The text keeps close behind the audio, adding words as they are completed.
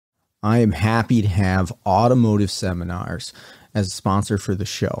I am happy to have Automotive Seminars as a sponsor for the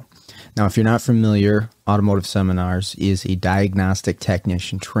show. Now, if you're not familiar, Automotive Seminars is a diagnostic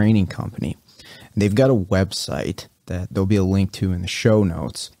technician training company. They've got a website that there'll be a link to in the show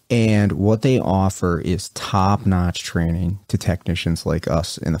notes. And what they offer is top-notch training to technicians like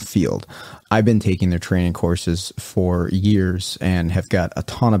us in the field. I've been taking their training courses for years and have got a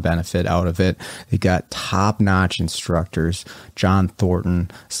ton of benefit out of it. They've got top-notch instructors, John Thornton,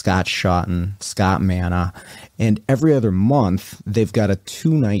 Scott Shotton, Scott Mann1, and every other month they've got a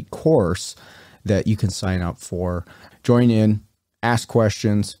 2-night course that you can sign up for. Join in, ask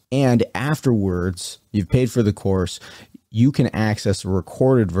questions, and afterwards, you've paid for the course, you can access a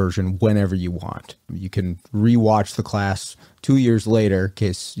recorded version whenever you want. You can rewatch the class 2 years later in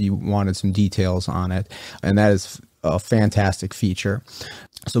case you wanted some details on it. And that is a fantastic feature.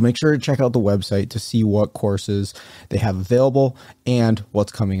 So make sure to check out the website to see what courses they have available and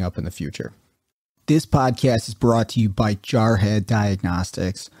what's coming up in the future. This podcast is brought to you by Jarhead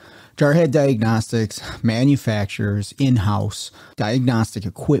Diagnostics. Jarhead Diagnostics manufactures in-house diagnostic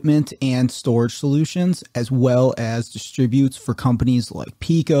equipment and storage solutions, as well as distributes for companies like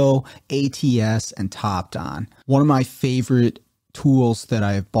Pico, ATS, and TopDon. One of my favorite tools that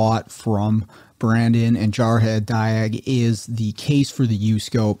I've bought from Brandon and Jarhead Diag is the case for the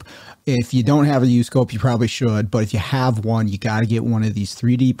U-scope. If you don't have a U-scope, you probably should, but if you have one, you got to get one of these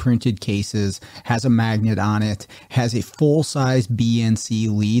 3D printed cases, has a magnet on it, has a full-size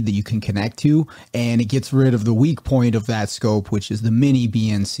BNC lead that you can connect to, and it gets rid of the weak point of that scope, which is the mini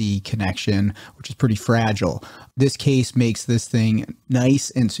BNC connection, which is pretty fragile. This case makes this thing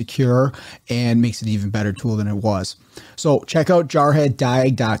nice and secure and makes it an even better tool than it was. So check out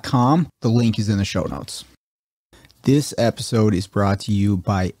jarheaddiag.com. The link is in the show notes. This episode is brought to you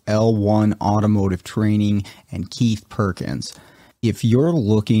by L1 Automotive Training and Keith Perkins. If you're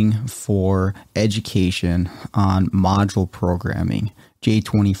looking for education on module programming,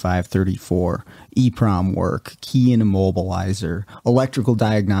 J2534, EEPROM work, key and immobilizer, electrical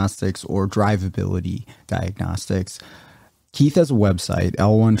diagnostics, or drivability diagnostics, Keith has a website,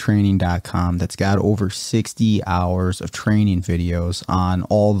 l1training.com, that's got over 60 hours of training videos on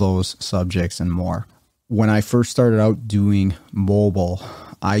all those subjects and more. When I first started out doing mobile,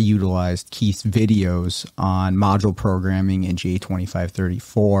 I utilized Keith's videos on module programming in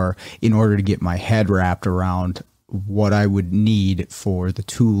J2534 in order to get my head wrapped around what I would need for the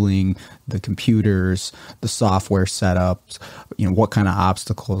tooling, the computers, the software setups, what kind of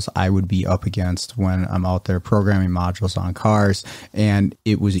obstacles I would be up against when I'm out there programming modules on cars. And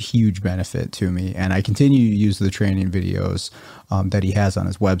it was a huge benefit to me. And I continue to use the training videos that he has on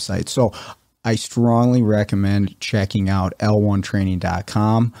his website. So I strongly recommend checking out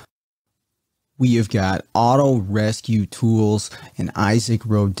l1training.com. We have got Auto Rescue Tools and Isaac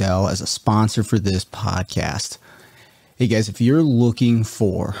Rodell as a sponsor for this podcast. Hey guys, if you're looking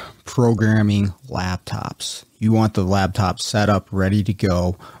for programming laptops, you want the laptop set up ready to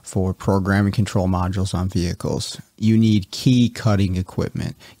go for programming control modules on vehicles, you need key cutting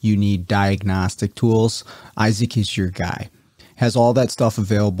equipment, you need diagnostic tools, Isaac is your guy. Has all that stuff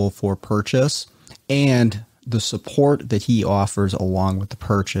available for purchase, and the support that he offers along with the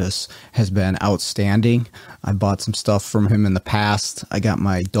purchase has been outstanding. I bought some stuff from him in the past. I got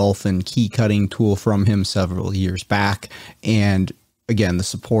my Dolphin key cutting tool from him several years back. And again, the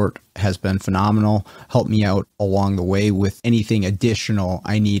support has been phenomenal. Helped me out along the way with anything additional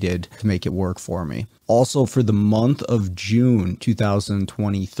I needed to make it work for me. Also, for the month of June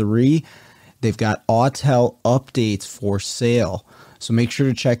 2023, they've got Autel updates for sale. So make sure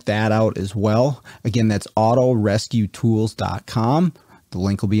to check that out as well. Again, that's autorescuetools.com. The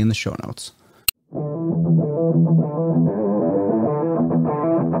link will be in the show notes.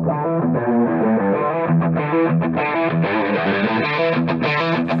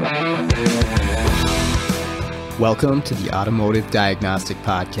 Welcome to the Automotive Diagnostic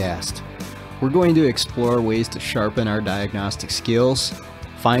Podcast. We're going to explore ways to sharpen our diagnostic skills,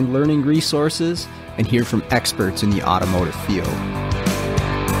 find learning resources, and hear from experts in the automotive field.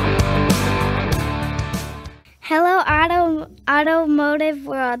 Hello, automotive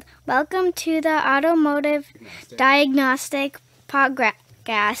world. Welcome to the Automotive Diagnostic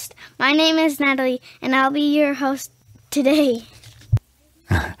Podcast. My name is Natalie, and I'll be your host today.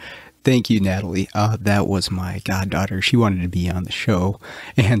 Thank you, Natalie. That was my goddaughter. She wanted to be on the show,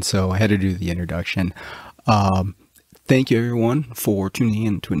 and so I had to do the introduction. Thank you, everyone, for tuning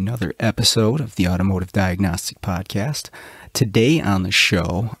in to another episode of the Automotive Diagnostic Podcast. Today on the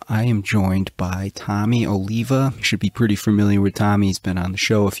show, I am joined by Tomi Oliva. You should be pretty familiar with Tomi. He's been on the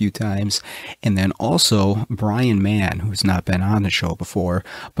show a few times. And then also Brian Mann, who's not been on the show before.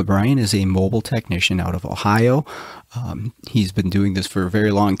 But Brian is a mobile technician out of Ohio. He's been doing this for a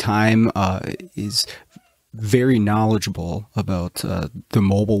very long time, is very knowledgeable about the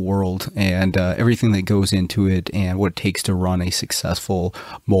mobile world and everything that goes into it and what it takes to run a successful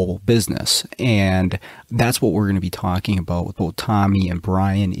mobile business. And that's what we're going to be talking about with both Tomi and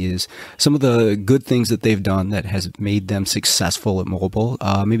Brian, is some of the good things that they've done that has made them successful at mobile,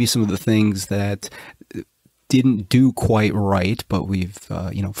 maybe some of the things that didn't do quite right, but we've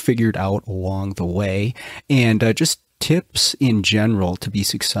figured out along the way, and just tips in general to be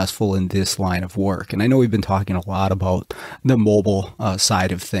successful in this line of work. And I know we've been talking a lot about the mobile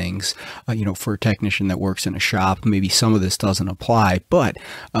side of things, for a technician that works in a shop. Maybe some of this doesn't apply, but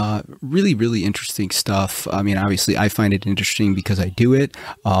really, really interesting stuff. I mean, obviously I find it interesting because I do it,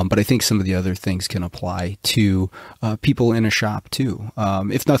 but I think some of the other things can apply to people in a shop too.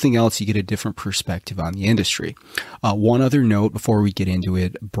 If nothing else, you get a different perspective on the industry. One other note before we get into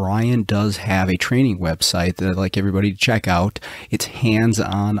it, Brian does have a training website that I'd like everybody to check out. It's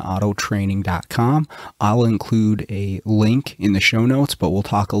handsonautotraining.com. I'll include a link in the show notes, but we'll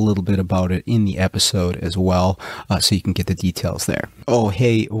talk a little bit about it in the episode as well, so you can get the details there. Oh,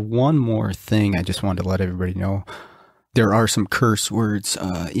 hey, one more thing I just wanted to let everybody know. There are some curse words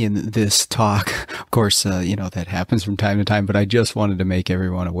in this talk. Of course, that happens from time to time, but I just wanted to make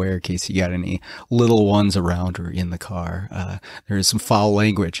everyone aware in case you got any little ones around or in the car. There is some foul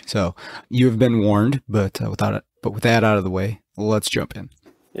language. So you have been warned, but with that out of the way, let's jump in.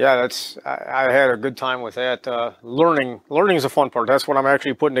 Yeah, I had a good time with that. Learning is a fun part. That's what I'm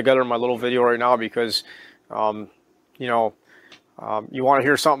actually putting together in my little video right now, because, you want to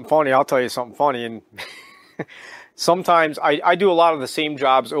hear something funny, I'll tell you something funny. And sometimes I do a lot of the same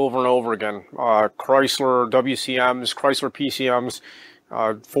jobs over and over again. Chrysler WCMs, Chrysler PCMs,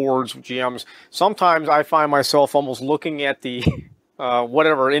 Fords, GMs. Sometimes I find myself almost looking at the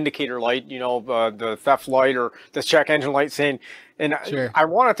whatever indicator light, the theft light or the check engine light, saying, and sure, I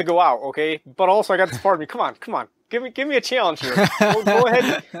want it to go out, okay? But also I got this part of me, come on, give me a challenge here.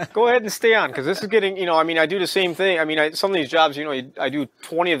 Go ahead and stay on, because this is getting, I do the same thing. Some of these jobs, I do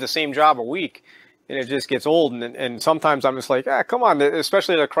 20 of the same job a week, and it just gets old. And sometimes I'm just like, come on,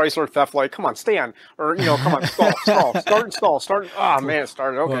 especially the Chrysler theft light, come on, stay on. Or, come on, stall, start. Oh, man, it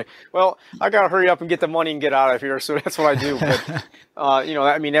started. Okay. Well, I got to hurry up and get the money and get out of here. So that's what I do. But,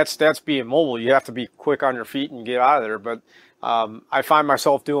 that's being mobile. You have to be quick on your feet and get out of there. But I find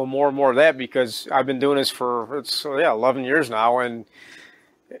myself doing more and more of that because I've been doing this for, 11 years now. And,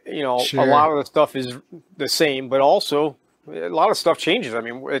 sure, a lot of the stuff is the same, but also a lot of stuff changes.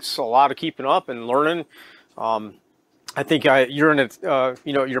 It's a lot of keeping up and learning. I think you're in it,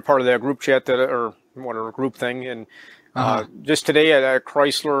 you're part of that group chat or whatever group thing. And just today at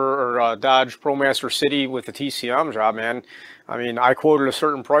Chrysler or Dodge ProMaster City with the TCM job, man, I quoted a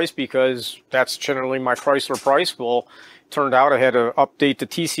certain price because that's generally my Chrysler price. Well, it turned out I had to update the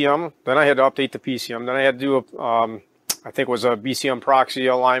TCM, then I had to update the PCM, then I had to do I think it was a BCM proxy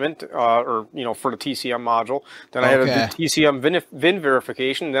alignment, for the TCM module. Then I had to do TCM VIN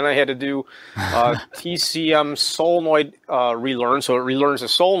verification. Then I had to do TCM solenoid relearn. So it relearns the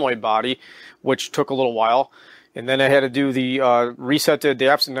solenoid body, which took a little while. And then I had to do the reset to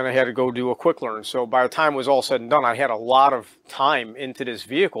adapts, and then I had to go do a quick learn. So by the time it was all said and done, I had a lot of time into this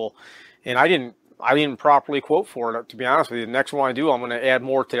vehicle, and I didn't properly quote for it, to be honest with you. The next one I do, I'm going to add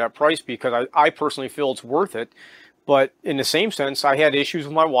more to that price because I personally feel it's worth it. But in the same sense, I had issues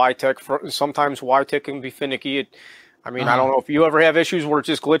with my Y-Tech. Sometimes Y-Tech can be finicky. I don't know if you ever have issues where it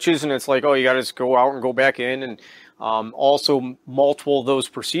just glitches and it's like, oh, you got to just go out and go back in. And also multiple of those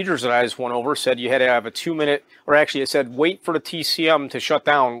procedures that I just went over said you had to have a 2-minute, or actually it said wait for the TCM to shut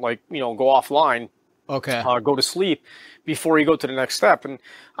down, go offline. Okay. Go to sleep before you go to the next step. And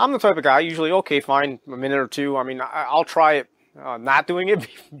I'm the type of guy, usually, okay, fine, a minute or two. I'll try it. Not doing it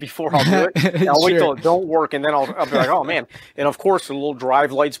before I'll do it. I'll wait till it don't work, and then I'll be like, oh man. And of course, the little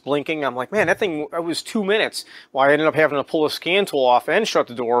drive light's blinking. I'm like, man, that thing, it was 2 minutes. Well, I ended up having to pull a scan tool off and shut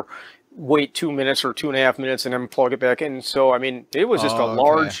the door, wait 2 minutes or 2.5 minutes, and then plug it back in. So, it was just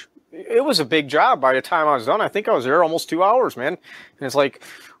it was a big job. By the time I was done, I think I was there almost 2 hours, man. And it's like,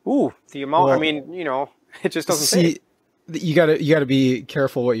 ooh, the amount, it just doesn't take. You gotta be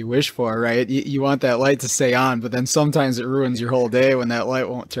careful what you wish for, right? You want that light to stay on, but then sometimes it ruins your whole day when that light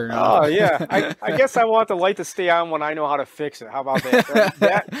won't turn on. Oh yeah, I guess I want the light to stay on when I know how to fix it. How about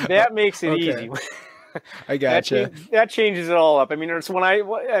that? That makes it easy. I gotcha. That changes it all up. I mean, it's when I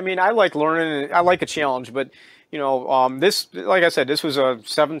like learning and I like a challenge, but this, like I said, this was a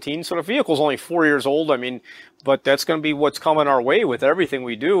 17, so the vehicle's only 4 years old. I mean, but that's going to be what's coming our way with everything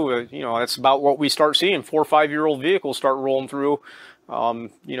we do. That's about what we start seeing. 4 or 5 year old vehicles start rolling through.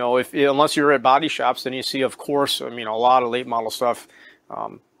 Unless you're at body shops, then you see, of course, a lot of late model stuff.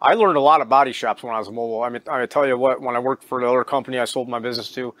 I learned a lot of body shops when I was mobile. I mean, I tell you what, when I worked for the other company I sold my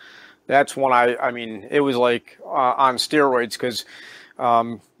business to, that's when it was like on steroids, because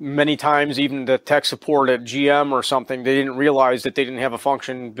many times even the tech support at GM or something, they didn't realize that they didn't have a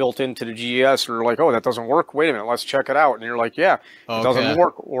function built into the GES, or like, oh, that doesn't work. Wait a minute, let's check it out. And you're like, yeah, it doesn't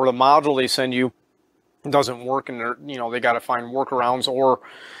work. Or the module they send you doesn't work, and they got to find workarounds or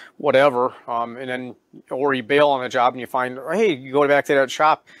whatever. And then, or you bail on a job and you find, hey, you go back to that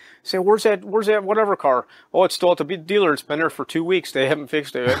shop, say, where's that whatever car? Oh, it's still at the dealer. It's been there for 2 weeks. They haven't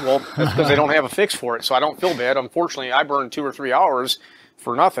fixed it. Well, that's because they don't have a fix for it. So I don't feel bad. Unfortunately, I burned 2 or 3 hours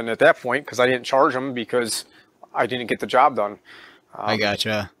for nothing at that point, because I didn't charge them because I didn't get the job done. I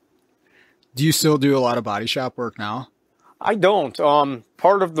gotcha. Do you still do a lot of body shop work now? I don't.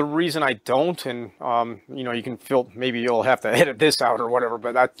 Part of the reason I don't, and you can feel, maybe you'll have to edit this out or whatever,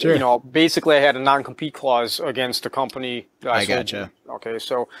 but sure. Basically I had a non-compete clause against the company that I sold. Gotcha. Okay,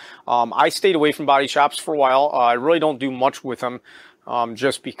 so I stayed away from body shops for a while. I really don't do much with them,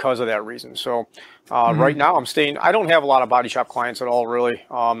 just because of that reason. So right now I don't have a lot of body shop clients at all, really.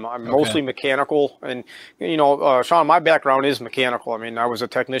 I'm mostly mechanical, and Sean, my background is mechanical. I mean, I was a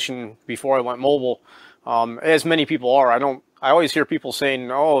technician before I went mobile. As many people are. I always hear people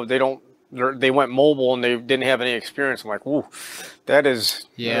saying, oh, they went mobile and they didn't have any experience. I'm like, ooh, that is,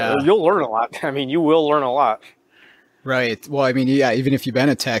 you'll learn a lot. I mean, you will learn a lot. Right. Well, I mean, yeah, even if you've been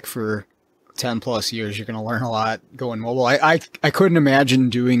a tech for 10 plus years, you're going to learn a lot going mobile. I couldn't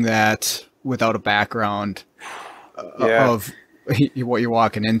imagine doing that without a background of what you're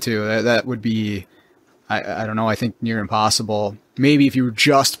walking into. That would be, I don't know, I think near impossible. Maybe if you were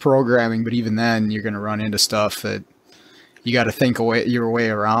just programming, but even then you're going to run into stuff that you got to think your way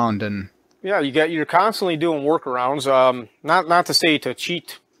around. And yeah, you're constantly doing workarounds. Not to say to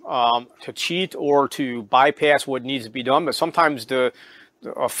cheat or to bypass what needs to be done, but sometimes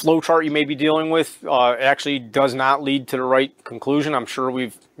a flow chart you may be dealing with actually does not lead to the right conclusion. I'm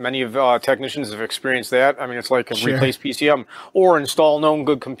sure many of technicians have experienced that. I mean, it's like replace PCM or install known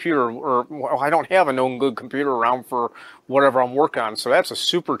good computer, or I don't have a known good computer around for whatever I'm working on. So that's a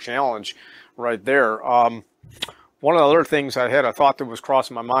super challenge right there. One of the other things I had a thought that was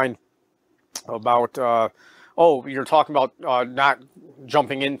crossing my mind about, you're talking about not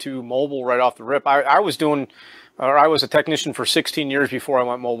jumping into mobile right off the rip. I was a technician for 16 years before I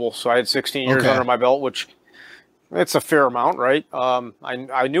went mobile, so I had 16 years under my belt, which it's a fair amount, right?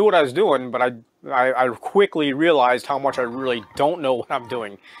 I knew what I was doing, but I quickly realized how much I really don't know what I'm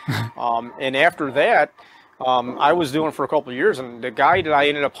doing. And after that, I was doing for a couple of years, and the guy that I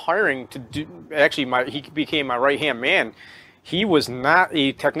ended up hiring to do, he became my right-hand man. He was not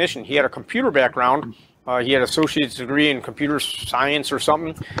a technician. He had a computer background. He had an associate's degree in computer science or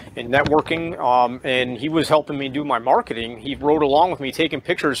something, in networking, and he was helping me do my marketing. He rode along with me, taking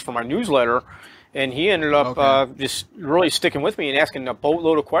pictures for my newsletter, and he ended up just really sticking with me and asking a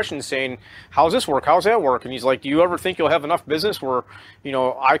boatload of questions, saying, how's this work? How's that work? And he's like, do you ever think you'll have enough business where,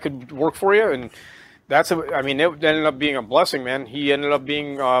 I could work for you? And it ended up being a blessing, man. He ended up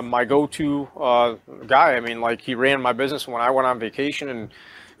being my go-to guy. I mean, like, he ran my business when I went on vacation, and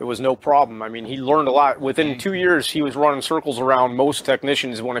it was no problem. I mean, he learned a lot. Within 2 years, he was running circles around most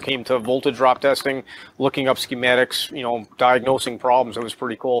technicians when it came to voltage drop testing, looking up schematics, diagnosing problems. It was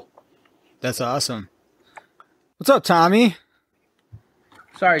pretty cool. That's awesome. What's up, Tommy?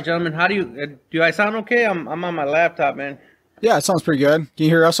 Sorry, gentlemen. How do I sound okay? I'm on my laptop, man. Yeah, it sounds pretty good. Can you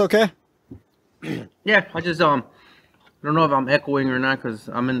hear us okay? Yeah, I just don't know if I'm echoing or not because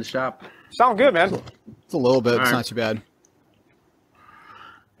I'm in the shop. Sound good, man. It's a little bit. It's not too bad.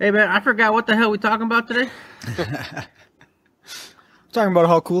 Hey, man, I forgot what the hell we talking about today. Talking about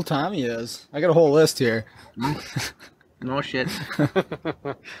how cool Tommy is. I got a whole list here. No shit.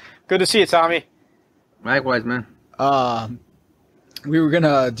 Good to see you, Tommy. Likewise, man. We were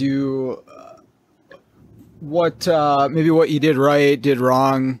gonna do maybe what you did right, did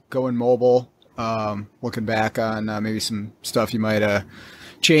wrong, going mobile. Looking back on maybe some stuff you might have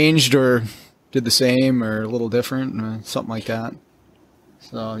changed or did the same or a little different, something like that.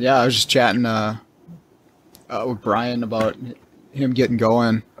 So yeah, I was just chatting with Brian about him getting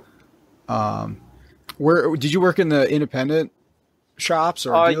going. Where did you work in the independent shops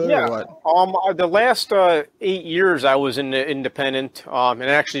or dealer or what? The last 8 years I was in the independent, and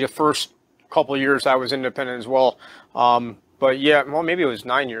actually the first couple of years I was independent as well. But yeah, well, maybe it was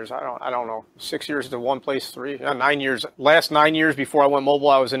 9 years. I don't know. 6 years to one place, 3, 9 years. Last 9 years before I went mobile,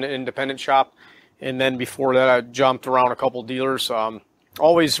 I was in an independent shop. And then before that, I jumped around a couple dealers.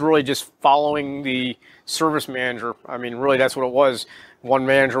 Always really just following the service manager. I mean, really, that's what it was. One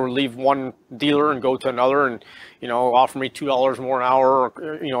manager would leave one dealer and go to another and, you know, offer me $2 more an hour,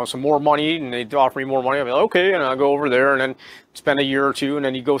 or, you know, some more money, and they'd offer me more money. I'd be like, okay, and I'll go over there and then spend a year or two, and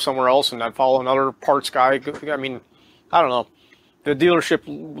then you go somewhere else, and I'd follow another parts guy. I mean, I don't know. The dealership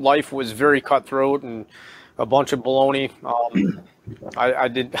life was very cutthroat and a bunch of baloney. I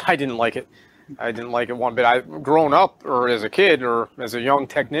didn't like it. I didn't like it one bit. Growing up, or as a kid, or as a young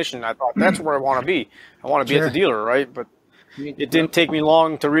technician, I thought that's where I want to be. I want to be at the dealer, right? But it didn't take me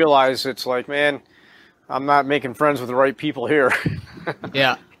long to realize it's like, man, I'm not making friends with the right people here.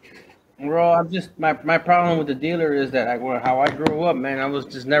 Yeah. Bro, I'm just my problem with the dealer is that how I grew up, man. I was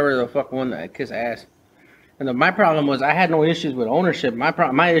just never the fucking one that kiss ass. And my problem was I had no issues with ownership.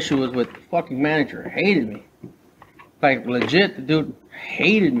 My issue was with the fucking manager. Hated me. Like, legit, the dude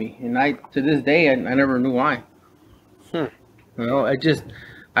hated me. And to this day, I never knew why. You know, I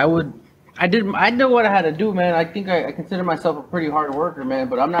know what I had to do, man. I think I consider myself a pretty hard worker, man,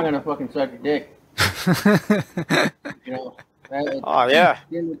 but I'm not going to fucking suck your dick. You know? Oh, yeah.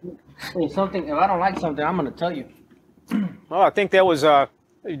 Something, if I don't like something, I'm going to tell you. Well, I think that was, to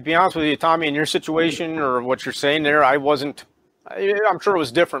be honest with you, Tommy, in your situation or what you're saying there, I'm sure it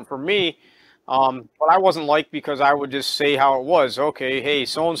was different for me. But I wasn't liked because I would just say how it was. Okay, hey,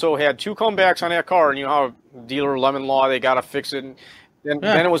 so-and-so had 2 comebacks on that car, and you know how dealer lemon law, they got to fix it. And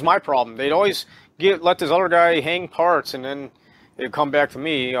then it was my problem. They'd always let this other guy hang parts, and then it'd come back to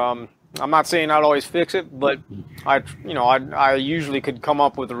me. I'm not saying I'd always fix it, but I usually could come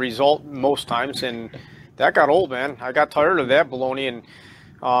up with a result most times, and that got old, man. I got tired of that baloney, and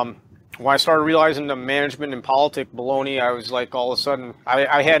when I started realizing the management and politic baloney, I was like, all of a sudden,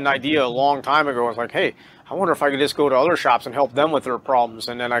 I had an idea a long time ago. I was like, hey, I wonder if I could just go to other shops and help them with their problems.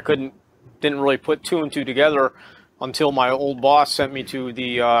 And then I didn't really put 2 and 2 together until my old boss sent me to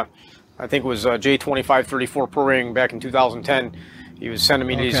the, I think it was J2534 Pro-Ring back in 2010. He was sending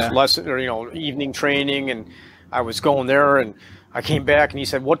me these lessons, or, evening training, and I was going there, and I came back and he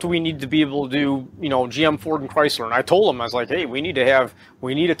said, what do we need to be able to do, GM, Ford, and Chrysler? And I told him, I was like, hey, we need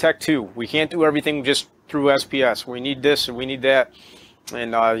a Tech 2. We can't do everything just through SPS. We need this and we need that.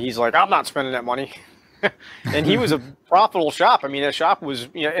 And he's like, I'm not spending that money. And he was a profitable shop. I mean, that shop was,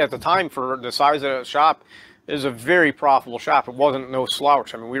 at the time, for the size of the shop, it was a very profitable shop. It wasn't no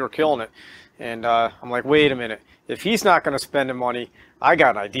slouch. I mean, we were killing it. And I'm like, wait a minute. If he's not going to spend the money, I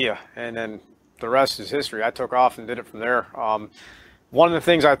got an idea. And then the rest is history. I took off and did it from there. One of the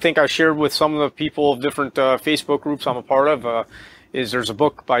things I think I shared with some of the people of different Facebook groups I'm a part of is there's a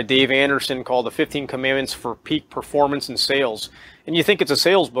book by Dave Anderson called The 15 Commandments for Peak Performance in Sales. And you think it's a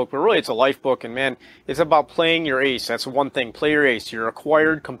sales book, but really it's a life book. And man, it's about playing your ace. That's the one thing. Play your ace, your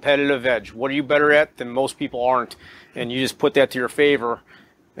acquired competitive edge. What are you better at than most people aren't? And you just put that to your favor,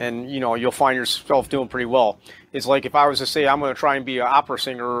 and you'll find yourself doing pretty well. It's like if I was to say I'm going to try and be an opera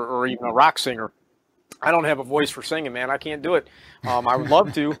singer or even a rock singer. I don't have a voice for singing, man. I can't do it. I would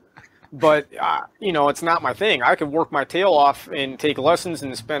love to, but it's not my thing. I could work my tail off and take lessons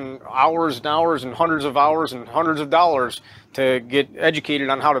and spend hours and hours and hundreds of hours and hundreds of dollars to get educated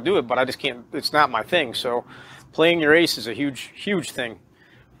on how to do it, but I just can't. It's not my thing. So playing your ace is a huge, huge thing.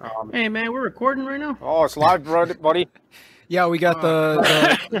 Hey, man, we're recording right now. Oh, it's live, buddy. Yeah, we got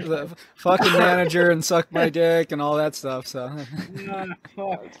the fucking manager and suck my dick and all that stuff. So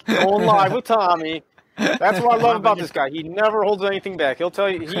going live with Tommy. That's what I love about this guy. He never holds anything back. He'll tell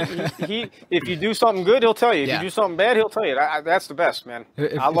you. He if you do something good, he'll tell you. If you do something bad, he'll tell you. That's the best, man.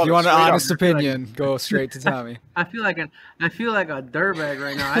 If you want an honest opinion, go straight to Tommy. I feel like a dirtbag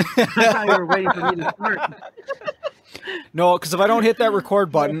right now. I thought you were waiting for me to start. No, because if I don't hit that record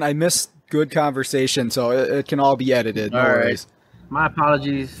button, I miss good conversation. So it can all be edited. No worries. My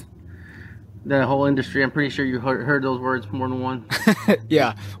apologies. The whole industry. I'm pretty sure you heard those words more than once.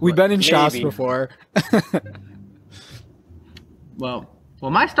 Yeah, we've been in shops before. Well,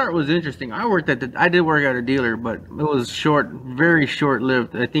 my start was interesting. I did work at a dealer, but it was very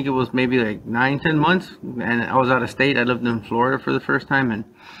short-lived. I think it was maybe like 9-10 months, and I was out of state. I lived in Florida for the first time, and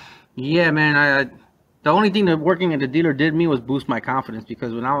yeah, man, the only thing that working at a dealer did me was boost my confidence,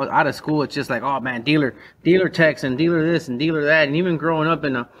 because when I was out of school, it's just like, oh man, dealer techs and dealer this and dealer that, and even growing up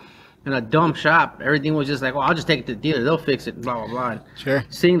in a dumb shop, everything was just like, well, I'll just take it to the dealer, they'll fix it, blah, blah, blah. Sure.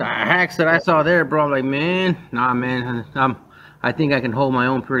 Seeing the hacks that I saw there, bro, I'm like, man, I think I can hold my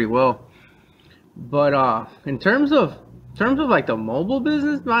own pretty well. But in terms of In terms of like the mobile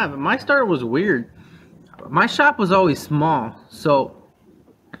business, my start was weird. My shop was always small, so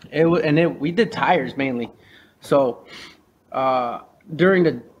we did tires mainly. So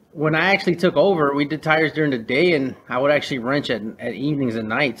when I actually took over, we did tires during the day, and I would actually wrench at evenings and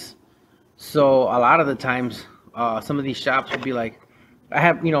nights. So a lot of the times, some of these shops would be like, I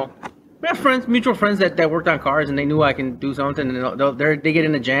have friends, mutual friends that worked on cars, and they knew I can do something, and they get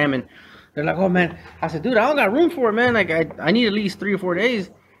in a jam, and they're like, oh man, I said, dude, I don't got room for it, man. Like I need at least 3 or 4 days.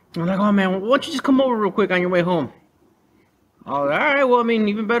 I'm like, oh man, why don't you just come over real quick on your way home? Oh, all right. Well, I mean,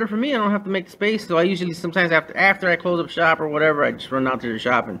 even better for me. I don't have to make the space. So I usually sometimes after I close up shop or whatever, I just run out to the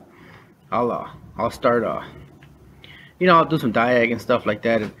shop and I'll start I'll do some diag and stuff like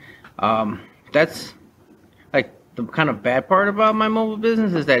that. And that's like the kind of bad part about my mobile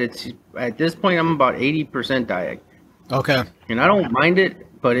business is that it's at this point I'm about 80% diag. Okay. And I don't mind it,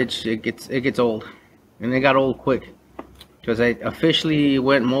 but it gets old, and it got old quick because I officially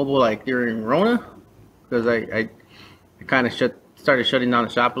went mobile like during Rona because I kind of started shutting down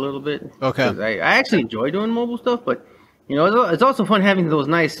the shop a little bit. Okay. I actually enjoy doing mobile stuff, but it's also fun having those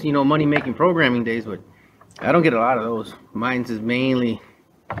nice money making programming days. But I don't get a lot of those. Mine's is mainly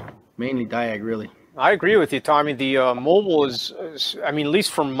diag really. I agree with you, Tommy. The mobile is, I mean, at least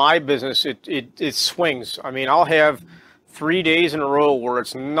for my business, it swings. I mean, I'll have 3 days in a row where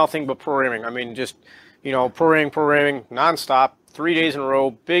it's nothing but programming. I mean, just programming nonstop, 3 days in a row,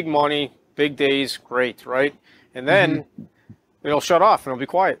 big money, big days, great, right? And then it'll shut off and it'll be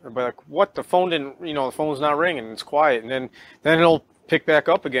quiet. I'll be like, what? The phone didn't, the phone's not ringing. It's quiet. And then it'll pick back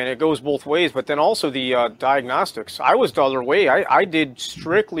up again. It goes both ways. But then also the diagnostics. I was the other way. I did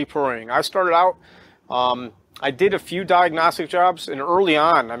strictly programming. I started out, I did a few diagnostic jobs, and early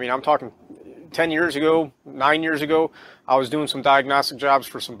on, I mean, I'm talking 10 years ago, 9 years ago, I was doing some diagnostic jobs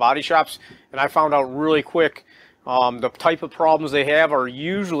for some body shops, and I found out really quick the type of problems they have are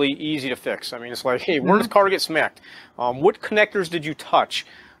usually easy to fix. I mean, it's like, hey, where does the car get smacked? What connectors did you touch?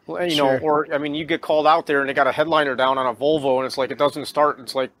 Or, I mean, you get called out there and they got a headliner down on a Volvo and it's like, it doesn't start.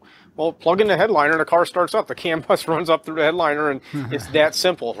 It's like, well, plug in the headliner and the car starts up. The CAN bus runs up through the headliner and it's that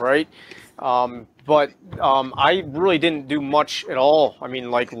simple, right? But I really didn't do much at all. I mean,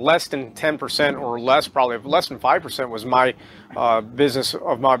 like less than 10% or less, probably less than 5% was my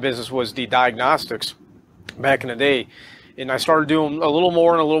business was the diagnostics back in the day. And I started doing a little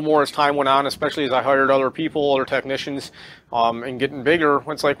more as time went on, especially as I hired other people, other technicians, and getting bigger.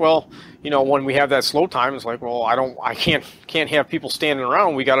 It's like, well, when we have that slow time, it's like, well, I can't have people standing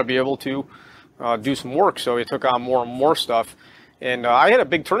around. We got to be able to do some work. So we took on more and more stuff. And I had a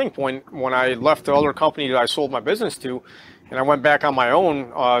big turning point when I left the other company that I sold my business to, and I went back on my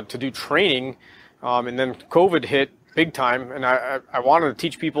own to do training. And then COVID hit big time, and I wanted to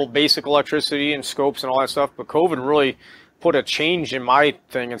teach people basic electricity and scopes and all that stuff, but COVID really put a change in my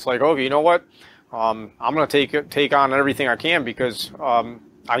thing. It's like, okay, you know what? I'm going to take on everything I can because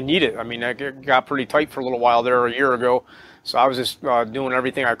I need it. I mean, I got pretty tight for a little while there a year ago, so I was just doing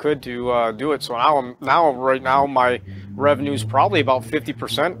everything I could to do it. So right now, my revenue is probably about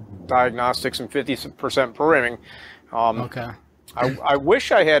 50% diagnostics and 50% programming. Okay. I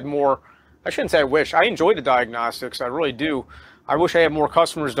wish I had more. I shouldn't say I wish. I enjoy the diagnostics. I really do. I wish I had more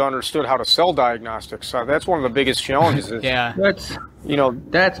customers that understood how to sell diagnostics. That's one of the biggest challenges. Yeah. That's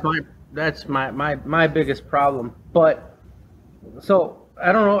my biggest problem. But so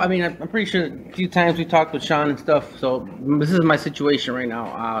I don't know. I mean, I'm pretty sure a few times we talked with Sean and stuff. So this is my situation right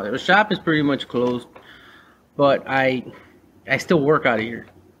now. The shop is pretty much closed, but I still work out of here.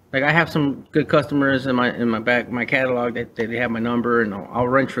 Like I have some good customers in my catalog that they have my number, and I'll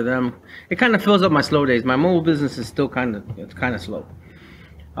wrench for them. It kind of fills up my slow days. My mobile business is still kind of slow.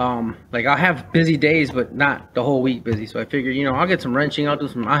 Like I'll have busy days, but not the whole week busy. So I figure, I'll get some wrenching. I'll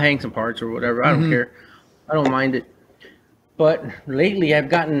hang some parts or whatever. I don't care. I don't mind it. But lately I've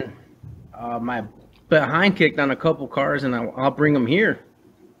gotten my behind kicked on a couple cars, and I'll bring them here.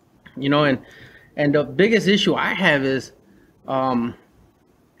 And the biggest issue I have is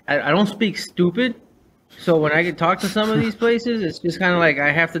I don't speak stupid, so when I get talk to some of these places, it's just kind of like I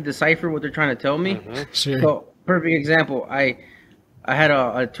have to decipher what they're trying to tell me. Sure. So, perfect example, I had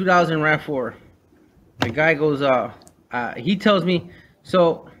a 2000 RAV4. The guy goes, he tells me,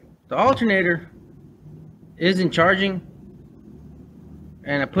 so the alternator isn't charging,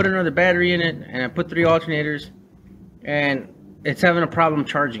 and I put another battery in it, and I put 3 alternators, and it's having a problem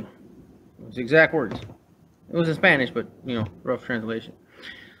charging. It was exact words. It was in Spanish, but, rough translation.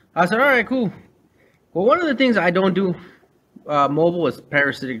 I said, all right, cool. Well, one of the things I don't do mobile is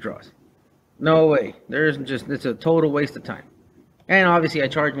parasitic draws. No way. It's a total waste of time. And obviously I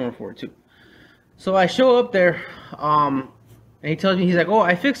charge more for it too. So I show up there, and he tells me, he's like, "Oh,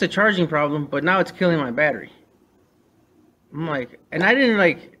 I fixed the charging problem, but now it's killing my battery." I'm like, and I didn't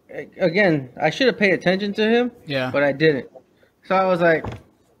like. Again, I should have paid attention to him. Yeah. But I didn't. So I was like,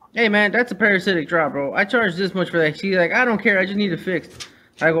 "Hey man, that's a parasitic drop, bro. I charged this much for that." She's like, "I don't care. I just need it fixed."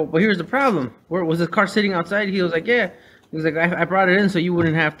 I go, "But here's the problem. Where was the car sitting outside?" He was like, "Yeah." He was like, I brought it in so you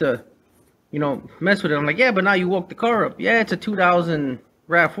wouldn't have to, you know, mess with it." I'm like, "Yeah, but now you woke the car up. Yeah, it's a 2000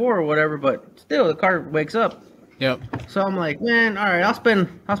 RAV4 or whatever, but still the car wakes up." Yep. So I'm like, "Man, all right, I'll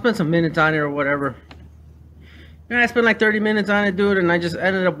spend some minutes on it or whatever." And I spent like 30 minutes on it, dude, and I just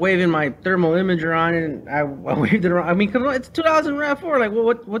ended up waving my thermal imager on it, and I waved it around. I mean, 'cause it's 2000 RAV4. Like, well,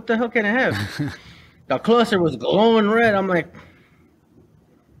 what the hell can I have? The cluster was glowing red. I'm like,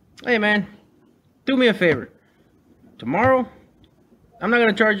 "Hey, man, do me a favor. Tomorrow, I'm not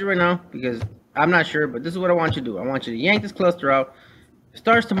going to charge you right now because I'm not sure, but this is what I want you to do. I want you to yank this cluster out. If it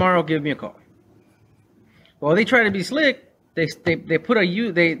starts tomorrow, give me a call." Well, they try to be slick. They put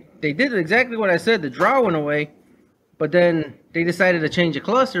they did exactly what I said. The draw went away, but then they decided to change a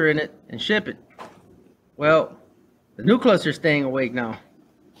cluster in it and ship it. Well, the new cluster's staying awake now.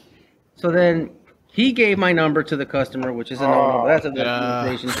 So then he gave my number to the customer, which is a no-no. That's a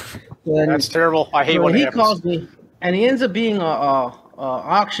victimization. That's terrible. I hate when he happens. calls me, and he ends up being a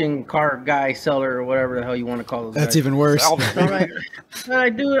auction car guy, seller, or whatever the hell you want to call it. That's even worse. I'm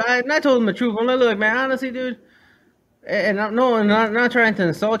like, dude, I told him the truth. I'm like, "Look, man, honestly, dude, and I'm not trying to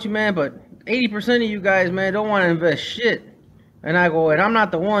insult you, man, but 80% of you guys, man, don't want to invest shit." And I go, "And I'm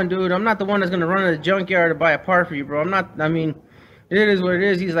not the one, dude. I'm not the one that's gonna run to the junkyard to buy a part for you, bro. I'm not. I mean, it is what it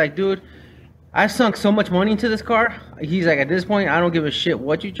is." He's like, "Dude, I sunk so much money into this car." He's like, "At this point, I don't give a shit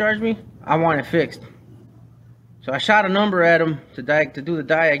what you charge me. I want it fixed." So I shot a number at him to do the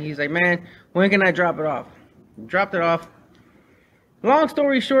diag. He's like, "Man, when can I drop it off?" Dropped it off. Long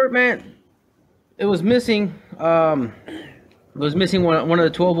story short, man, it was missing. It was missing one of the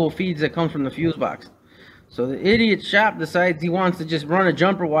 12-volt feeds that comes from the fuse box. So the idiot shop decides he wants to just run a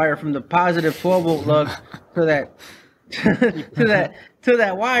jumper wire from the positive 12-volt lug to that to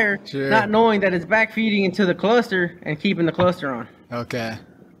that wire, sure, not knowing that it's backfeeding into the cluster and keeping the cluster on. Okay.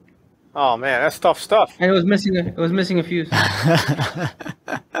 Oh man, that's tough stuff. And it was missing a fuse.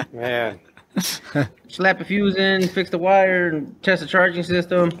 Man. Slap a fuse in, fix the wire, and test the charging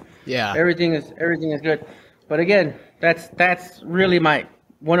system. Yeah. Everything is good. But again, that's really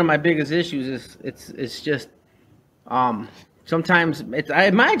one of my biggest issues is it's just sometimes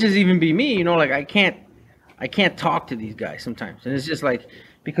it might just even be me, you know, like I can't talk to these guys sometimes, and it's just like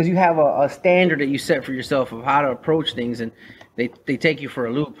because you have a standard that you set for yourself of how to approach things, and they take you for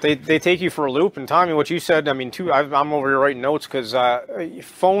a loop. They take you for a loop. And Tommy, what you said, I mean, too, I'm over here writing notes because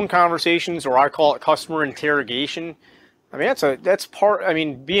phone conversations, or I call it customer interrogation. I mean, that's part. I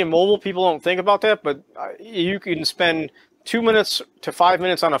mean, being mobile, people don't think about that, but you can spend 2 minutes to 5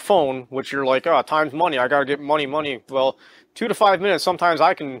 minutes on a phone, which you're like, "Oh, time's money. I gotta get money." Well, 2 to 5 minutes. Sometimes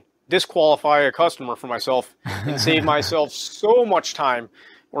I can disqualify a customer for myself and save myself so much time,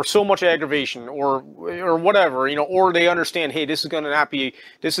 or so much aggravation, or whatever, you know, or they understand, hey, this isn't going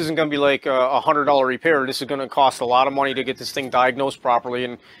to be like a $100 repair. This is going to cost a lot of money to get this thing diagnosed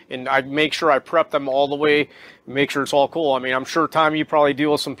properly. And I make sure I prep them all the way, make sure it's all cool. I mean, I'm sure, Tom, you probably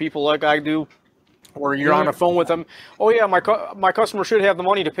deal with some people like I do, where you're on the phone with them. "Oh yeah, my customer should have the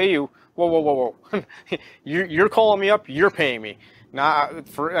money to pay you." Whoa. You're calling me up, you're paying me. I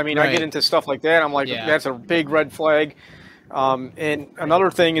get into stuff like that. I'm like, That's a big red flag. And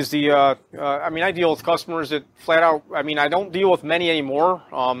another thing is I deal with customers that flat out, I don't deal with many anymore.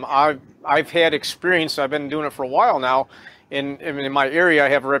 I've had experience. I've been doing it for a while now. In my area, I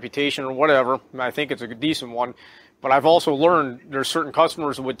have a reputation or whatever. I think it's a decent one. But I've also learned there's certain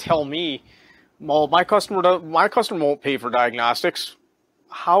customers who would tell me, "Well, my customer won't pay for diagnostics.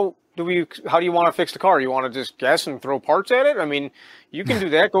 How do you want to fix the car? You want to just guess and throw parts at it? I mean, you can do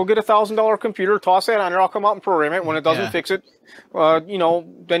that. Go get a $1,000 computer, toss that on there. I'll come out and program it. When it doesn't fix it,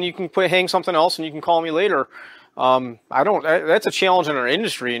 then you can hang something else and you can call me later." That's a challenge in our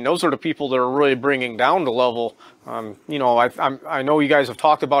industry, and those are the people that are really bringing down the level. I know you guys have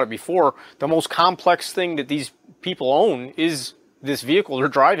talked about it before. The most complex thing that these people own is this vehicle they're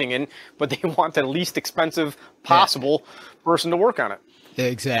driving in, but they want the least expensive possible person to work on it.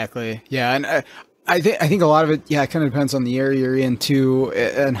 Exactly. Yeah. And I think a lot of it, it kind of depends on the area you're in too,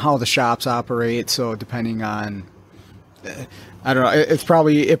 and how the shops operate. So depending on, I don't know,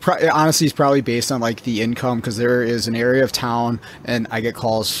 honestly, it's probably based on like the income, because there is an area of town and I get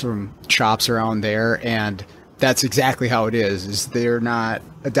calls from shops around there, and that's exactly how it is they're not,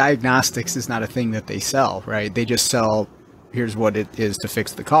 diagnostics is not a thing that they sell, right? They just sell, here's what it is to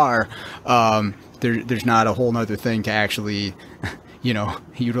fix the car. there's not a whole nother thing to actually, you know,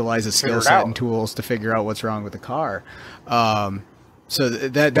 utilize a skill set and tools to figure out what's wrong with the car. So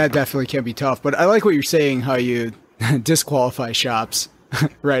that definitely can be tough. But I like what you're saying, how you disqualify shops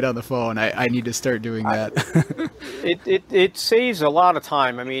right on the phone. I need to start doing that. It saves a lot of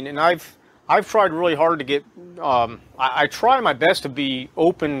time. I mean, and I've tried really hard to get, I try my best to be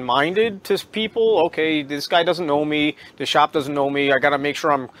open-minded to people. Okay, this guy doesn't know me, the shop doesn't know me, I got to make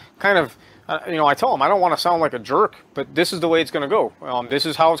sure I'm kind of, you know, I tell them I don't want to sound like a jerk, but this is the way it's going to go. This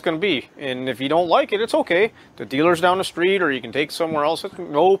is how it's going to be. And if you don't like it, it's okay. The dealer's down the street, or you can take somewhere else. It's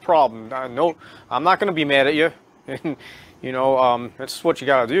no problem. No, I'm not going to be mad at you. And, you know, that's what you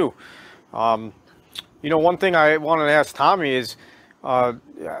got to do. You know, one thing I wanted to ask Tommy is,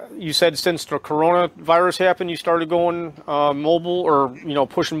 you said since the coronavirus happened, you started going mobile, or, you know,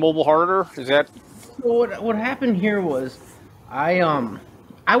 pushing mobile harder. Is that? Well, what happened here was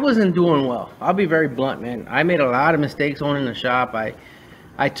I wasn't doing well. I'll be very blunt, man. I made a lot of mistakes owning the shop.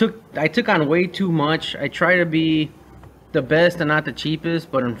 I took on way too much. I try to be the best and not the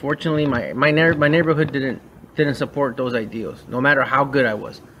cheapest, but unfortunately my neighborhood didn't support those ideals, no matter how good I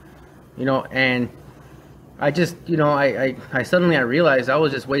was. You know, and I just, you know, I suddenly realized I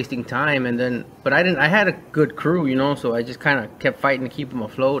was just wasting time, and then, but I had a good crew, you know, so I just kind of kept fighting to keep them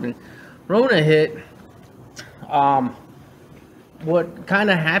afloat, and Rona hit. What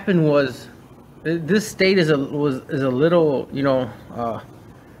kind of happened was, this state is a little, you know,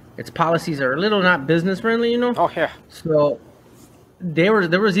 its policies are a little not business friendly, you know. Oh yeah. So there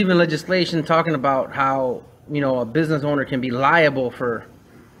was even legislation talking about how, you know, a business owner can be liable for,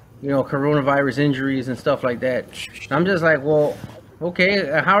 you know, coronavirus injuries and stuff like that. And I'm just like, well,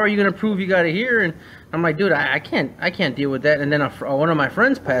 okay, how are you gonna prove you got it here? And I'm like, dude, I can't deal with that. And then one of my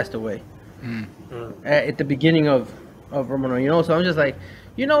friends passed away at the beginning of Ramadan, you know. So I'm just like,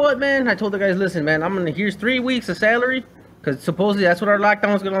 you know what, man? I told the guys, listen, man, here's 3 weeks of salary, because supposedly that's what our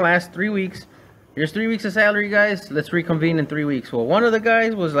lockdown was gonna last, 3 weeks. Here's 3 weeks of salary, guys. Let's reconvene in 3 weeks. Well, one of the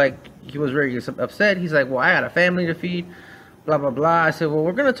guys was like, he was very upset. He's like, well, I got a family to feed, blah blah blah. I said, well,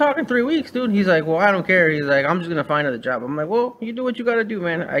 we're gonna talk in 3 weeks, dude. He's like, well, I don't care. He's like, I'm just gonna find another job. I'm like, well, you do what you gotta do,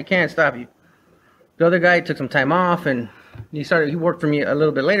 man. I can't stop you. The other guy took some time off, and he worked for me a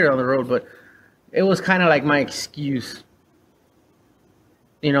little bit later on the road, but it was kind of like my excuse,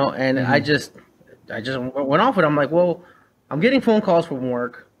 you know. And I just went off with it. I'm like, well, I'm getting phone calls from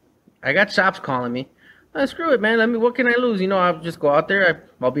work. I got shops calling me. Screw it, man. What can I lose? You know, I'll just go out there.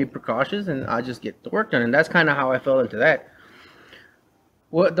 I'll be precautious, and I'll just get the work done. And that's kind of how I fell into that.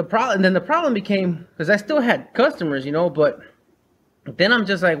 The problem became, because I still had customers, you know, but then I'm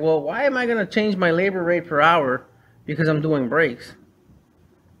just like, well, why am I going to change my labor rate per hour because I'm doing brakes?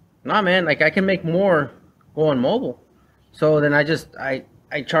 Nah, man, like, I can make more going mobile. So then I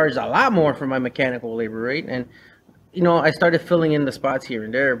charged a lot more for my mechanical labor rate, and, you know, I started filling in the spots here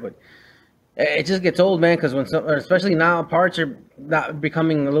and there. But it just gets old, man, because especially now, parts are not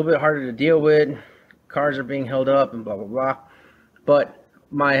becoming a little bit harder to deal with. Cars are being held up and blah blah blah. But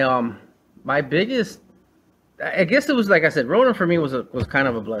my biggest, I guess it was, like I said, Rona for me was kind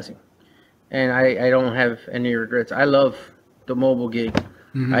of a blessing, and I don't have any regrets. I love the mobile gig.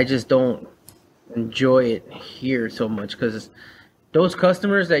 I just don't enjoy it here so much, because those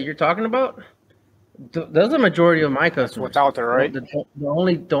customers that you're talking about, those are the majority of my customers. That's what's out there, right? The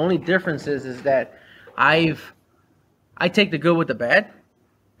only difference is that I take the good with the bad,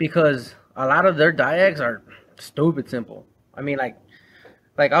 because a lot of their diags are stupid simple. I mean,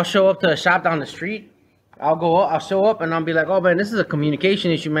 like I'll show up to a shop down the street. I'll show up and I'll be like, oh man, this is a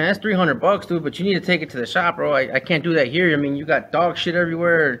communication issue, man. That's $300, dude, but you need to take it to the shop, bro. I can't do that here. I mean, you got dog shit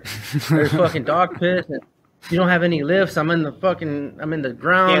everywhere. There's fucking dog piss, and you don't have any lifts. I'm in the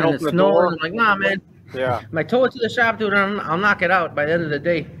ground, and it's snowing. I'm like, nah, man. Yeah. I'm like, tow it to the shop, dude, and I'll knock it out by the end of the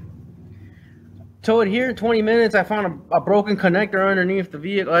day. Tow it here in 20 minutes. I found a broken connector underneath the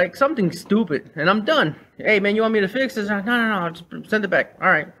vehicle, like something stupid, and I'm done. Hey, man, you want me to fix this? No, I'll just send it back. All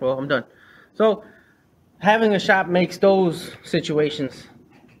right, well, I'm done. So having a shop makes those situations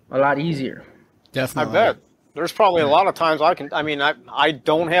a lot easier. Definitely. I bet. There's probably a lot of times I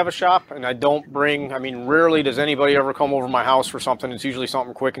don't have a shop, and I don't bring, rarely does anybody ever come over my house for something. It's usually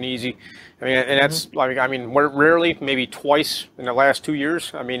something quick and easy. And that's, rarely, maybe twice in the last 2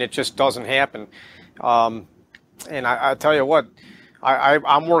 years. It just doesn't happen. And I tell you what,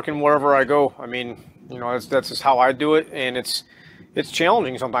 I'm working wherever I go. That's just how I do it. And it's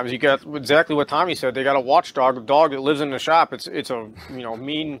challenging sometimes. You got exactly what Tommy said. They got a watchdog, a dog that lives in the shop. It's a,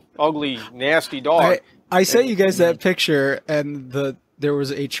 mean, ugly, nasty dog. I sent you guys that picture, and the there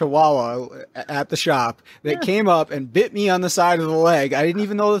was a Chihuahua at the shop that came up and bit me on the side of the leg. I didn't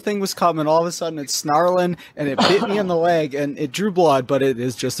even know the thing was coming. All of a sudden it's snarling and it bit me on the leg and it drew blood, but it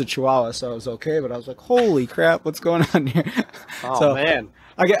is just a Chihuahua. So I was okay. But I was like, holy crap, what's going on here? Oh, so, man.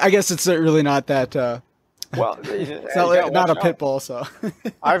 I guess it's really not that, well, it's not a pit bull. So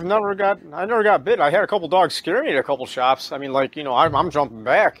I never got bit. I had a couple dogs scare me at a couple shops. I mean, like, you know, I'm jumping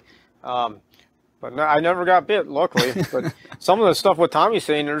back. But no, I never got bit, luckily. But some of the stuff what Tommy's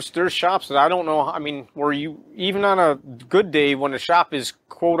saying, there's shops that I don't know. I mean, where you, even on a good day when the shop is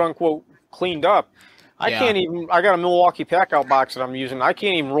quote unquote cleaned up, I can't even. I got a Milwaukee pack out box that I'm using. I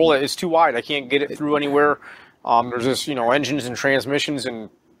can't even roll it. It's too wide. I can't get it through anywhere. There's just, you know, engines and transmissions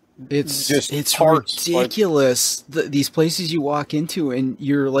and it's parts, ridiculous. These places you walk into and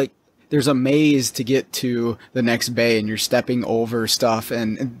you're like, there's a maze to get to the next bay and you're stepping over stuff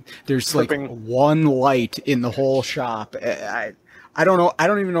and there's tripping. Like one light in the whole shop. I don't know. I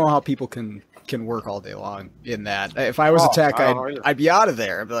don't even know how people can work all day long in that. If I was a tech, I'd be out of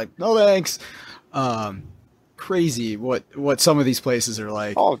there. I'd be like, no thanks. Crazy what some of these places are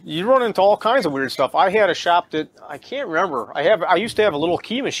like. Oh, you run into all kinds of weird stuff. I had a shop that I can't remember. I used to have a little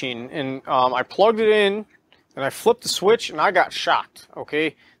key machine and I plugged it in and I flipped the switch and I got shocked.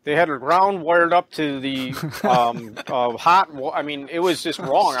 Okay. They had a ground wired up to the hot. I mean, it was just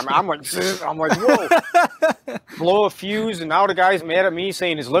wrong. I'm like, whoa! Blow a fuse, and now the guy's mad at me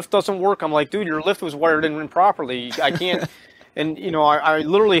saying his lift doesn't work. I'm like, dude, your lift was wired in improperly. I can't. And you know, I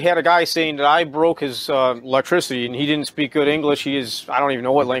literally had a guy saying that I broke his electricity, and he didn't speak good English. I don't even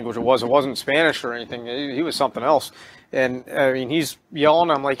know what language it was. It wasn't Spanish or anything. He was something else. And I mean, he's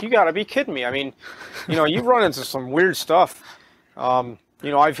yelling. I'm like, you got to be kidding me. I mean, you know, you run into some weird stuff. You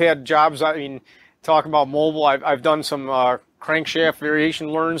know, I've had jobs, I mean, talking about mobile, I've done some crankshaft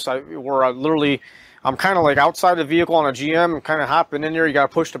variation learns where I'm kind of like outside the vehicle on a GM, kind of hopping in there. You got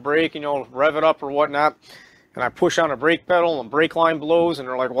to push the brake, you know, rev it up or whatnot. And I push on a brake pedal and brake line blows. And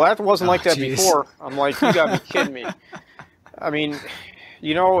they're like, well, that wasn't like that before. I'm like, you got to be kidding me. I mean,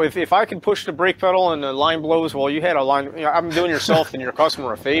 you know, if I can push the brake pedal and the line blows, well, you had a line. You know, I'm doing yourself and your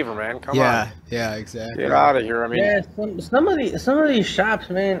customer a favor, man. Come on. Yeah, exactly. Get out of here. I mean, yeah, some of these shops,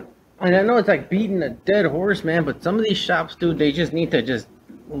 man. And I know it's like beating a dead horse, man. But some of these shops, dude, they just need to just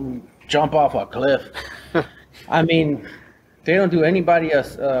jump off a cliff. I mean, they don't do anybody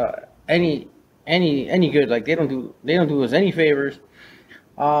else any good. Like they don't do us any favors.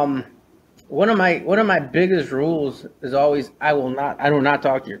 One of my biggest rules is always I do not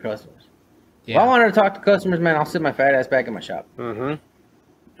talk to your customers. Yeah. If I wanted to talk to customers, man, I'll sit my fat ass back in my shop. Mm-hmm.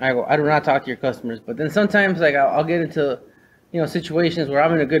 I do not talk to your customers. But then sometimes like I'll get into, you know, situations where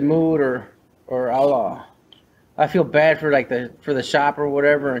I'm in a good mood or I feel bad for like for the shop or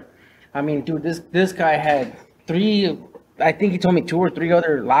whatever. I mean, dude, this guy had I think he told me 2 or 3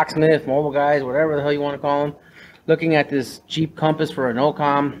 other locksmith, mobile guys, whatever the hell you want to call them, looking at this Jeep Compass for an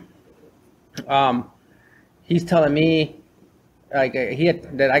OCOM. He's telling me like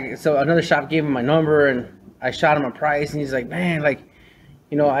so another shop gave him my number and I shot him a price and he's like, man, like,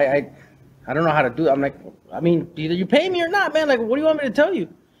 you know, I don't know how to do it. I'm like, I mean, either you pay me or not, man. Like, what do you want me to tell you?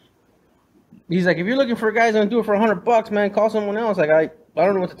 He's like, if you're looking for a guy who's gonna do it for $100, man, call someone else. Like, I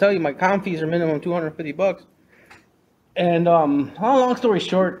don't know what to tell you. My comm fees are minimum $250. And long story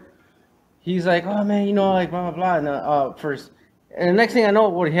short, he's like, oh man, you know, like blah blah blah. And the next thing I know,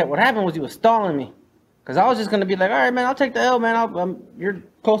 what happened was he was stalling me, because I was just gonna be like, all right, man, I'll take the L, man. You're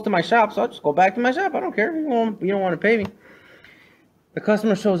close to my shop, so I'll just go back to my shop. I don't care if you don't want to pay me. The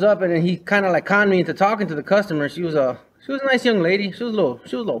customer shows up, and then he kind of like conned me into talking to the customer. She was a nice young lady. She was a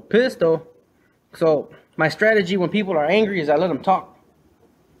little pissed though. So my strategy when people are angry is I let them talk.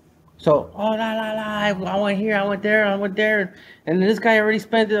 So I went here, I went there, and this guy already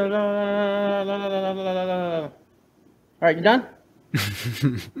spent it. All right, you done?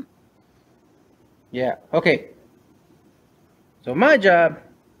 Yeah. Okay. So my job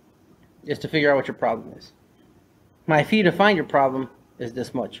is to figure out what your problem is. My fee to find your problem is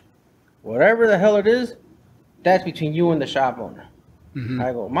this much. Whatever the hell it is, that's between you and the shop owner. Mm-hmm.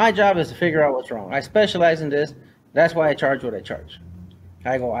 I go, my job is to figure out what's wrong. I specialize in this. That's why I charge what I charge.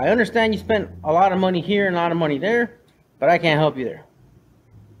 I go, I understand you spent a lot of money here and a lot of money there, but I can't help you there.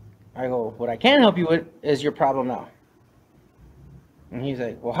 I go, what I can help you with is your problem now. And he's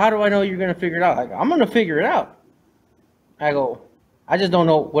like, well, how do I know you're going to figure it out? I go, I'm going to figure it out. I go, I just don't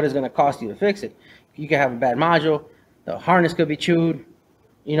know what it's going to cost you to fix it. You could have a bad module. The harness could be chewed.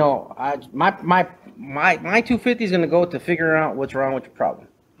 You know, my 250 is going to go to figuring out what's wrong with your problem.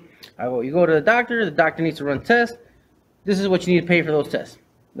 I go, you go to the doctor needs to run tests. This is what you need to pay for those tests.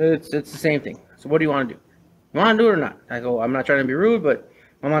 It's the same thing. So what do you want to do? You want to do it or not? I go, I'm not trying to be rude, but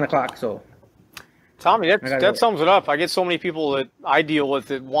I'm on the clock, so. Tommy, that sums it up. I get so many people that I deal with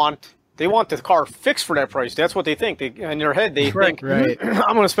that want the car fixed for that price. That's what they think. In their head, they think, right.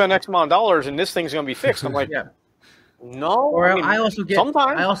 I'm going to spend X amount of dollars and this thing's going to be fixed. I'm like, yeah. No. Or I also get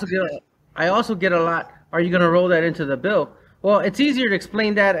sometimes. I also get a lot. Are you going to roll that into the bill? Well, it's easier to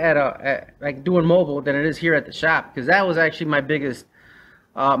explain that at like doing mobile than it is here at the shop, because that was actually my biggest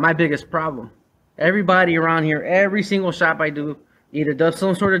problem. Everybody around here, every single shop I do, either does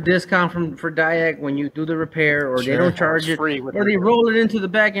some sort of discount for Diag when you do the repair, or they don't charge it, or they roll it into the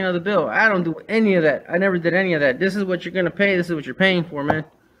back end of the bill. I don't do any of that. I never did any of that. This is what you're going to pay. This is what you're paying for, man.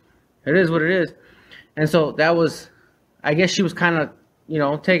 It is what it is. And so that was, I guess she was kind of,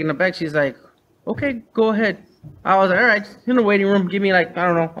 taken aback. She's like, okay, go ahead. I was like, all right, in the waiting room, give me like, I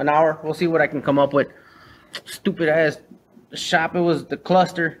don't know, an hour. We'll see what I can come up with. Stupid ass shop. It was the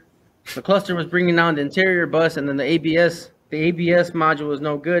cluster. The cluster was bringing down the interior bus, and then the ABS module was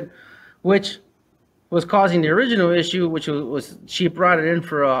no good, which was causing the original issue, which was she brought it in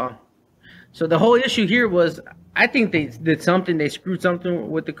for so the whole issue here was, I think they did something, they screwed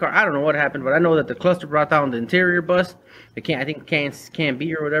something with the car. I don't know what happened, but I know that the cluster brought down the interior bus. I think can't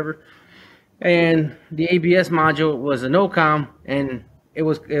be or whatever. And the ABS module was a no-com, and it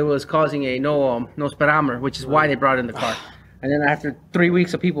was causing a no speedometer, which is why they brought in the car. And then after 3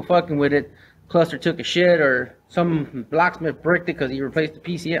 weeks of people fucking with it, cluster took a shit, or some locksmith bricked it because he replaced the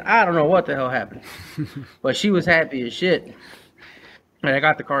PCM. I don't know what the hell happened, but she was happy as shit. And I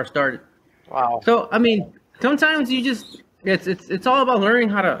got the car started. Wow. So I mean, sometimes you just it's all about learning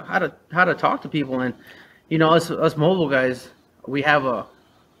how to talk to people, and us mobile guys, we have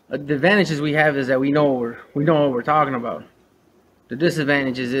the advantages we have is that we know what we're talking about. The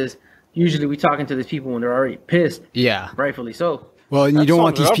disadvantages is usually we talking to these people when they're already pissed. Yeah. Rightfully so. Well, and you don't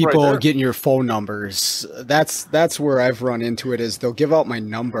want these people right getting your phone numbers. That's where I've run into it, is they'll give out my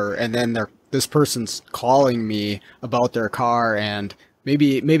number, and then this person's calling me about their car, and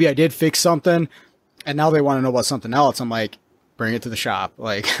maybe I did fix something, and now they want to know about something else. I'm like, bring it to the shop.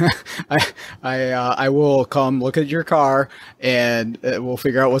 Like, I will come look at your car, and we'll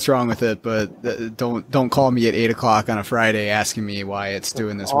figure out what's wrong with it. But don't call me at 8 o'clock on a Friday asking me why it's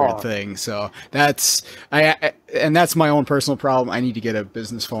doing this weird thing. So that's my own personal problem. I need to get a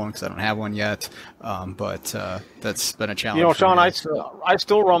business phone because I don't have one yet. But that's been a challenge. Sean, I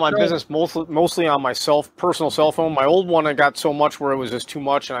still run my business mostly on my personal cell phone. My old one, I got so much where it was just too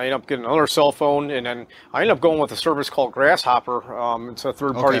much, and I ended up getting another cell phone, and then I ended up going with a service called Grasshopper. It's a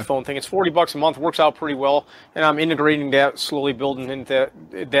third-party phone thing. It's $40 a month, works out pretty well, and I'm integrating that, slowly building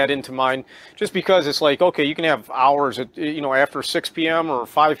that into mine, just because it's like, okay, you can have hours at, after 6 p.m. or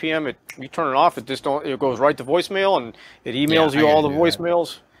 5 p.m. You turn it off, it goes right to voicemail, and it emails you all the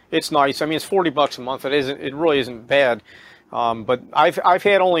voicemails. It's nice. I mean, it's $40 a month. It really isn't bad. But I've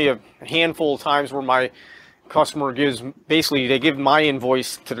had only a handful of times where my customer they give my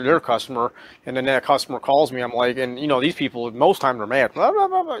invoice to their customer, and then that customer calls me. I'm like, and these people, most times they're mad. Blah, blah,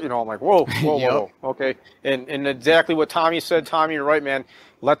 blah, blah. I'm like, whoa, okay. And exactly what Tommy said. Tommy, you're right, man.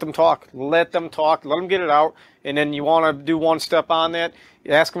 Let them talk. Let them get it out. And then you want to do one step on that.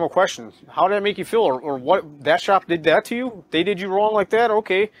 Ask them a question. How did that make you feel? Or what, that shop did that to you? They did you wrong like that?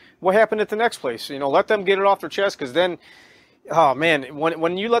 Okay. What happened at the next place? Let them get it off their chest, because then, oh man,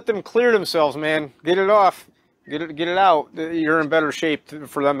 when you let them clear themselves, man, get it off, get it out, you're in better shape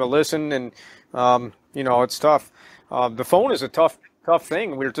for them to listen. And, it's tough. The phone is a tough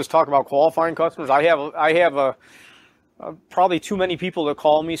thing. We were just talking about qualifying customers. I have probably too many people that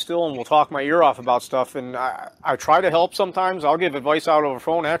call me still and will talk my ear off about stuff, and I try to help sometimes. I'll give advice out over the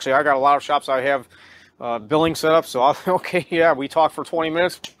phone. Actually, I got a lot of shops I have billing set up, so we talk for 20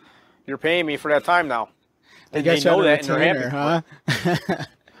 minutes. You're paying me for that time now. And they know that, and they're happy. Huh?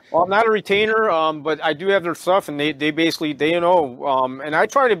 Well, I'm not a retainer, but I do have their stuff, and they basically know. And I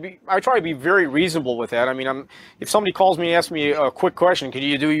try to be very reasonable with that. I mean, if somebody calls me and asks me a quick question, can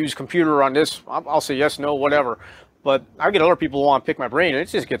you use computer on this? I'll say yes, no, whatever. But I get other people who want to pick my brain, and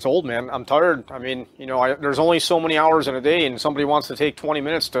it just gets old, man. I'm tired. I mean, there's only so many hours in a day, and somebody wants to take 20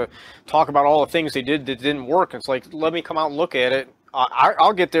 minutes to talk about all the things they did that didn't work. It's like, let me come out and look at it.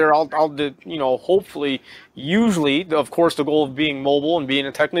 I'll get there. I'll hopefully, usually, of course, the goal of being mobile and being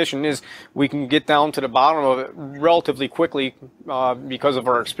a technician is we can get down to the bottom of it relatively quickly because of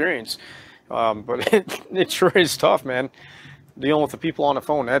our experience. But it sure is tough, man. Dealing with the people on the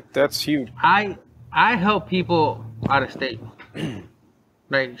phone, that's huge. I help people out of state.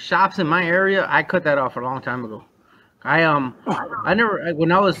 Like shops in my area, I cut that off a long time ago.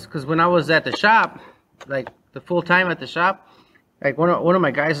 When I was at the shop, like the full time at the shop, like one of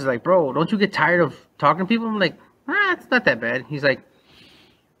my guys is like, bro, don't you get tired of talking to people? I'm like, it's not that bad. He's like,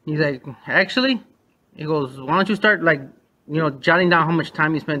 actually, he goes, why don't you start like, jotting down how much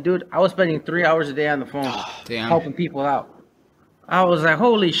time you spend, dude. I was spending 3 hours a day on the phone, helping people out. I was like,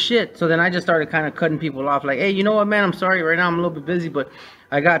 holy shit. So then I just started kind of cutting people off, like, hey, you know what, man? I'm sorry, right now I'm a little bit busy, but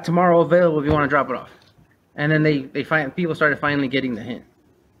I got tomorrow available if you want to drop it off. And then people started finally getting the hint.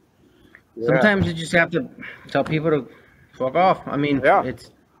 Yeah. Sometimes you just have to tell people to fuck off. I mean,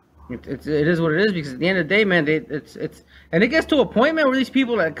 it is what it is, because at the end of the day, man, and it gets to a point, man, where these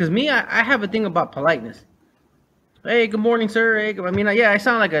people, because me, I have a thing about politeness. Hey, good morning, sir. Hey, I mean, I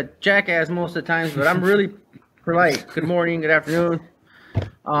sound like a jackass most of the times, but I'm really polite. Good morning, good afternoon.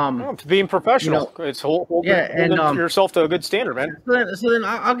 It's being professional. It's holding yourself to a good standard, man. So then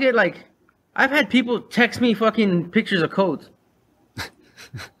I'll get like, I've had people text me fucking pictures of codes.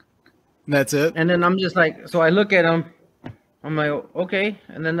 That's it. And then I'm just like, so I look at them. I'm like, okay.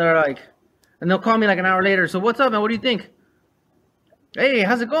 And then they're like, and they'll call me like an hour later. So what's up, man? What do you think? Hey,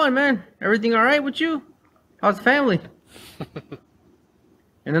 how's it going, man? Everything all right with you? How's the family?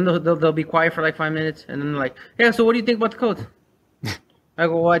 And then they'll be quiet for like 5 minutes. And then they're like, yeah, so what do you think about the codes? I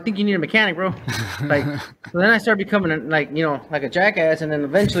go, well, I think you need a mechanic, bro. Like, so then I start becoming like a jackass. And then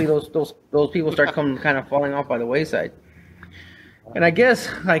eventually those people start kind of falling off by the wayside. And I guess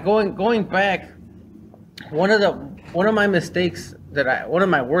like going back, one of my mistakes one of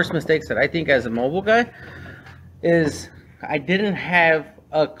my worst mistakes that I think as a mobile guy is I didn't have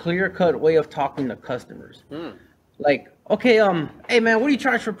a clear-cut way of talking to customers. Like, okay, hey man, what do you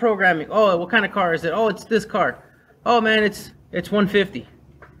charge for programming? Oh, what kind of car is it? Oh, it's this car. Oh man, it's $150.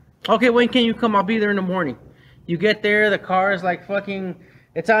 Okay, when can you come? I'll be there in the morning. You get there, the car is like fucking,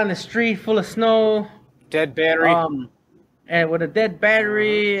 it's on the street full of snow. Dead battery. And with a dead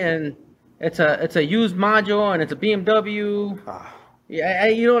battery, and it's a used module, and it's a BMW.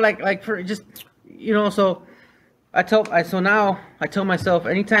 Like for just, so now I tell myself,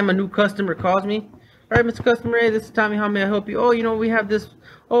 anytime a new customer calls me, all right, Mr. Customer, hey, this is Tommy, how may I help you? Oh, we have this.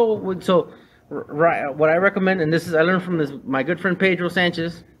 Oh, so right, what I recommend, and this is I learned from my good friend Pedro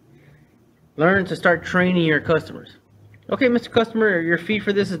Sanchez. Learn to start training your customers. Okay, Mr. Customer, your fee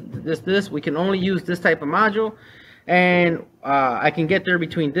for this is this. We can only use this type of module. And I can get there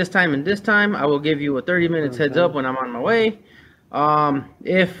between this time and this time. I will give you a 30 minutes heads up when I'm on my way.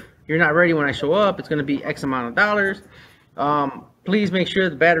 If you're not ready when I show up, it's going to be X amount of dollars. Please make sure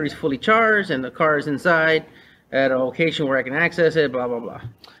the battery's fully charged and the car is inside at a location where I can access it, blah, blah, blah.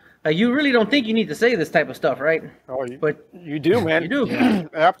 You really don't think you need to say this type of stuff, right? Oh, but you do, man. You do. Yeah,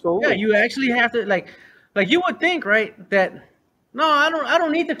 absolutely. Yeah, you actually have to, like you would think, right, that... No, I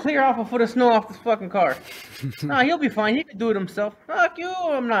don't need to clear off a foot of snow off this fucking car. No, he'll be fine. He can do it himself. Fuck you,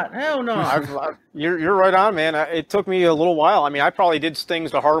 I'm not. Hell no. You're right on, man. It took me a little while. I mean, I probably did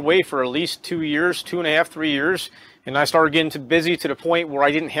things the hard way for at least 2 years, 2.5, 3 years. And I started getting too busy to the point where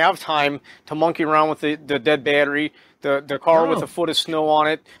I didn't have time to monkey around with the dead battery, the car with a foot of snow on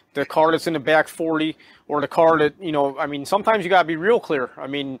it, the car that's in the back 40, or the car that, I mean, sometimes you got to be real clear. I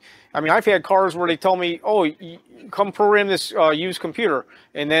mean, I've had cars where they tell me, oh, come program this used computer.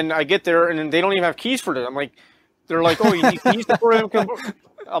 And then I get there and then they don't even have keys for it. I'm like, they're like, oh, you need keys to program computer.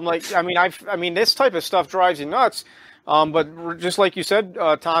 I'm like, I mean, this type of stuff drives you nuts. But just like you said,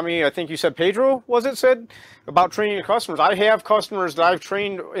 Tommy, I think you said Pedro, said about training your customers. I have customers that I've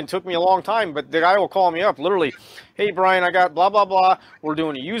trained and took me a long time, but the guy will call me up literally, hey, Brian, I got blah, blah, blah. We're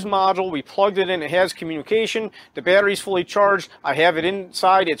doing a used module. We plugged it in. It has communication. The battery's fully charged. I have it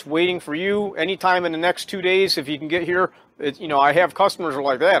inside. It's waiting for you anytime in the next 2 days. If you can get here, I have customers who are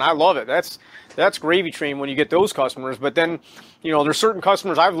like that, and I love it. That's gravy train when you get those customers. But then, there's certain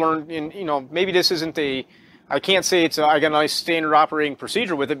customers I've learned, and, maybe this isn't I can't say I got a nice standard operating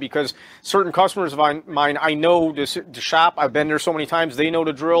procedure with it, because certain customers of mine, I know the shop. I've been there so many times. They know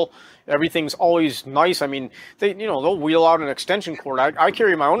the drill. Everything's always nice. I mean, they'll wheel out an extension cord. I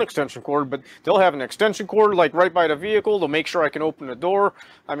carry my own extension cord, but they'll have an extension cord like right by the vehicle. They'll make sure I can open the door.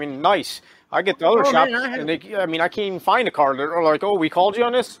 I mean, nice. I get the other shop, and I can't even find a car. They're like, oh, we called you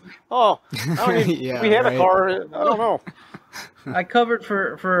on this? Oh, we had a car. I don't know. I covered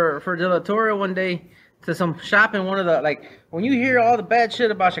for De La Torre one day to some shop in one of the, when you hear all the bad shit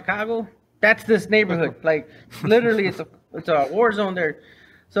about Chicago, that's this neighborhood. Like, literally, it's a war zone there.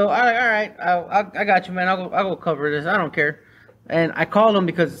 So, all right, I got you, man. I'll go cover this. I don't care. And I called them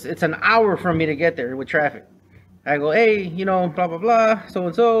because it's an hour from me to get there with traffic. I go, hey, blah, blah, blah,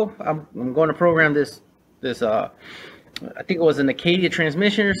 so-and-so. I'm going to program this, I think it was an Acadia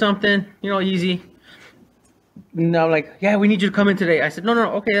transmission or something, easy. And I'm like, yeah, we need you to come in today. I said, no,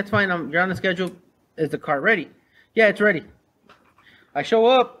 okay, that's fine. You're on the schedule. Is the car ready? Yeah, it's ready. I show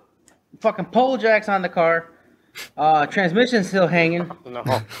up, fucking pole jacks on the car, transmission's still hanging. No.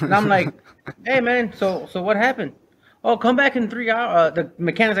 And I'm like, hey man, so what happened? Oh, come back in 3 hours. The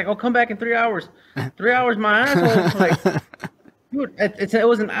mechanic's like, oh, come back in 3 hours. 3 hours, my asshole. Like, dude, it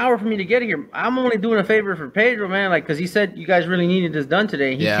was an hour for me to get here. I'm only doing a favor for Pedro, man, like, because he said you guys really needed this done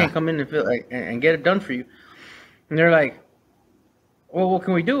today. He can't come in and feel like and get it done for you. And they're like, well, what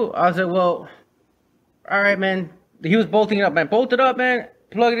can we do? I was like, well, all right, man. He was bolting it up, man. Bolt it up, man.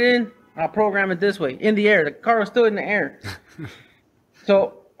 Plug it in. I'll program it this way. In the air. The car was still in the air.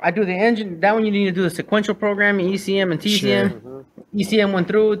 So I do the engine. That one you need to do the sequential programming, ECM and TCM. Sure. ECM went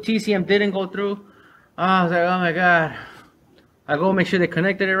through. TCM didn't go through. I was like, oh my God. I go make sure they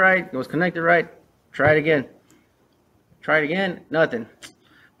connected it right. It was connected right. Try it again. Try it again. Nothing.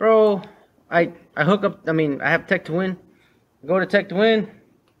 Bro, I hook up. I mean, I have Tech to Win. I go to Tech to Win.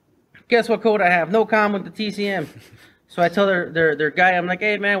 Guess what code I have? No com with the TCM. So I tell their guy, I'm like,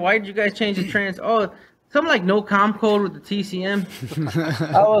 hey man, why did you guys change the trans? Oh, something like no com code with the TCM.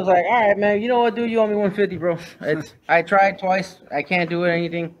 I was like, all right, man, you know what, dude? You owe me 150, bro. I tried twice. I can't do it,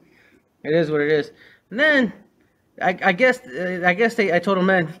 anything. It is what it is. And then I guess I told him,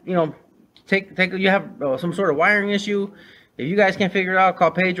 man, you know, take you have some sort of wiring issue. If you guys can't figure it out,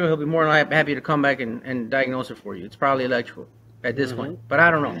 call Pedro. He'll be more than happy to come back and diagnose it for you. It's probably electrical at this point, but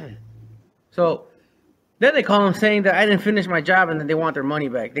I don't know. So then they call him saying that I didn't finish my job and that they want their money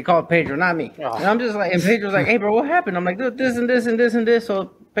back. They called Pedro, not me. Oh. And I'm just like, and Pedro's like, hey, bro, what happened? I'm like, dude, this and this and this and this.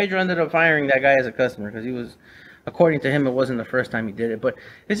 So Pedro ended up firing that guy as a customer because he was, according to him, it wasn't the first time he did it. But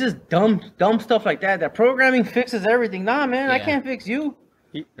it's just dumb stuff like that. That programming fixes everything. Nah, man, I can't fix you.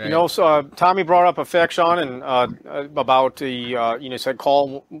 You know, so Tommy brought up a fact, Sean, and about the you know, said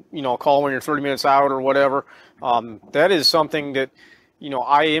call when you're 30 minutes out or whatever. That is something that, you know,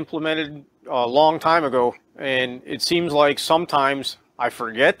 I implemented a long time ago, and it seems like sometimes I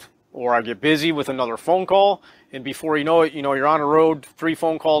forget or I get busy with another phone call, and before you know it, you know, you're on the road 3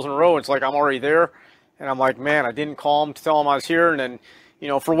 phone calls in a row. It's like I'm already there, and I'm like, man, I didn't call him to tell him I was here, and then, you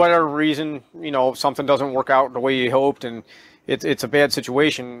know, for whatever reason, you know, something doesn't work out the way you hoped, and it's a bad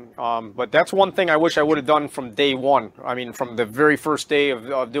situation. But that's one thing I wish I would have done from day one. I mean, from the very first day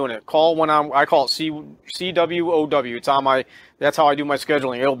of doing it. Call when I call it CWOW. It's on my, that's how I do my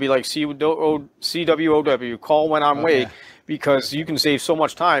scheduling. It'll be like CWOW. Call when I'm away, because you can save so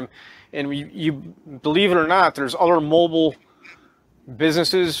much time. And you believe it or not, there's other mobile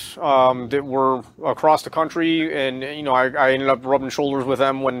businesses that were across the country, and you know, I ended up rubbing shoulders with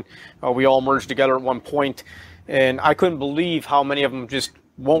them when we all merged together at one point. And I couldn't believe how many of them just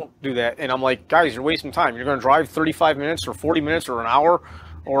won't do that. And I'm like, guys, you're wasting time. You're going to drive 35 minutes or 40 minutes or an hour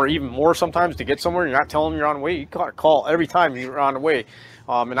or even more sometimes to get somewhere. You're not telling them you're on the way. You got to call every time you're on the way.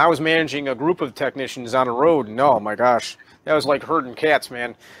 And I was managing a group of technicians on the road. And oh, my gosh, that was like herding cats,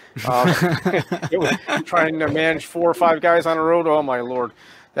 man. It was trying to manage 4 or 5 guys on the road. Oh, my Lord.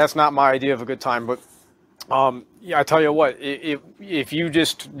 That's not my idea of a good time. But yeah, I tell you what, if you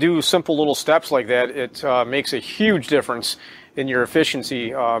just do simple little steps like that, it makes a huge difference in your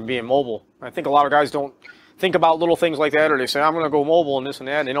efficiency being mobile. I think a lot of guys don't think about little things like that, or they say, I'm going to go mobile and this and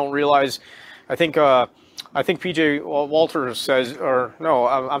that, and they don't realize. I think PJ Walter says, or no,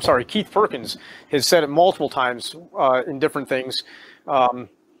 I'm sorry, Keith Perkins has said it multiple times in different things.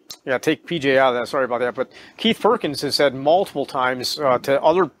 Yeah, take PJ out of that. Sorry about that. But Keith Perkins has said multiple times to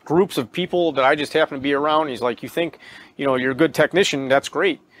other groups of people that I just happen to be around. He's like, you think, you know, you're a good technician. That's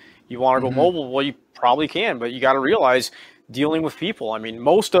great. You want to go mobile? Well, you probably can, but you got to realize dealing with people. I mean,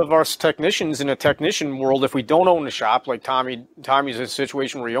 most of us technicians in a technician world, if we don't own the shop, like Tommy's in a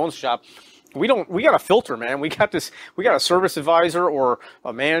situation where he owns the shop, we got a filter, man. We got a service advisor or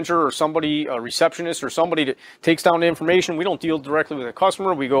a manager or somebody, a receptionist or somebody that takes down the information. We don't deal directly with the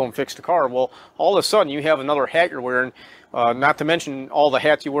customer. We go and fix the car. Well, all of a sudden you have another hat you're wearing, not to mention all the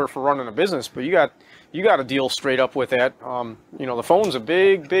hats you wear for running a business, but you got to deal straight up with that. You know, the phone's a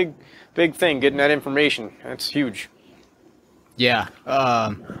big thing, getting that information. That's huge. Yeah.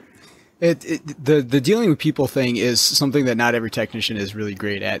 The dealing with people thing is something that not every technician is really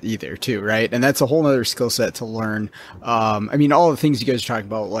great at either, too, right? And that's a whole other skill set to learn. I mean, all the things you guys are talking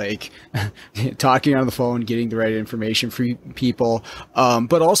about, like talking on the phone, getting the right information for people.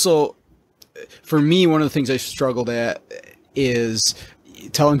 But also, for me, one of the things I struggled at is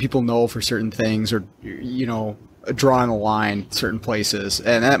telling people no for certain things, or, you know, drawing a line certain places,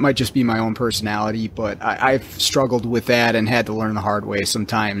 and that might just be my own personality, but I've struggled with that and had to learn the hard way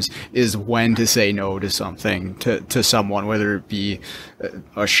sometimes, is when to say no to something, to someone, whether it be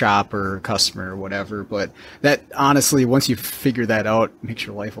a shop or a customer or whatever. But that, honestly, once you figure that out, makes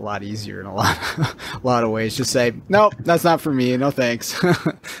your life a lot easier in a lot of ways. Just say, nope, that's not for me, no thanks.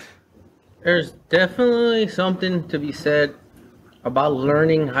 There's definitely something to be said about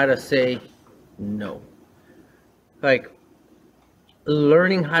learning how to say no. Like,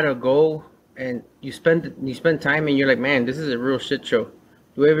 learning how to go, and you spend time and you're like, man, this is a real shit show.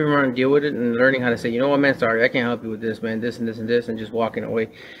 Do we ever want to deal with it? And learning how to say, you know what, man, sorry, I can't help you with this, man, this and this and this, and just walking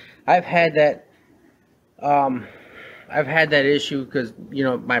away. I've had that issue because, you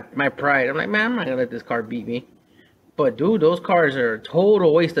know, my pride. I'm like, man, I'm not gonna let this car beat me. But dude, those cars are a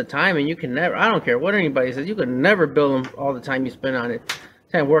total waste of time, and you can never, I don't care what anybody says, you can never build them all the time you spend on it.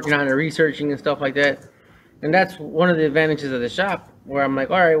 Kind of working on it, researching and stuff like that. And that's one of the advantages of the shop, where I'm like,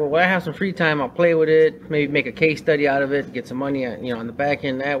 all right, well, when I have some free time, I'll play with it, maybe make a case study out of it, get some money, you know, on the back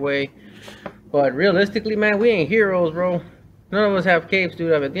end that way. But realistically, man, we ain't heroes, bro. None of us have capes,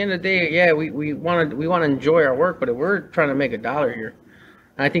 dude. At the end of the day, yeah, we want to enjoy our work, but we're trying to make $1 here.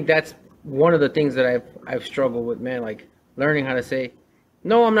 And I think that's one of the things that I've struggled with, man. Like, learning how to say,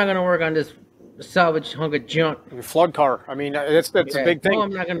 no, I'm not gonna work on this salvage hunk of junk. Your flood car. I mean, that's a big thing. No,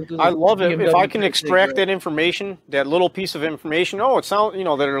 I'm not gonna do I love it if I can BMW extract that information, that little piece of information. Oh, it sounds, you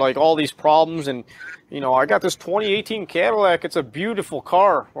know, that are like all these problems, and you know, I got this 2018 Cadillac. It's a beautiful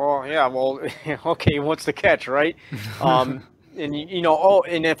car. Well, yeah, well, okay, what's the catch, right? And you know, oh,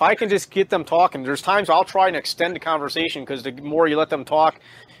 and if I can just get them talking, there's times I'll try and extend the conversation, because the more you let them talk,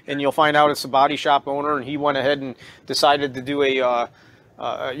 and you'll find out it's the body shop owner, and he went ahead and decided to do a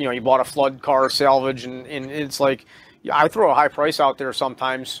you know, you bought a flood car salvage, and it's like, I throw a high price out there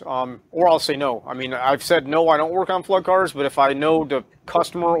sometimes, or I'll say no. I mean, I've said no, I don't work on flood cars, but if I know the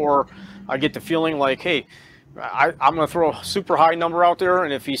customer, or I get the feeling like, hey, I'm going to throw a super high number out there,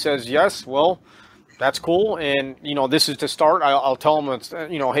 and if he says yes, well, that's cool. And, you know, this is to start. I'll tell him, it's,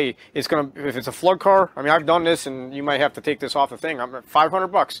 you know, hey, it's going to, if it's a flood car, I mean, I've done this, and you might have to take this off the thing. I'm at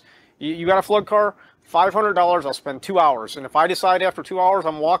 $500. You got a flood car? $500, I'll spend 2 hours. And if I decide after 2 hours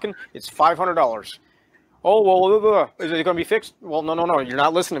I'm walking, it's $500. Oh, well, is it going to be fixed? Well, no, you're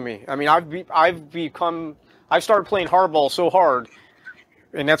not listening to me. I mean, I've started playing hardball so hard,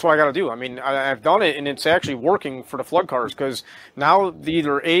 and that's what I got to do. I mean, I've done it, and it's actually working for the flood cars, because now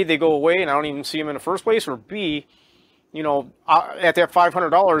either A, they go away and I don't even see them in the first place, or B, you know, at that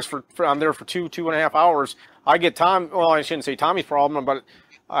 $500 I'm there for 2.5 hours, I get well, I shouldn't say Tommy's problem, but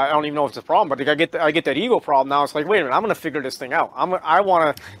I don't even know if it's a problem, but I get that ego problem now. It's like, wait a minute, I'm going to figure this thing out. I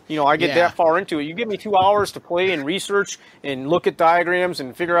want to, you know, I get that far into it. You give me 2 hours to play and research and look at diagrams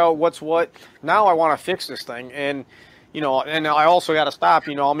and figure out what's what. Now I want to fix this thing. And, you know, and I also got to stop.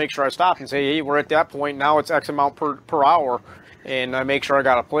 You know, I'll make sure I stop and say, hey, we're at that point. Now it's X amount per hour. And I make sure I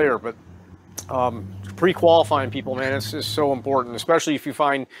got a player. But pre-qualifying people, man, it's just so important, especially if you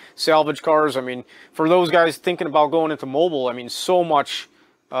find salvage cars. I mean, for those guys thinking about going into mobile, I mean, so much.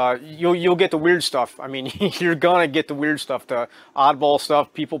 You'll get the weird stuff. I mean, you're gonna get the weird stuff, the oddball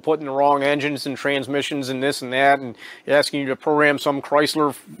stuff, people putting the wrong engines and transmissions and this and that, and asking you to program some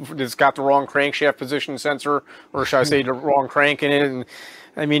Chrysler that's got the wrong crankshaft position sensor, or should I say the wrong crank in it. And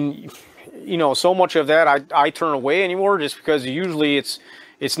I mean, you know, so much of that I turn away anymore, just because usually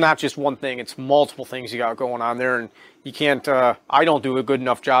it's not just one thing, it's multiple things you got going on there, and you can't, I don't do a good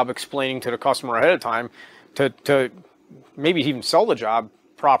enough job explaining to the customer ahead of time to maybe even sell the job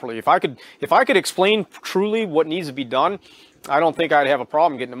properly. If I could explain truly what needs to be done, I don't think I'd have a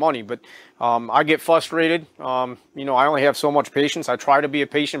problem getting the money. But I get frustrated. You know, I only have so much patience. I try to be a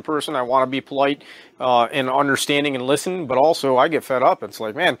patient person. I want to be polite and understanding and listen, but also I get fed up. It's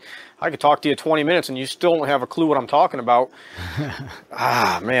like, man, I could talk to you 20 minutes and you still don't have a clue what I'm talking about.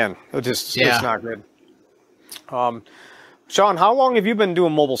 Man, it's not good. Sean, how long have you been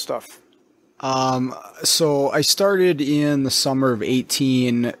doing mobile stuff? So I started in the summer of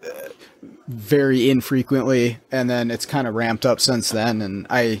 18, very infrequently, and then it's kind of ramped up since then. And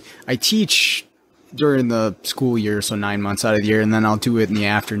I teach during the school year, so 9 months out of the year, and then I'll do it in the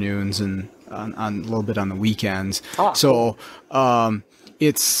afternoons and on a little bit on the weekends. So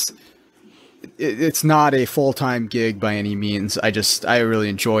it's not a full-time gig by any means. I really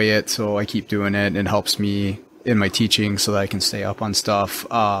enjoy it, so I keep doing it. It helps me in my teaching so that I can stay up on stuff.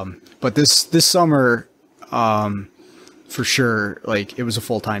 But this summer, for sure, like, it was a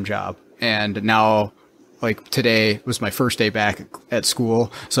full-time job. And now, like, today was my first day back at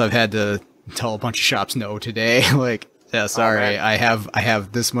school, so I've had to tell a bunch of shops no today. Like, Yeah, sorry. I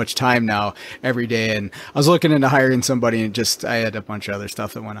have this much time now every day, and I was looking into hiring somebody, and I had a bunch of other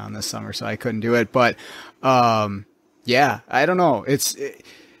stuff that went on this summer, so I couldn't do it. But yeah, I don't know.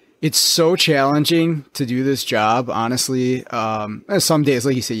 It's so challenging to do this job, honestly. Some days,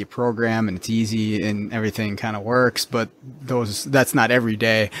 like you say, you program and it's easy and everything kind of works, but that's not every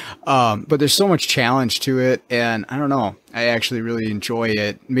day. But there's so much challenge to it, and I don't know. I actually really enjoy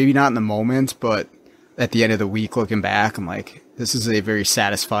it. Maybe not in the moment, but at the end of the week, looking back, I'm like, this is a very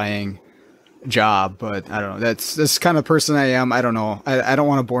satisfying job. But I don't know. That's kind of the person I am. I don't know. I don't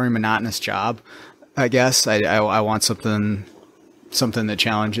want a boring, monotonous job. I guess I want something that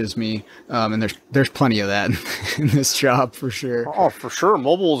challenges me, and there's plenty of that in this job for sure. Oh, for sure.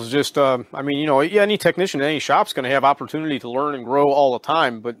 Mobile is just, I mean, you know, any technician in any shop's going to have opportunity to learn and grow all the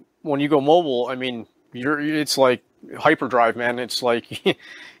time. But when you go mobile, I mean, it's like hyperdrive, man. It's like,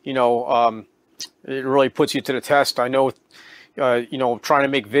 you know, it really puts you to the test. I know, you know, trying to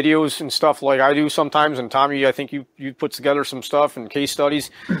make videos and stuff like I do sometimes. And Tommy, I think you put together some stuff and case studies.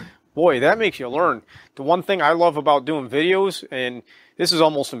 Boy, that makes you learn. The one thing I love about doing videos, and this is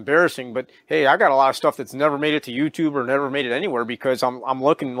almost embarrassing, but hey, I got a lot of stuff that's never made it to YouTube or never made it anywhere because I'm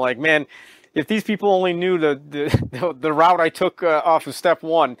looking like, man, if these people only knew the route I took off of step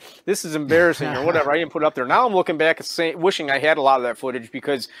one, this is embarrassing or whatever. I didn't put it up there. Now I'm looking back and wishing I had a lot of that footage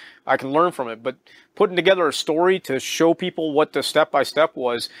because I can learn from it. But putting together a story to show people what the step-by-step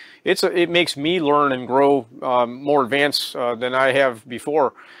was, it makes me learn and grow more advanced than I have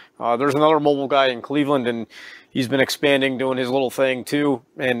before. There's another mobile guy in Cleveland, and he's been expanding, doing his little thing too.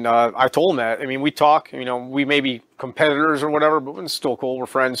 And I told him that. I mean, we talk, you know, we may be competitors or whatever, but it's still cool. We're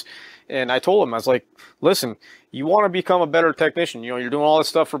friends. And I told him, I was like, listen, you want to become a better technician. You know, you're doing all this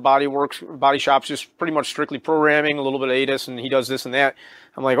stuff for body shops, just pretty much strictly programming, a little bit of ADAS, and he does this and that.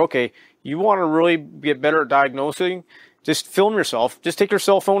 I'm like, okay, you want to really get better at diagnosing? Just film yourself. Just take your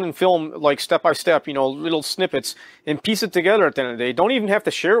cell phone and film like step by step, you know, little snippets and piece it together at the end of the day. Don't even have to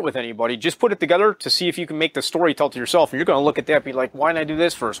share it with anybody. Just put it together to see if you can make the story tell to yourself. And you're going to look at that and be like, why didn't I do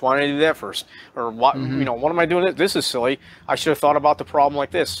this first? Why didn't I do that first? Or what, you know, what am I doing? This is silly. I should have thought about the problem like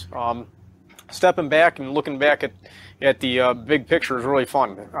this. Stepping back and looking back at the big picture is really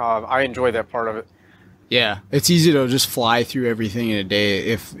fun. I enjoy that part of it. Yeah, it's easy to just fly through everything in a day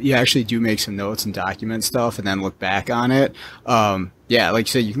if you actually do make some notes and document stuff and then look back on it. Yeah, like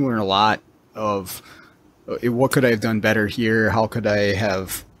you said, you can learn a lot of what could I have done better here? How could I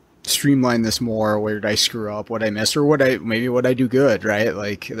have streamlined this more? Where did I screw up? What I missed, or what I do good, right?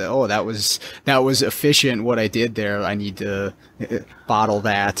 Like, oh, that was efficient. What I did there, I need to bottle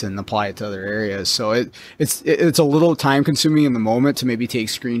that and apply it to other areas. So it's a little time consuming in the moment to maybe take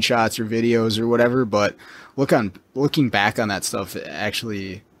screenshots or videos or whatever, but looking back on that stuff,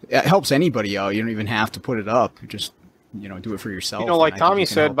 it helps anybody out. You don't even have to put it up. You just, you know, do it for yourself. You know, like Tommy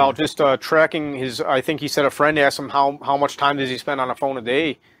said about just tracking his, I think he said a friend asked him how much time does he spend on a phone a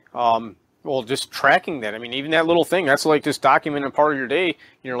day. Well, just tracking that. I mean, even that little thing, that's like just documenting part of your day.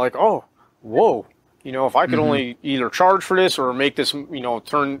 You're like, oh, whoa. You know, if I could only either charge for this or make this, you know,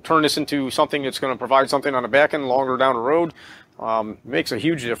 turn this into something that's going to provide something on the back end longer down the road, makes a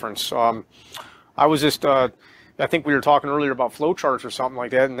huge difference. I was just, I think we were talking earlier about flow charts or something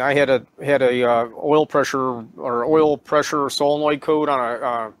like that, and I had a oil pressure solenoid code on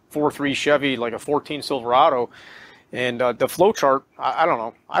a 4.3 Chevy, like a 14 Silverado. And the flow chart, I don't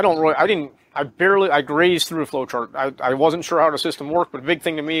know. I grazed through a flow chart. I wasn't sure how the system worked, but the big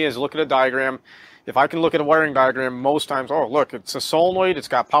thing to me is look at a diagram. If I can look at a wiring diagram, most times, oh, look, it's a solenoid. It's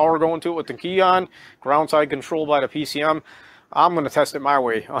got power going to it with the key on, ground side control by the PCM. I'm going to test it my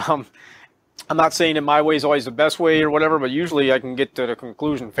way. I'm not saying that my way is always the best way or whatever, but usually I can get to the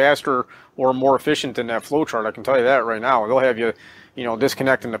conclusion faster or more efficient than that flow chart. I can tell you that right now. They'll have you, you know,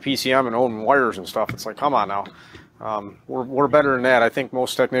 disconnecting the PCM and owning wires and stuff. It's like, come on now. We're better than that. I think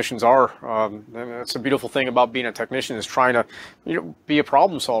most technicians are. And that's the beautiful thing about being a technician is trying to, you know, be a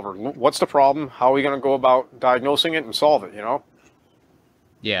problem solver. What's the problem? How are we going to go about diagnosing it and solve it, you know?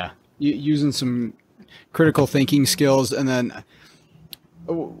 Yeah. Using some critical thinking skills. And then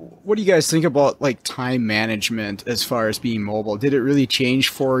what do you guys think about like time management as far as being mobile? Did it really change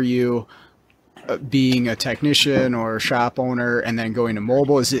for you being a technician or a shop owner and then going to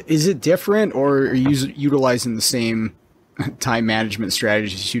mobile? Is it different, or are you utilizing the same time management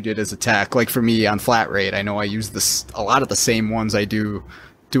strategies you did as a tech? Like for me on flat rate, I know I use a lot of the same ones I do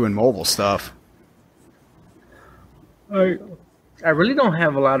doing mobile stuff. I really don't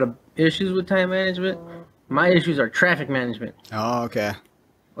have a lot of issues with time management. My issues are traffic management. Oh, okay.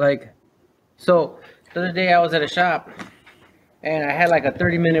 Like, so the other day I was at a shop and I had like a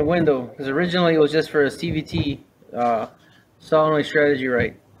 30-minute window because originally it was just for a CVT solenoid strategy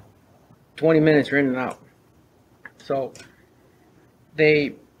right. 20 minutes, you're in and out. So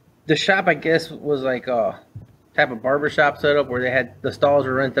the shop, I guess, was like a type of barber shop setup where they had the stalls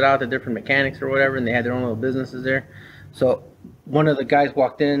were rented out to different mechanics or whatever, and they had their own little businesses there. So one of the guys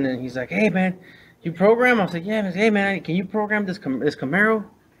walked in and he's like, "Hey man, you program?" I was like, "Yeah." He was, "Hey man, can you program this Camaro?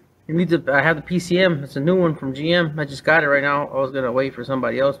 You need to. I have the PCM. It's a new one from GM. I just got it right now. I was gonna wait for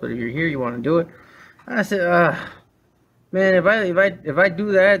somebody else, but if you're here, you want to do it." I said, "Man, if I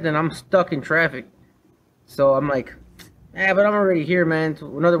do that, then I'm stuck in traffic." So I'm like, "Yeah, but I'm already here, man.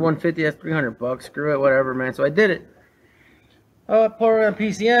 So another 150. That's $300. Screw it, whatever, man." So I did it. I pour on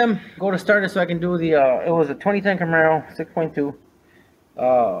PCM. Go to start it so I can do the. It was a 2010 Camaro 6.2,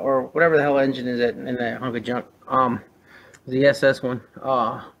 or whatever the hell engine is in that hunk of junk. The SS one.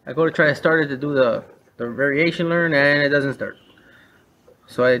 I go to try to start it to do the variation learn, and it doesn't start.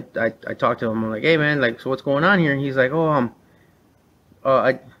 So I talked to him. I'm like, "Hey man, like, so what's going on here?" And he's like,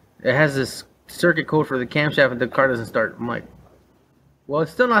 it has this circuit code for the camshaft, and the car doesn't start." I'm like, "Well,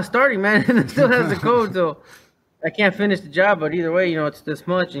 it's still not starting, man, and it still has the code, so I can't finish the job. But either way, it's this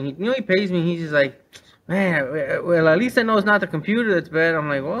much." And he pays me. He's just like, "Man, well, at least I know it's not the computer that's bad." I'm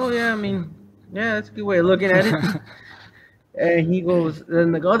like, "Well, yeah, I mean, yeah, that's a good way of looking at it." And he goes,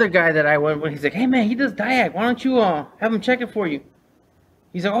 then the other guy that I went with, he's like, "Hey man, he does diag. Why don't you have him check it for you?"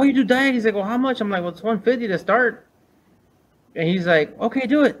 He's like, "Oh, you do diag?" He's like, "Well, how much?" I'm like, "Well, it's 150 to start." And he's like, "Okay,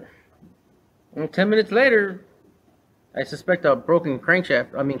 do it." And 10 minutes later, I suspect a broken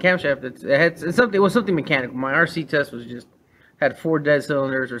camshaft. It was something mechanical. My RC test had 4 dead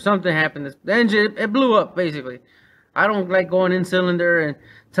cylinders or something happened. The engine, it blew up basically. I don't like going in cylinder and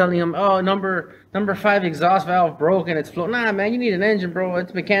telling them, "Oh, number 5 exhaust valve broke and it's floating." Nah, man, you need an engine, bro.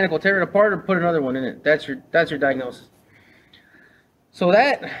 It's mechanical. Tear it apart or put another one in it. That's your diagnosis. So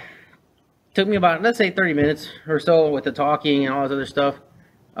that took me about, let's say, 30 minutes or so with the talking and all this other stuff.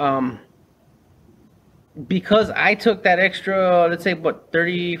 Because I took that extra, let's say,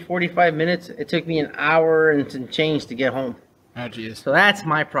 30, 45 minutes, it took me an hour and some change to get home. Oh, geez. So that's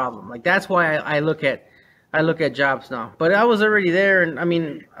my problem. Like, that's why I look at jobs now. But I was already there, and I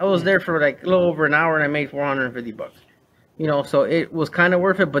mean, I was there for like a little over an hour, and I made $450. So it was kind of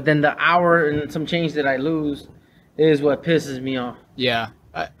worth it. But then the hour and some change that I lose is what pisses me off. Yeah.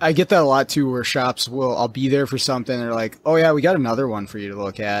 I get that a lot too, where shops I'll be there for something. They're like, "Oh yeah, we got another one for you to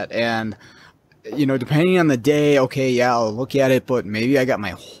look at." And, depending on the day, okay, yeah, I'll look at it, but maybe I got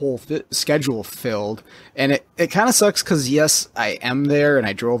my whole schedule filled. And it kind of sucks because, yes, I am there and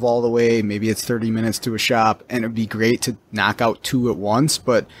I drove all the way. Maybe it's 30 minutes to a shop, and it'd be great to knock out 2 at once,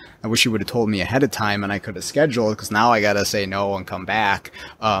 but I wish you would have told me ahead of time and I could have scheduled, because now I got to say no and come back.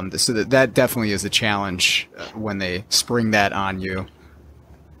 So that definitely is a challenge when they spring that on you.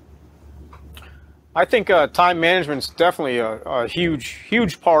 I think time management is definitely a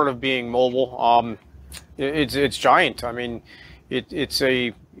huge part of being mobile. It's giant. I mean, it's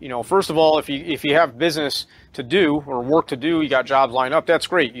a, first of all, if you have business to do or work to do, you got jobs lined up, that's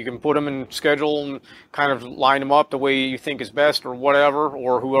great. You can put them in schedule and kind of line them up the way you think is best or whatever,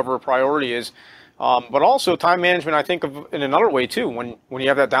 or whoever a priority is. But also time management, I think of in another way too, when you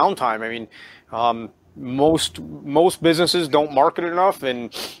have that downtime. I mean, most businesses don't market it enough,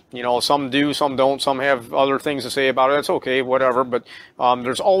 and some do, some don't, some have other things to say about it. It's okay, whatever, but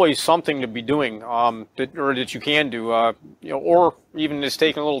there's always something to be doing that you can do, or even just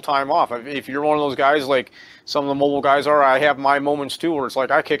taking a little time off. If you're one of those guys like some of the mobile guys are, I have my moments too, where it's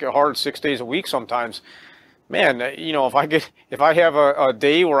like I kick it hard 6 days a week sometimes. Man, if I have a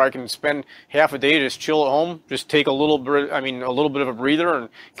day where I can spend half a day to just chill at home, just take a little bit of a breather and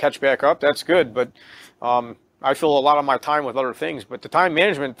catch back up, that's good. But I fill a lot of my time with other things. But the time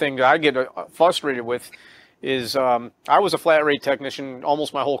management thing that I get frustrated with is I was a flat rate technician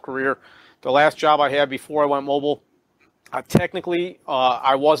almost my whole career. The last job I had before I went mobile, technically,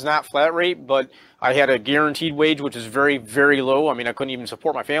 I was not flat rate, but I had a guaranteed wage, which is very, very low. I mean, I couldn't even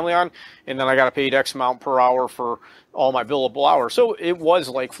support my family on. And then I got paid X amount per hour for all my billable hours. So it was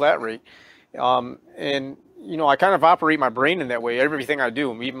like flat rate. And, I kind of operate my brain in that way, everything I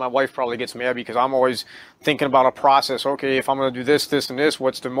do. Even my wife probably gets mad because I'm always thinking about a process. Okay, if I'm going to do this, this, and this,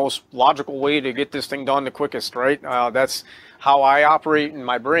 what's the most logical way to get this thing done the quickest, right? That's how I operate in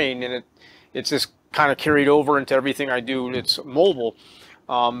my brain. And it's just kind of carried over into everything I do. It's mobile.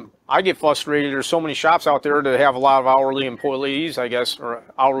 I get frustrated. There's so many shops out there that have a lot of hourly employees, I guess, or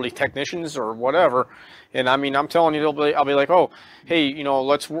hourly technicians or whatever. And I mean, I'm telling you, I'll be like, "Oh, hey,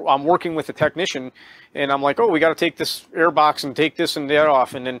 I'm working with a technician," and I'm like, "Oh, we got to take this air box and take this and that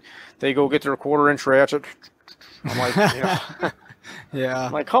off," and then they go get their 1/4-inch ratchet. I'm like, Yeah.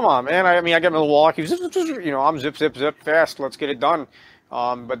 I'm like, come on, man. I mean, I get Milwaukee, I'm zip, zip, zip, fast. Let's get it done.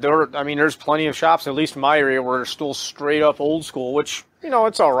 But there's plenty of shops, at least in my area, where they're still straight up old school, which,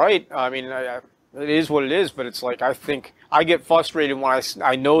 it's all right. I mean, it is what it is, but it's like, I think I get frustrated when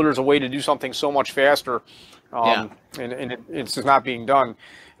I know there's a way to do something so much faster, and it's just not being done.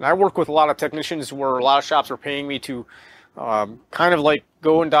 And I work with a lot of technicians where a lot of shops are paying me to kind of like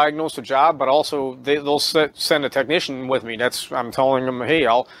go and diagnose a job, but also they'll send a technician with me. I'm telling them, hey,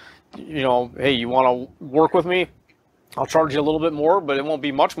 hey, you want to work with me? I'll charge you a little bit more, but it won't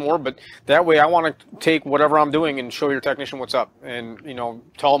be much more. But that way I want to take whatever I'm doing and show your technician what's up and,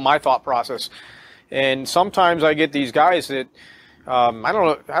 tell them my thought process. And sometimes I get these guys that, I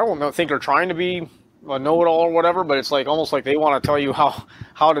don't know, think they're trying to be a know-it-all or whatever, but it's like almost like they want to tell you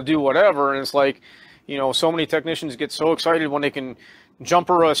how to do whatever. And it's like, so many technicians get so excited when they can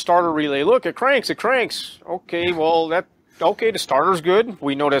jumper a starter relay. Look, it cranks. Okay, well, the starter's good.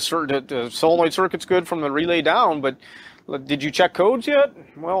 We know that the solenoid circuit's good from the relay down, but did you check codes yet?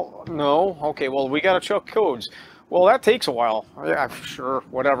 Well, no. Okay, well, we got to check codes. Well, that takes a while. Yeah, sure,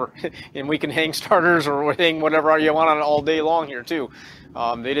 whatever. And we can hang starters or hang whatever you want on it all day long here too.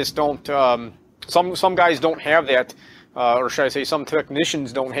 They just don't. Some guys don't have that, or should I say, some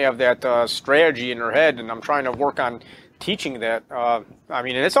technicians don't have that strategy in their head. And I'm trying to work on teaching that. And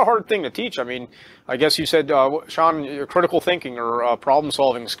it's a hard thing to teach. I mean, I guess you said, Sean, critical thinking or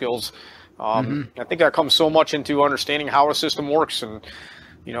problem-solving skills. I think that comes so much into understanding how a system works. And,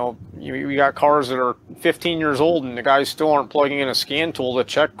 we got cars that are 15 years old and the guys still aren't plugging in a scan tool to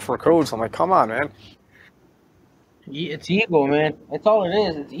check for codes. I'm like, come on, man. It's ego, man. That's all it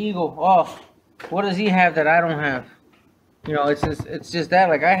is. It's ego. Oh, what does he have that I don't have? It's just that.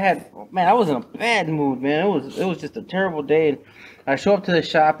 Like I was in a bad mood, man. It was just a terrible day. And I show up to the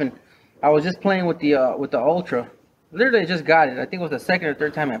shop and I was just playing with the Ultra. Literally just got it. I think it was the second or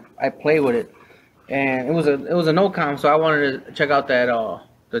third time I played with it, and it was a no-com. So I wanted to check out that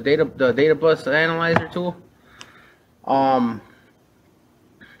the data bus analyzer tool. And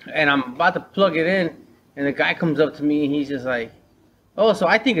I'm about to plug it in, and the guy comes up to me and he's just like, "Oh, so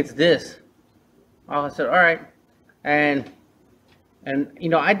I think it's this." I said, "All right." And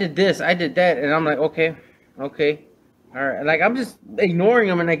I did this, I did that, and I'm like, okay, all right. Like I'm just ignoring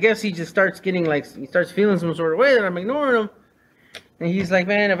him, and I guess he just starts getting he starts feeling some sort of way that I'm ignoring him, and he's like,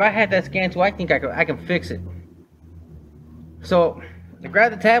 man, if I had that scan tool, I think I can fix it. So I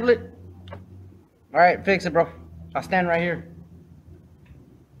grab the tablet. All right, fix it, bro. I'll stand right here.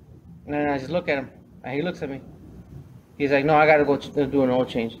 And then I just look at him, and he looks at me. He's like, no, I gotta go do an oil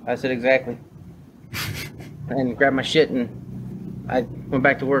change. I said, exactly. And grabbed my shit and I went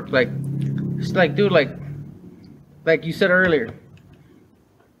back to work. It's like, dude, like you said earlier,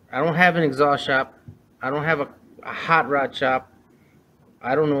 I don't have an exhaust shop. I don't have a hot rod shop.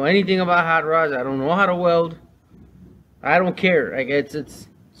 I don't know anything about hot rods. I don't know how to weld. I don't care. Like it's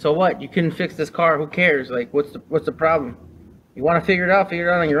so what? You couldn't fix this car. Who cares? Like what's the problem? You want to figure it out? Figure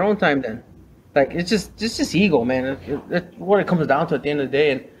it out on your own time then. Like it's just ego, man. It's what it comes down to at the end of the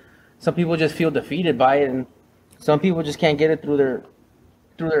day. And some people just feel defeated by it, and some people just can't get it through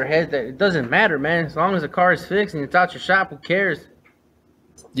their heads that it doesn't matter, man. As long as the car is fixed and it's out your shop, who cares?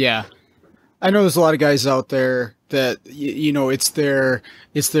 Yeah. I know there's a lot of guys out there that, it's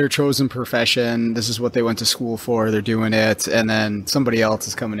their chosen profession. This is what they went to school for. They're doing it. And then somebody else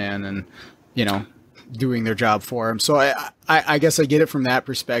is coming in and, doing their job for them. So I guess I get it from that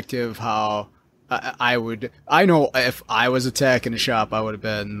perspective, how I know if I was a tech in a shop, I would have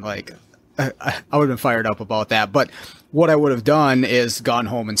been like, I would have been fired up about that. But what I would have done is gone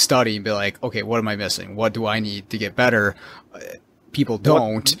home and study and be like, okay, what am I missing? What do I need to get better? People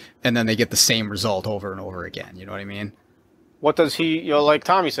don't, and then they get the same result over and over again. You know what I mean? What does he, like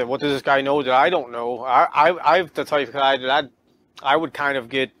Tommy said, what does this guy know that I don't know? I'm the type of guy that I would kind of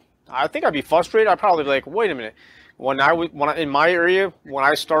get, I think I'd be frustrated. I'd probably be like, wait a minute. In my area, when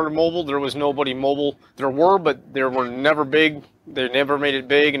I started mobile, there was nobody mobile. There were, but they were never big. They never made it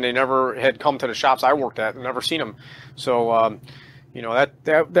big, and they never had come to the shops I worked at. Never seen them. So,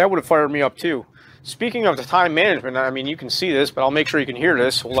 that would have fired me up too. Speaking of the time management, I mean, you can see this, but I'll make sure you can hear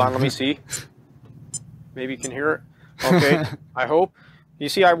this. Hold on, let me see. Maybe you can hear it. Okay, I hope. You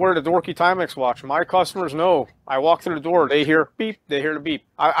see, I wear the dorky Timex watch. My customers know. I walk through the door, they hear beep, they hear the beep.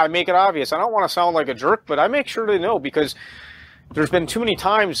 I make it obvious. I don't want to sound like a jerk, but I make sure they know, because there's been too many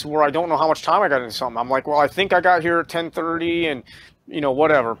times where I don't know how much time I got into something. I'm like, well, I think I got here at 10:30 and,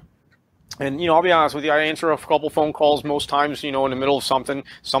 whatever. And, I'll be honest with you, I answer a couple phone calls most times, in the middle of something.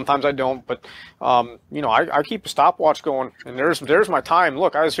 Sometimes I don't, but, I keep a stopwatch going, and there's my time.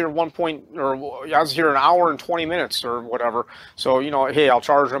 Look, I was here I was here an hour and 20 minutes or whatever. So, hey, I'll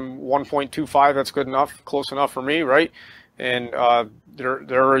charge them 1.25. That's good enough, close enough for me, right? And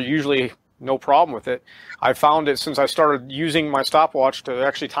there are usually no problem with it. I found that since I started using my stopwatch to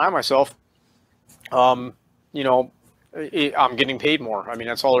actually time myself, I'm getting paid more. I mean,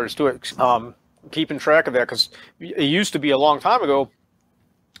 that's all there is to it. Keeping track of that, because it used to be a long time ago.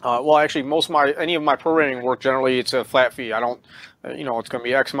 Well, actually, any of my programming work, generally, it's a flat fee. I don't, it's going to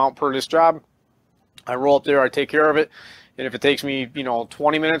be X amount per this job. I roll up there, I take care of it. And if it takes me,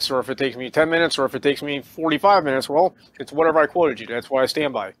 20 minutes, or if it takes me 10 minutes, or if it takes me 45 minutes, well, it's whatever I quoted you. That's what I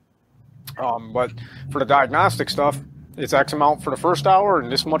stand by. But for the diagnostic stuff, it's X amount for the first hour and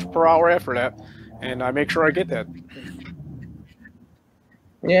this much per hour after that. And I make sure I get that.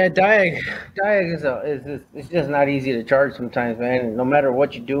 Yeah, diag is it's just not easy to charge sometimes, man. No matter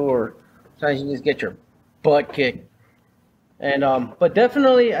what you do, or sometimes you just get your butt kicked. And but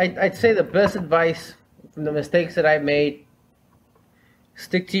definitely, I'd say the best advice from the mistakes that I've made: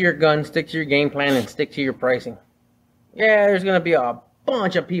 stick to your gun, stick to your game plan, and stick to your pricing. Yeah, there's gonna be a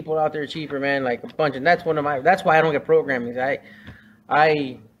bunch of people out there cheaper, man, like a bunch, and that's why I don't get programming.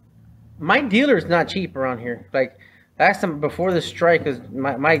 My dealer's not cheap around here. Like last time before the strike, because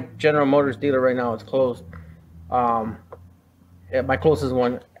my General Motors dealer right now is closed. Yeah, my closest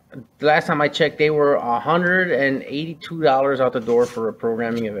one. The last time I checked, they were $182 out the door for a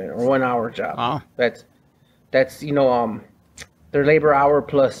programming event or 1 hour job. Wow. That's their labor hour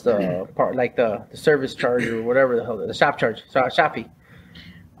plus the part, like the service charge or whatever the hell, the shop charge, shop fee.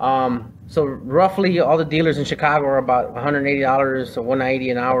 So roughly all the dealers in Chicago are about $180 to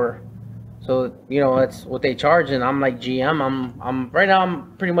 $190 an hour. So, that's what they charge. And I'm like GM, I'm right now,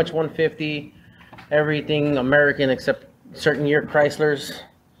 I'm pretty much 150, everything American except certain year Chryslers,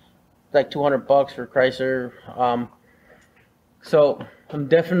 like $200 for Chrysler. So I'm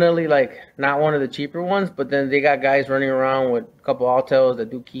definitely like not one of the cheaper ones, but then they got guys running around with a couple Altels that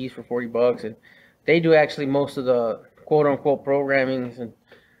do keys for $40, and they do actually most of the quote unquote programmings. And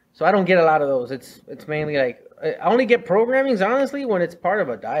so I don't get a lot of those. It's mainly like, I only get programmings honestly when it's part of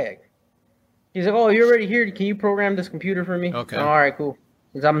a diag. He's like, oh, you're already here. Can you program this computer for me? Okay. Oh, all right, cool.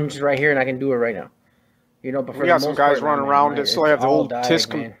 Because I'm just right here and I can do it right now. But for we got some guys running around that still have the old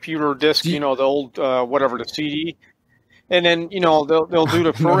TISC computer disc, the old whatever, the CD, and then they'll do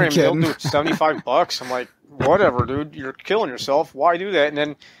the program. They'll do it $75. I'm like, whatever, dude, you're killing yourself. Why do that? And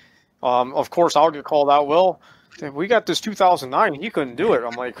then, of course, I'll get called out. Well, we got this 2009. He couldn't do it.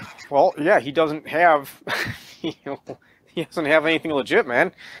 I'm like, well, yeah, he doesn't have, he doesn't have anything legit,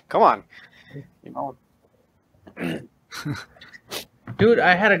 man. Come on. Dude,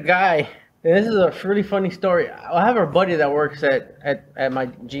 I had a guy, and this is a really funny story. I have a buddy that works at my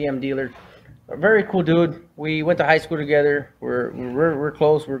GM dealer. A very cool dude. We went to high school together. We're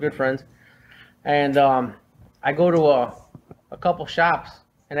close. We're good friends. And I go to a couple shops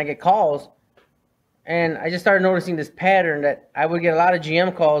and I get calls, and I just started noticing this pattern that I would get a lot of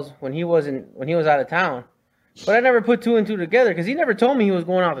GM calls when he was out of town, but I never put two and two together because he never told me he was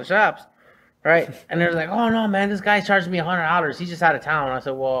going out to shops. Right, and they're like, "Oh no, man, this guy charged me $100. He's just out of town." I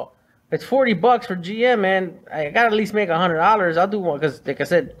said, "Well, it's $40 for GM, man. I gotta at least make $100. I'll do one because, like I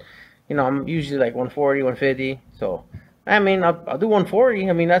said, I'm usually like 140, 150. So, I mean, I'll do 140.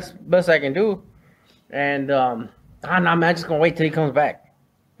 I mean, that's the best I can do. And no, man, I'm just gonna wait till he comes back.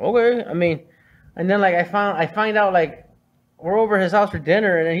 Okay, I mean, and then like I find out like we're over at his house for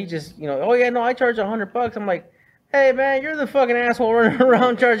dinner, and then he just, oh yeah, no, I charge $100. I'm like, hey, man, you're the fucking asshole running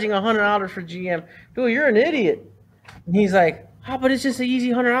around charging $100 for GM. Dude, you're an idiot. And he's like, but it's just an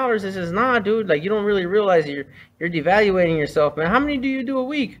easy $100. I says, nah, dude, like, you don't really realize you're devaluating yourself, man. How many do you do a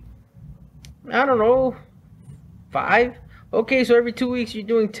week? I don't know, 5? Okay, so every 2 weeks you're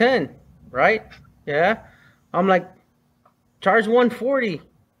doing 10, right? Yeah. I'm like, charge $140.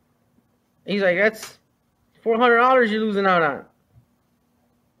 He's like, that's $400 you're losing out on.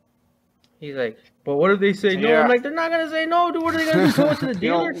 He's like, but what if they say no? I'm like, they're not going to say no. Dude, what are they going to do? Go to the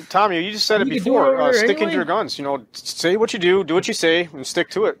dealer? Tommy, you just said it before. Stick into your guns. Say what you do what you say, and stick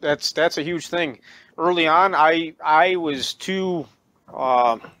to it. That's a huge thing. Early on, I was too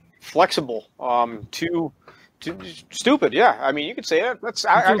flexible, too stupid. Yeah, I mean, you could say that.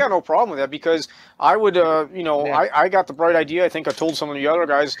 I got no problem with that because I would, I got the bright idea. I think I told some of the other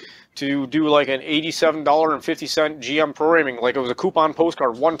guys to do like an $87.50 GM programming, like it was a coupon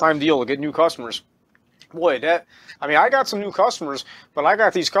postcard, one-time deal to get new customers. Boy, I got some new customers, but I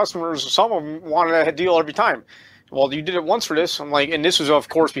got these customers, some of them wanted that deal every time. well, you did it once for this. I'm like, and this was, of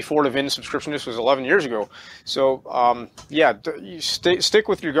course, before the VIN subscription. This was 11 years ago. So, yeah, you stick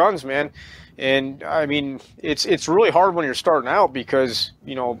with your guns, man. And I mean, it's really hard when you're starting out because,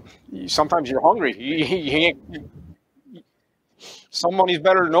 you know, sometimes you're hungry. Some money's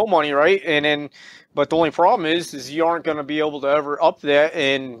better than no money, right? And then, but the only problem is you aren't going to be able to ever up that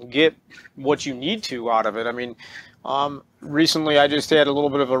and get what you need to out of it. I mean, recently I just had a little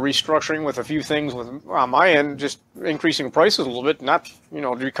bit of a restructuring with a few things with on my end, just increasing prices a little bit. Not, you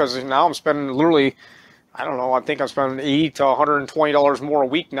know, because now I'm spending literally, I don't know, I think I'm spending $80 to $120 more a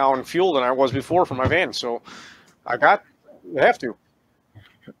week now in fuel than I was before for my van. So I have to.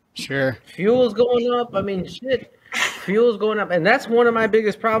 Sure. Fuel's going up. I mean, shit. Fuel's going up. And that's one of my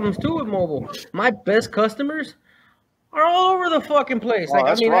biggest problems, too, with mobile. My best customers are all over the fucking place. Oh, like,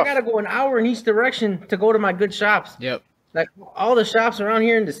 I mean, rough. I got to go an hour in each direction to go to my good shops. Yep. Like, all the shops around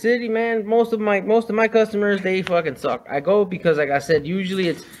here in the city, man, most of my customers, they fucking suck. I go because, like I said, usually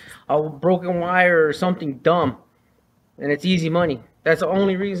it's a broken wire or something dumb, and it's easy money. That's the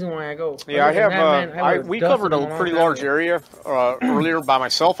only reason why I go. Yeah, I have. We covered a pretty large area earlier by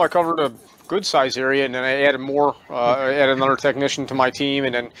myself. I covered a good size area, and then I added more. I added another technician to my team,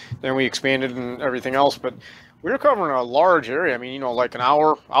 and then we expanded and everything else. But we were covering a large area. I mean, you know, like an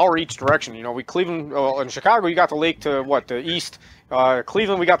hour each direction. You know, Cleveland, in Chicago, you got the lake to the east.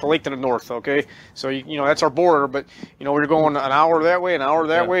 Cleveland, we got the lake to the north. Okay, so you know that's our border. But you know, we were going an hour that way, an hour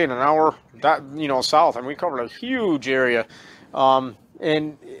that way, and an hour south. And we covered a huge area.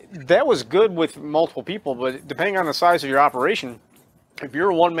 And that was good with multiple people, but depending on the size of your operation, if you're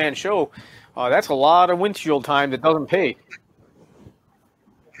a one-man show, that's a lot of windshield time that doesn't pay.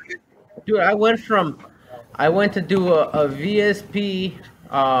 Dude, I went to do a VSP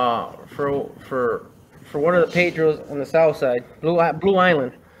for one of the Pedros on the south side, Blue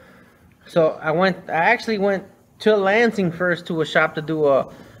Island. So I actually went to Lansing first to a shop to do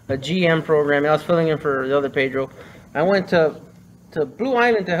a GM program. I was filling in for the other Pedro. I went to Blue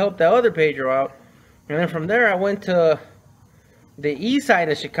Island to help the other Pedro out, and then from there I went to the east side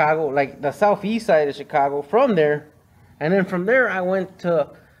of Chicago, like the southeast side of Chicago. From there, and then from there I went to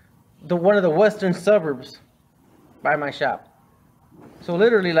one of the western suburbs by my shop. So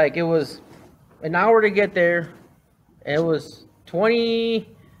literally, like, it was an hour to get there. It was 20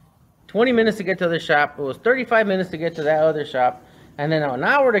 minutes to get to the shop. It was 35 minutes to get to that other shop, and then an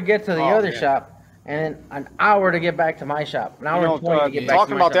hour to get to the other shop. And an hour to get back to my shop. An hour and 20 to get back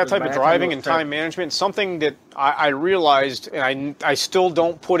talking to my about shop. that type of driving and time management, something that I realized, and I still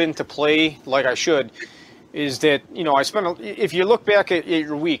don't put into play like I should, is that, you know, if you look back at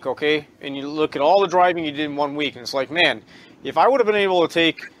your week, okay, and you look at all the driving you did in 1 week, and it's like, man, if I would have been able to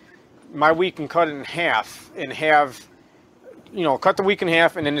take my week and cut it in half and have, you know, cut the week in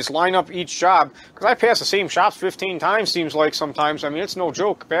half and then just line up each job, because I pass the same shops 15 times, seems like sometimes. I mean, it's no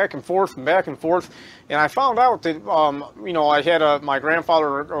joke, back and forth and back and forth. And I found out that, you know, I had my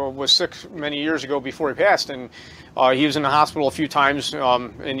grandfather was sick many years ago before he passed, and he was in the hospital a few times,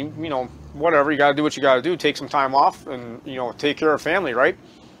 and, you know, whatever, you got to do what you got to do, take some time off and, you know, take care of family, right?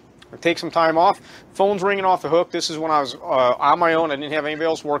 Take some time off. Phone's ringing off the hook. This is when I was on my own. I didn't have anybody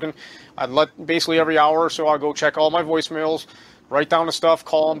else working. I'd basically every hour or so I'd go check all my voicemails, write down the stuff,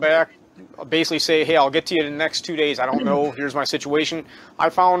 call them back, basically say, hey, I'll get to you in the next 2 days. I don't know. Here's my situation. I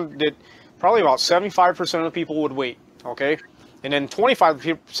found that probably about 75% of the people would wait, okay? And then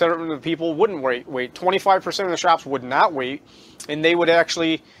 25% of the people wouldn't wait. 25% of the shops would not wait, and they would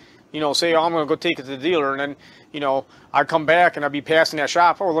actually, you know, say, oh, I'm going to go take it to the dealer, and then, you know, I'd come back and I'd be passing that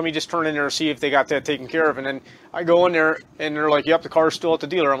shop. Oh, let me just turn in there and see if they got that taken care of. And then I go in there and they're like, yep, the car's still at the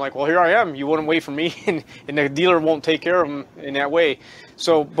dealer. I'm like, well, here I am. You wouldn't wait for me, and the dealer won't take care of them in that way.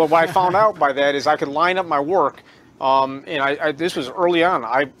 So, but what I found out by that is I could line up my work. And this was early on.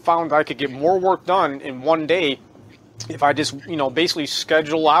 I found I could get more work done in 1 day if I just, you know, basically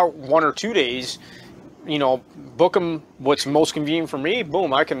schedule out 1 or 2 days, you know, book them what's most convenient for me.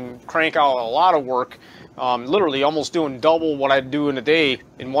 Boom, I can crank out a lot of work. Literally almost doing double what I do in a day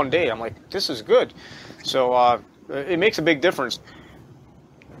in 1 day. I'm like, this is good. So it makes a big difference.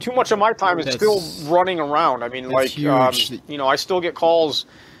 Too much of my time is still running around. I mean, like, you know, I still get calls.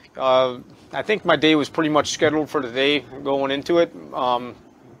 I think my day was pretty much scheduled for the day going into it,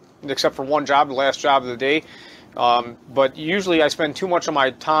 except for one job, the last job of the day. But usually I spend too much of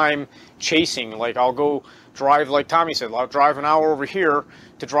my time chasing. Like, I'll go drive, like Tommy said, I'll drive an hour over here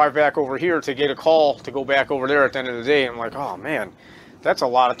to drive back over here to get a call to go back over there at the end of the day. I'm like, oh man, that's a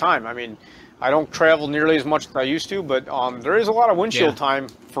lot of time. I mean, I don't travel nearly as much as I used to, but there is a lot of windshield time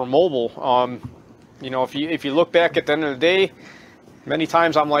for mobile. You know, if you look back at the end of the day, Many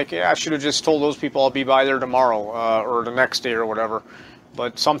times I'm like, yeah, I should have just told those people I'll be by there tomorrow or the next day or whatever.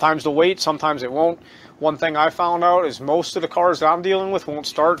 But sometimes they'll wait, sometimes it won't. One thing I found out is most of the cars that I'm dealing with won't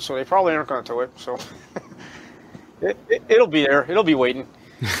start, so they probably aren't going to tow it. So it'll be there. It'll be waiting.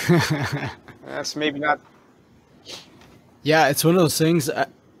 That's maybe not. Yeah, it's one of those things.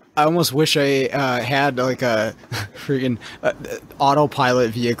 I almost wish I had like a freaking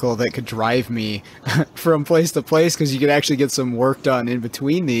autopilot vehicle that could drive me from place to place, because you could actually get some work done in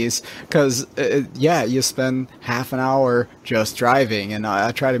between these. Because yeah, you spend half an hour just driving, and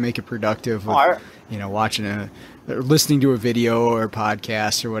I try to make it productive with, watching or listening to a video or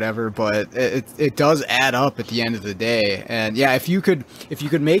podcast or whatever. But it does add up at the end of the day. And yeah, if you could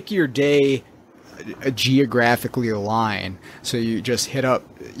make your day geographically aligned, so you just hit up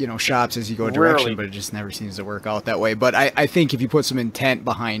shops as you go direction, but it just never seems to work out that way. But I think if you put some intent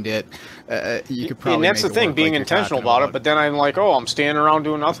behind it, you could probably. And that's the thing, being intentional about it. But then I'm like, I'm standing around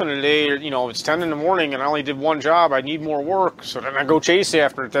doing nothing today. Or, it's 10 in the morning and I only did one job. I need more work. So then I go chase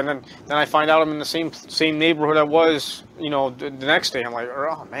after it. Then I find out I'm in the same neighborhood I was, the next day. I'm like,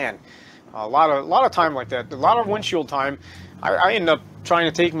 oh man, a lot of time like that. A lot of windshield time. I end up trying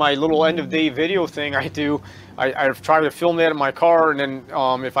to take my little end of day video thing I do. I try to film that in my car, and then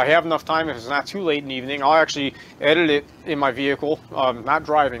if I have enough time, if it's not too late in the evening, I'll actually edit it in my vehicle. Not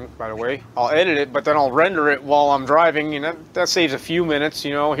driving, by the way. I'll edit it, but then I'll render it while I'm driving, and that saves a few minutes,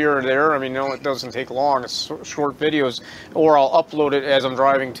 here or there. I mean, no, it doesn't take long. It's short videos, or I'll upload it as I'm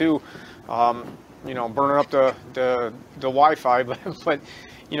driving too. Burning up the Wi-Fi, but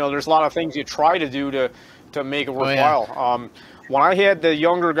there's a lot of things you try to do to make it worthwhile. Oh, yeah. When I had the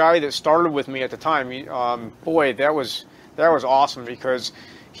younger guy that started with me at the time, boy, that was awesome, because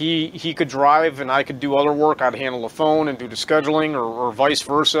he could drive and I could do other work. I'd handle the phone and do the scheduling, or vice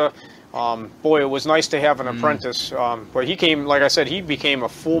versa. Boy, it was nice to have an apprentice. But he came, like I said, he became a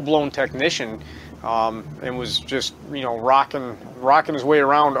full-blown technician, and was just rocking his way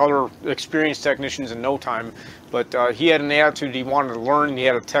around other experienced technicians in no time. But he had an attitude. He wanted to learn, and he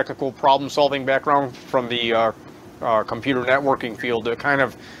had a technical problem-solving background from the computer networking field. Kind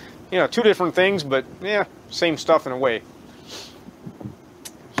of, two different things, but yeah, same stuff in a way.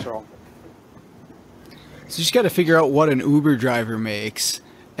 So you just got to figure out what an Uber driver makes,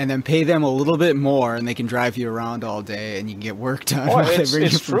 and then pay them a little bit more, and they can drive you around all day, and you can get work done. Oh,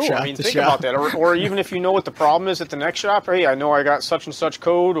 it's true. I mean, think about that. Or even if you know what the problem is at the next shop, hey, I know I got such and such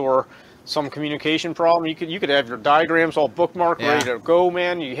code, or some communication problem. You could have your diagrams all bookmarked, ready to go,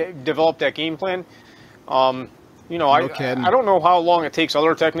 man. You develop that game plan. I don't know how long it takes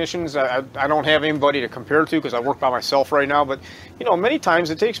other technicians. I don't have anybody to compare to, because I work by myself right now. But many times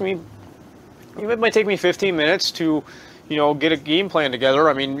it might take me 15 minutes to get a game plan together.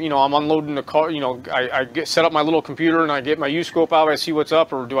 I mean, I'm unloading the car. I set up my little computer and I get my U-scope out. I see what's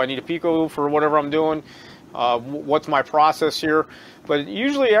up, or do I need a Pico for whatever I'm doing? What's my process here? But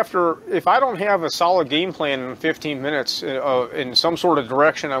usually if I don't have a solid game plan in 15 minutes in some sort of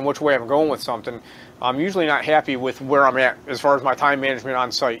direction on which way I'm going with something, I'm usually not happy with where I'm at as far as my time management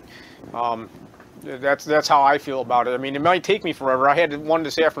on site. That's how I feel about it. I mean, it might take me forever. I had one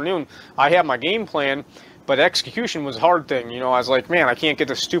this afternoon. I had my game plan, but execution was a hard thing. I was like, man, I can't get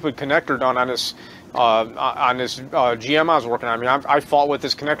this stupid connector done on this GM I was working on. I mean, I fought with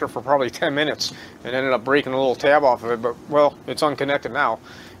this connector for probably 10 minutes and ended up breaking a little tab off of it. But, well, it's unconnected now.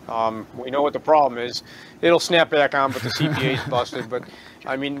 We know what the problem is. It'll snap back on, but the CPA is busted. But,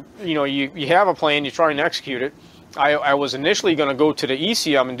 I mean, you have a plan, you try and execute it. I was initially going to go to the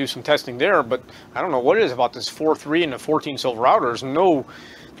ECM and do some testing there, but I don't know what it is about this 4.3 and the 14 silver routers.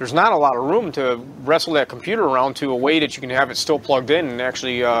 There's not a lot of room to wrestle that computer around to a way that you can have it still plugged in and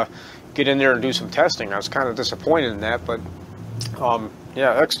actually get in there and do some testing. I was kind of disappointed in that, but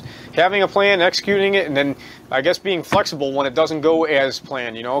yeah, having a plan, executing it, and then I guess being flexible when it doesn't go as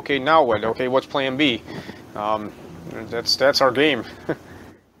planned. Okay, now what? Okay, what's plan B? That's our game.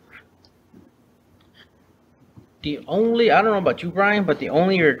 I don't know about you, Brian, but the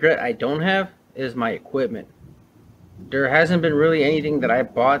only regret I don't have is my equipment. There hasn't been really anything that I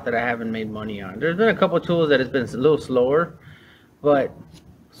bought that I haven't made money on. There's been a couple of tools that has been a little slower, but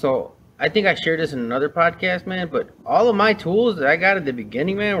so I think I shared this in another podcast, man, but all of my tools that I got at the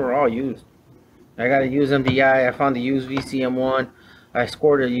beginning, man, were all used. I got a used MDI. I found the used VCM1. I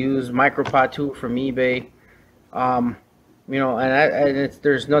scored a used MicroPod 2 from eBay.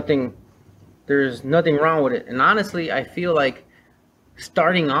 There's nothing wrong with it. And honestly, I feel like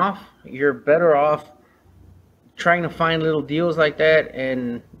starting off, you're better off trying to find little deals like that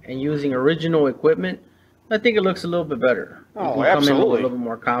and using original equipment I think it looks a little bit better. Oh, you can come in with a absolutely. little bit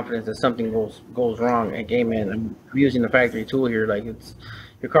more confidence that something goes wrong. Like, hey man, I'm using the factory tool here. Like, it's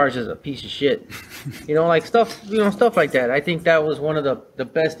your car's just a piece of shit. Like stuff. Stuff like that. I think that was one of the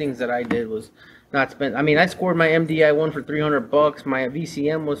best things that I did was not spend. I mean, I scored my MDI one for $300. My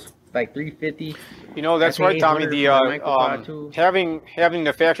VCM was like $350. That's right, Tommy. The having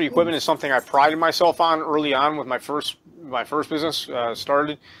the factory equipment is something I prided myself on early on with my first business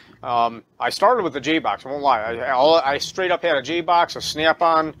started. I started with the J box. I won't lie. I straight up had a J box, a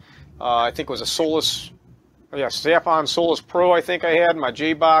Snap-on. I think it was a Solus. Yeah, Snap-on Solus Pro. I think I had my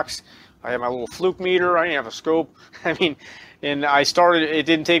J box. I had my little fluke meter. I didn't have a scope. I mean, and I started. It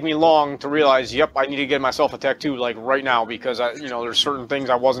didn't take me long to realize, yep, I need to get myself a Tech 2 like right now, because there's certain things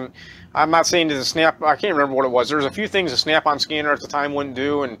I wasn't. I'm not saying to the Snap. I can't remember what it was. There's a few things the Snap-on scanner at the time wouldn't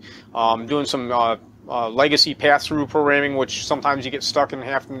do, and doing some legacy pass-through programming, which sometimes you get stuck in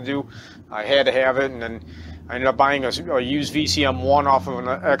having to do. I had to have it, and then I ended up buying a used VCM1 off of an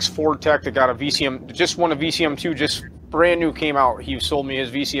ex-Ford tech that got a VCM, just won a VCM2, just brand new came out. He sold me his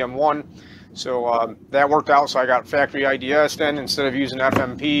VCM1, so that worked out. So I got factory IDS then instead of using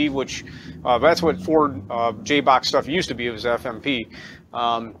FMP, which that's what Ford J-Box stuff used to be. It was FMP,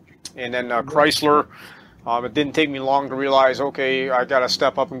 and then Chrysler. It didn't take me long to realize, okay, I got to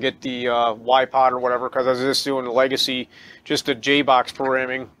step up and get the Y-Pod or whatever, because I was just doing the legacy, just the J-Box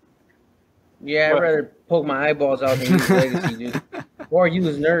programming. Yeah, I'd rather poke my eyeballs out than use legacy, dude. Or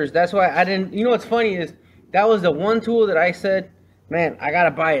use NERS. That's why I didn't. What's funny is that was the one tool that I said, man, I got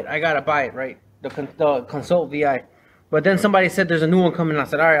to buy it, right? The Consult VI. But then somebody said there's a new one coming. I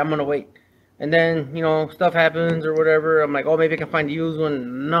said, all right, I'm going to wait. And then, stuff happens or whatever. I'm like, oh, maybe I can find a used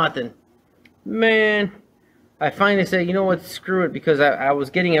one. Nothing. Man. I finally said, you know what, screw it, because I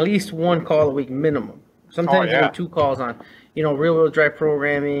was getting at least one call a week minimum. Sometimes even 2 calls on, rear-wheel drive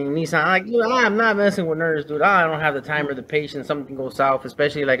programming, Nissan. I'm not messing with NERS, dude. I don't have the time or the patience. Something goes south,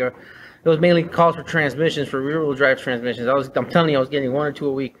 especially it was mainly calls for transmissions, for rear-wheel drive transmissions. I'm telling you, I was getting 1 or 2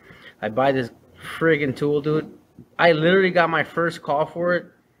 a week. I buy this friggin' tool, dude. I literally got my first call for it.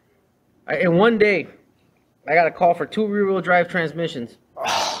 In one day, I got a call for 2 rear-wheel drive transmissions.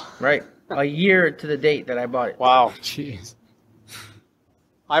 Right? A year to the date that I bought it. Wow. Jeez.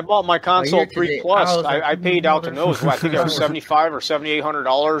 I bought my Console 3 Plus. I paid out the nose. I think it was $7,500 or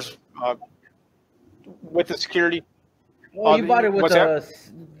 $7,800 with the security. Oh, you bought it with the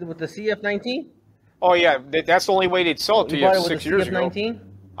CF19? Oh yeah, that's the only way they'd sell it to you 6 years ago. CF19?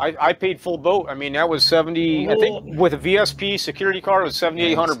 I paid full boat. I mean, that was 70. I think with a VSP security card, it was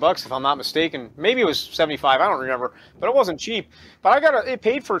 $7,800 if I'm not mistaken. Maybe it was 75. I don't remember, but it wasn't cheap. But it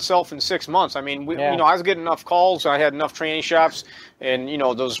paid for itself in 6 months. I mean, I was getting enough calls. I had enough training shops, and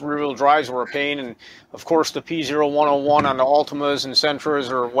those rear-wheel drives were a pain. And of course, the P0101 on the Altimas and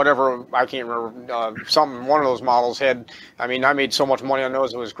Sentras or whatever, I can't remember. One of those models had. I mean, I made so much money on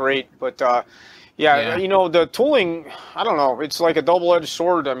those; it was great. But yeah, the tooling, I don't know. It's like a double-edged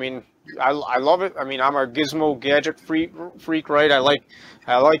sword. I mean, I love it. I mean, I'm a gizmo gadget freak, right? I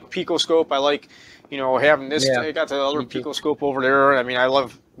like Picoscope. I like, having this. Yeah, I got the other Picoscope over there. I mean, I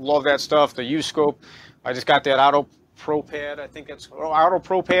love that stuff. The U-Scope. I just got that Auto Pro Pad. I think it's Auto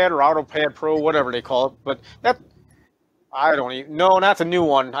Pro Pad or Auto Pad Pro, whatever they call it. But I don't even. No, not the new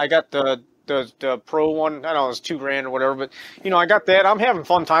one. I got the Pro one. I don't know, it's $2,000 or whatever, but I got that. I'm having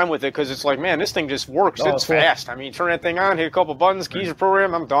fun time with it because it's like, man, this thing just works. It's fast. I mean, turn that thing on, hit a couple buttons, keys are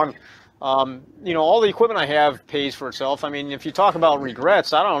programmed, I'm done. All the equipment I have pays for itself. I mean, if you talk about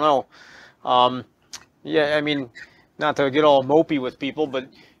regrets, I don't know. Yeah, I mean, not to get all mopey with people, but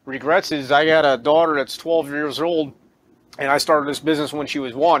regrets is I got a daughter that's 12 years old, and I started this business when she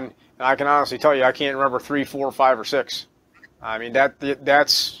was 1, and I can honestly tell you, I can't remember 3, 4, 5, or 6. I mean,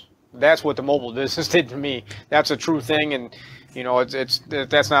 that's what the mobile business did to me. That's a true thing, and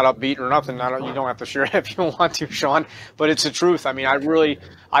that's not upbeat or nothing. You don't have to share it if you don't want to, Sean. But it's the truth. I mean,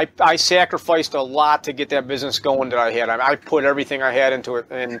 I sacrificed a lot to get that business going that I had. I put everything I had into it,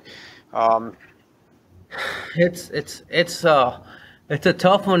 and it's a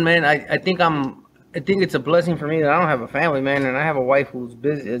tough one, man. I think it's a blessing for me that I don't have a family, man, and I have a wife who's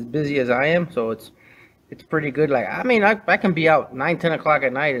as busy as I am. So it's pretty good. Like, I mean, I can be out 9, 10 o'clock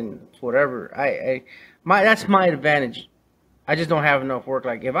at night and whatever. That's my advantage. I just don't have enough work.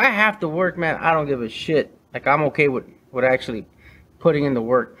 Like, if I have to work, man, I don't give a shit. Like, I'm okay with actually putting in the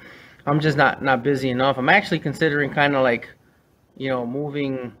work. I'm just not busy enough. I'm actually considering kind of like you know,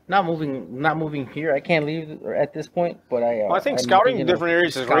 not moving here. I can't leave at this point, but I think scouting in different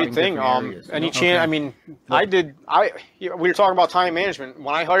areas is a great thing. Any chance? I mean, we were talking about time management.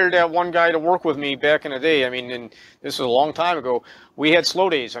 When I hired that one guy to work with me back in the day, I mean, and this was a long time ago, we had slow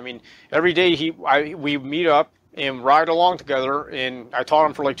days. I mean, every day we meet up and ride along together, and I taught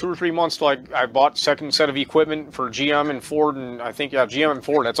him for like 2 or 3 months till I bought second set of equipment for GM and Ford, and I think GM and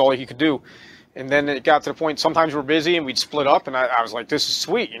Ford. That's all he could do. And then it got to the point, sometimes we're busy and we'd split up, and I was like, this is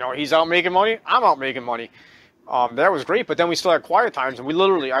sweet. You know, he's out making money, I'm out making money. That was great, but then we still had quiet times, and we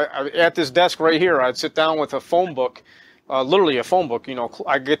literally, at this desk right here, I'd sit down with a phone book, literally a phone book. You know,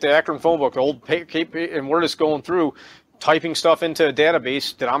 I get the Akron phone book, the old and we're just going through, typing stuff into a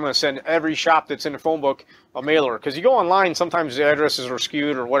database that I'm going to send every shop that's in the phone book a mailer. Because you go online, sometimes the addresses are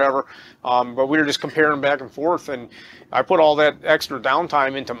skewed or whatever, but we were just comparing back and forth, and I put all that extra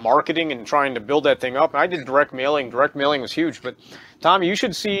downtime into marketing and trying to build that thing up. And I did direct mailing. Direct mailing was huge. But Tommy, you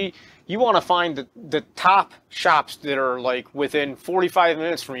should see, you want to find the top shops that are like within 45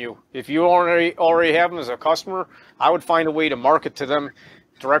 minutes from you. If you already have them as a customer, I would find a way to market to them,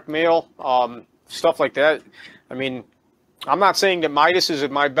 direct mail, stuff like that. I mean, I'm not saying that Midas is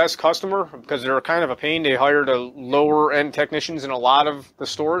my best customer, because they're kind of a pain. They hired a lower end technicians in a lot of the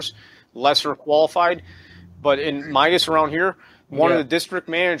stores, lesser qualified. But in Midas around here, one of the district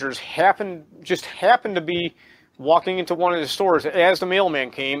managers happened to be walking into one of the stores as the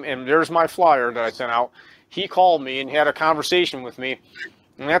mailman came, and there's my flyer that I sent out. He called me and had a conversation with me,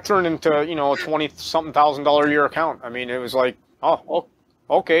 and that turned into, you know, a $20-something thousand a year account. I mean, it was like, oh,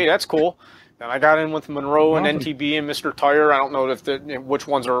 okay, that's cool. And I got in with Monroe and NTB and Mr. Tire. I don't know which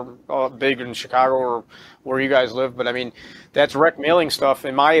ones are big in Chicago or where you guys live, but I mean, that's direct mailing stuff.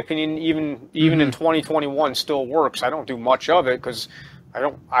 In my opinion, even in 2021, still works. I don't do much of it because I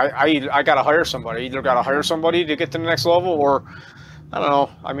got to hire somebody. Either got to hire somebody to get to the next level, or I don't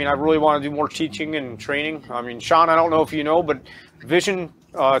know. I mean, I really want to do more teaching and training. I mean, Sean, I don't know if you know, but Vision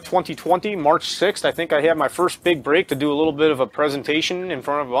 2020, March 6th, I think I had my first big break to do a little bit of a presentation in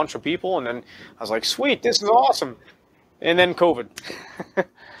front of a bunch of people. And then I was like, sweet, this is awesome. And then COVID.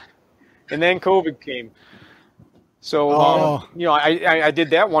 And then COVID came. So, you know, I did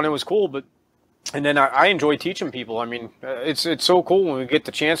that one. It was cool. But, and then I enjoy teaching people. I mean, it's so cool when we get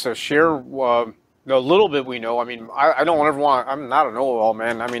the chance to share the little bit we know. I mean, I don't ever want, I'm not a know-it-all,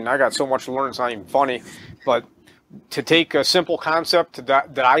 man. I mean, I got so much to learn, it's not even funny. But to take a simple concept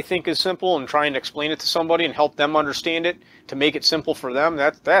that I think is simple and try and explain it to somebody and help them understand it, to make it simple for them,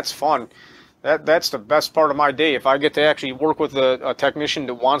 that's fun. That's the best part of my day. If I get to actually work with a technician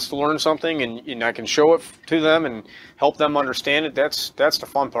that wants to learn something, and I can show it to them and help them understand it, that's the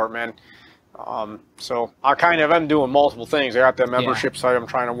fun part, man. So I kind of am doing multiple things. I got that membership site I'm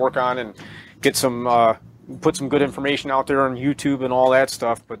trying to work on and get some, put some good information out there on YouTube and all that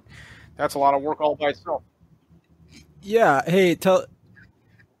stuff. But that's a lot of work all by itself. Yeah. Hey, tell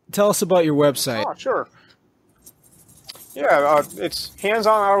us about your website. Oh, sure. Yeah, it's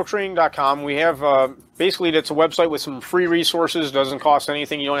handsonautotraining.com. We have basically, that's a website with some free resources. Doesn't cost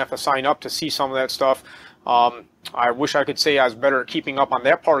anything. You don't have to sign up to see some of that stuff. I wish I could say I was better at keeping up on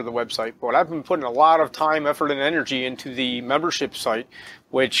that part of the website, but I've been putting a lot of time, effort, and energy into the membership site,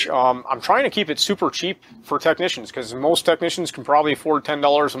 which I'm trying to keep it super cheap for technicians, because most technicians can probably afford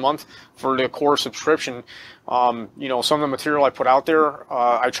 $10 a month for the core subscription. You know, some of the material I put out there,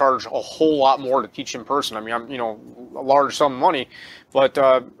 I charge a whole lot more to teach in person. I mean, I'm, you know, a large sum of money, but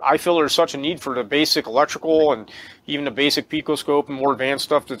I feel there's such a need for the basic electrical and even the basic picoscope and more advanced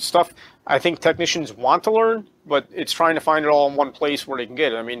stuff. That's stuff I think technicians want to learn, but it's trying to find it all in one place where they can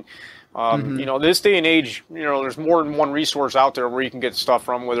get it. I mean, you know, this day and age, you know, there's more than one resource out there where you can get stuff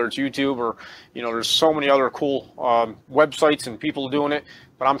from, whether it's YouTube or, you know, there's so many other cool websites and people doing it.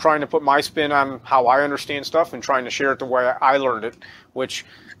 But I'm trying to put my spin on how I understand stuff and trying to share it the way I learned it, which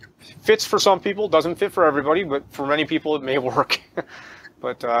fits for some people, doesn't fit for everybody, but for many people it may work.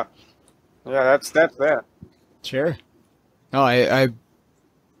 But yeah, that's that. Sure. No,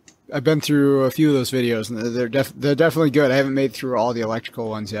 I've been through a few of those videos, and they're definitely good. I haven't made through all the electrical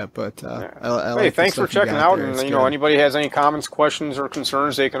ones yet, but I hey, thanks for checking out. And you know, anybody has any comments, questions, or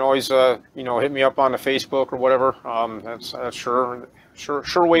concerns, they can always you know, hit me up on the Facebook or whatever. That's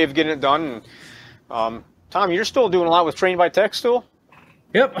sure way of getting it done. And, Tom, you're still doing a lot with Trained by Tech still?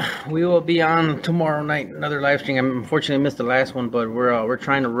 Yep, we will be on tomorrow night, another live stream. I unfortunately missed the last one, but we're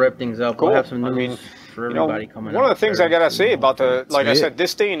trying to wrap things up. Cool. We'll have some news for everybody coming up. One of the things I gotta say about like I said,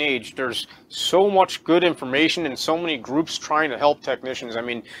 this day and age, there's so much good information and so many groups trying to help technicians. I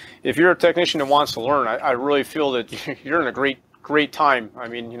mean, if you're a technician that wants to learn, I really feel that you're in a great great time. I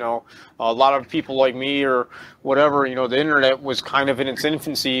mean, you know, a lot of people like me or whatever, you know, the internet was kind of in its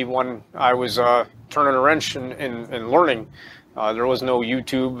infancy when I was turning a wrench and learning. There was no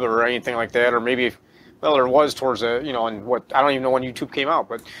YouTube or anything like that, or maybe, well, there was towards the, you know, and what, I don't even know when YouTube came out,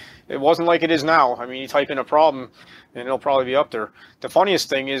 but it wasn't like it is now. I mean, you type in a problem and it'll probably be up there. The funniest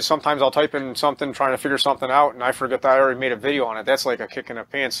thing is sometimes I'll type in something trying to figure something out and I forget that I already made a video on it. That's like a kick in the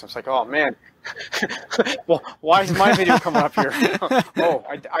pants. It's like, oh man, well, why is my video coming up here? Oh,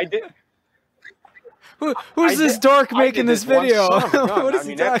 I did. Who's this dork making this video? What is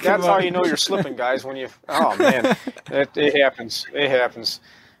he talking about? That's how you know you're slipping, guys. When you, oh man, it happens. It happens.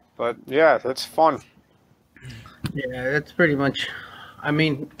 But yeah, that's fun. Yeah, that's pretty much. I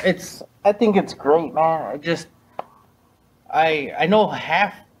mean, I think it's great, man. I know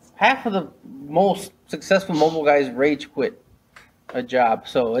half of the most successful mobile guys rage quit a job,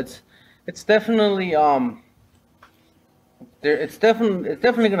 so it's definitely it's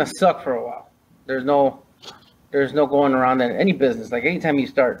definitely gonna suck for a while. There's no going around that. Any business, like anytime you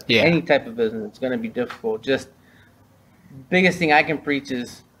start any type of business, it's gonna be difficult. Just biggest thing I can preach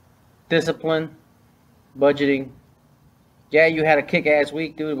is discipline, budgeting. Yeah, you had a kick-ass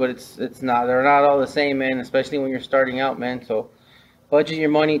week, dude, but it's not. They're not all the same, man. Especially when you're starting out, man. So, budget your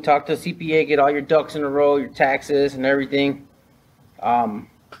money. Talk to a CPA. Get all your ducks in a row, your taxes and everything. You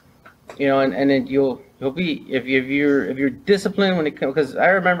know, and then you'll be if you're disciplined when it comes. Because I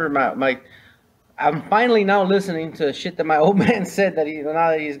remember my I'm finally now listening to shit that my old man said now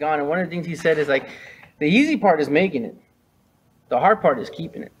that he's gone. And one of the things he said is like, the easy part is making it. The hard part is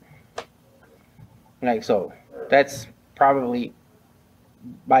keeping it. Like, so that's probably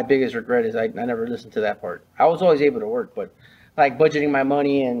my biggest regret is I never listened to that part. I was always able to work, but like budgeting my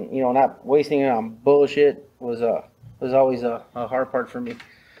money and, you know, not wasting it on bullshit was always a hard part for me.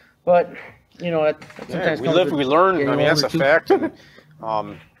 But, you know, that sometimes we live, we learn. I mean, that's a fact. And,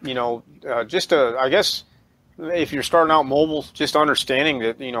 you know, I guess if you're starting out mobile, just understanding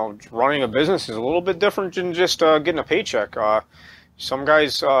that, you know, running a business is a little bit different than just getting a paycheck. Some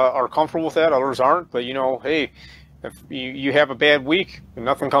guys are comfortable with that, others aren't. But, you know, hey, if you have a bad week and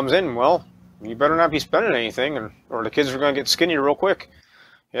nothing comes in, well, you better not be spending anything, or the kids are going to get skinny real quick.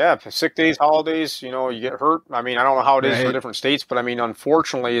 Yeah, sick days, holidays, you know, you get hurt. I mean, I don't know how it is for different states, but I mean,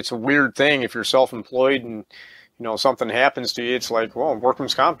 unfortunately, it's a weird thing if you're self-employed and, you know, something happens to you. It's like, well,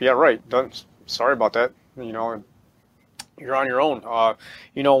 workman's comp, yeah, right. Sorry about that. You know, you're on your own.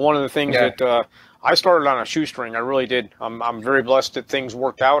 You know, one of the things that I started on a shoestring. I really did. I'm very blessed that things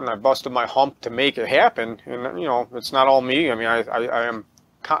worked out, and I busted my hump to make it happen. And, you know, it's not all me. I mean, I am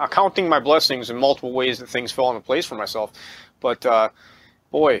counting my blessings in multiple ways that things fell into place for myself. But,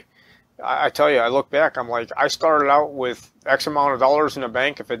 boy, I tell you, I look back, I'm like, I started out with X amount of dollars in the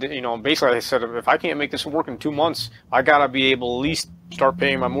bank. If I did, you know, basically I said, if I can't make this work in 2 months, I got to be able to at least start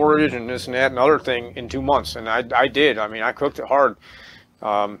paying my mortgage and this and that and other thing in 2 months. And I did. I mean, I cooked it hard.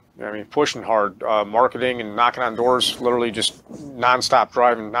 I mean, pushing hard, marketing and knocking on doors, literally just nonstop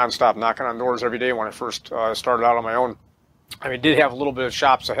driving, nonstop knocking on doors every day when I first started out on my own. I mean, did have a little bit of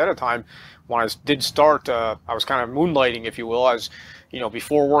shops ahead of time. When I did start, I was kind of moonlighting, if you will. I was, you know,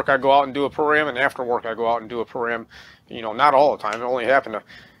 before work I go out and do a program, and after work I go out and do a program. You know, not all the time. It only happened to,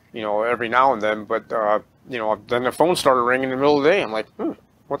 you know, every now and then. But you know, then the phone started ringing in the middle of the day. I'm like,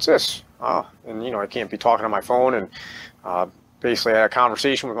 what's this? And you know, I can't be talking on my phone. And basically, I had a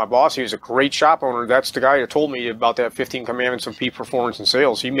conversation with my boss. He was a great shop owner. That's the guy that told me about that 15 Commandments of Peak Performance and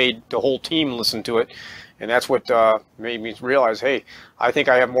Sales. He made the whole team listen to it. And that's what made me realize, hey, I think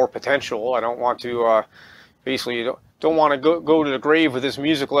I have more potential. I don't want to basically don't want to go to the grave with this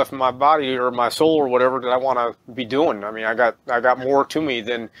music left in my body or my soul or whatever that I want to be doing. I mean, I got more to me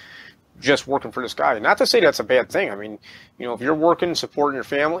than just working for this guy. Not to say that's a bad thing. I mean, you know, if you're working, supporting your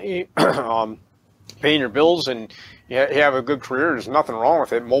family, paying your bills, and you have a good career, there's nothing wrong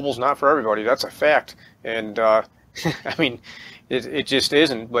with it. Mobile's not for everybody. That's a fact. And I mean, it just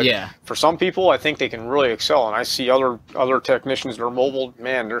isn't. But for some people, I think they can really excel. And I see other technicians that are mobile,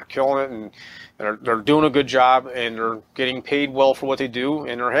 man, they're killing it, and they're doing a good job, and they're getting paid well for what they do,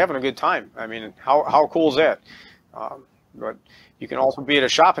 and they're having a good time. I mean, how cool is that? But you can also be at a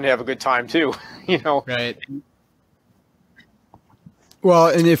shop and have a good time too, you know. Right. Well,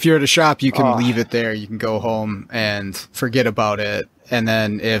 and if you're at a shop, you can leave it there. You can go home and forget about it. And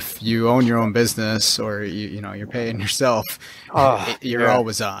then if you own your own business, or you know you're paying yourself, you're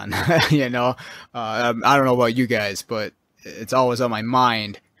always on. You know, I don't know about you guys, but it's always on my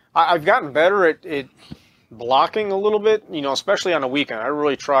mind. I've gotten better at blocking a little bit, you know, especially on the weekend. I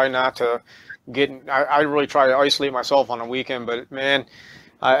really try not to I really try to isolate myself on the weekend. But man,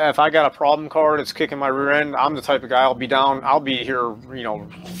 if I got a problem car that's kicking my rear end, I'm the type of guy, I'll be here, you know,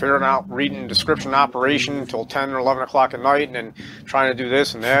 figuring out, reading description operation until 10 or 11 o'clock at night, and then trying to do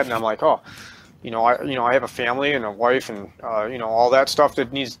this and that. And I'm like, oh, I have a family and a wife, and all that stuff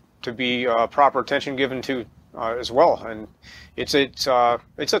that needs to be proper attention given to as well. And it's a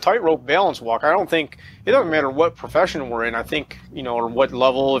tightrope balance walk. I don't think it doesn't matter what profession we're in. I think or what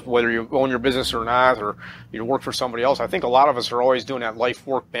level, whether you own your business or not, or you work for somebody else. I think a lot of us are always doing that life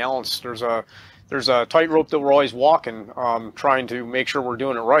work balance. There's a tightrope that we're always walking, trying to make sure we're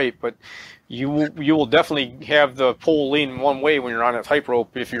doing it right. But you will definitely have the pole lean one way when you're on a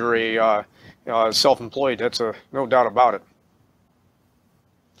tightrope if you're a self-employed. That's no doubt about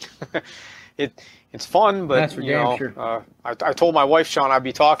it. It's fun, but sure. I told my wife, Sean, I'd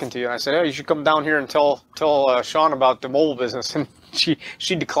be talking to you, and I said, hey, you should come down here and tell Sean about the mobile business, and she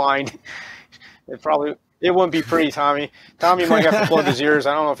declined. It wouldn't be pretty, Tommy. Tommy might have to plug his ears.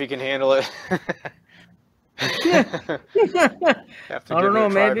 I don't know if he can handle it. I don't know,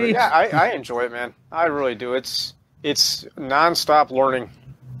 maybe. Yeah, I enjoy it, man. I really do. It's nonstop learning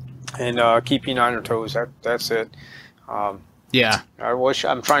and keeping on your toes. That's it. Yeah.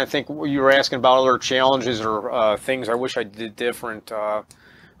 I'm trying to think. You were asking about other challenges or things I wish I did different.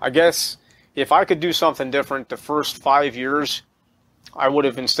 I guess if I could do something different the first 5 years, I would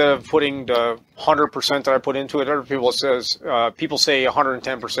have, instead of putting the 100% that I put into it, other people say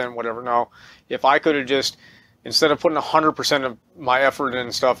 110%, whatever. No, if I could have just, instead of putting 100% of my effort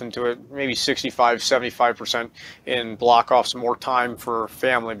and stuff into it, maybe 65, 75%, and block off some more time for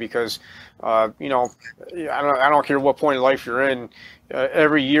family, because I don't care what point of life you're in.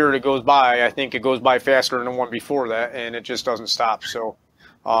 Every year that goes by, I think it goes by faster than the one before that, and it just doesn't stop. So,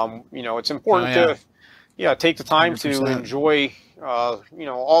 it's important to take the time 100%. To enjoy, all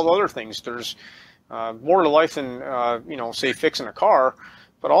the other things. There's more to life than, say fixing a car,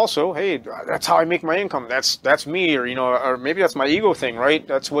 but also, hey, that's how I make my income. That's me, or maybe that's my ego thing, right?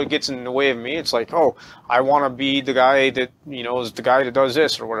 That's what gets in the way of me. It's like, oh, I want to be the guy that, is the guy that does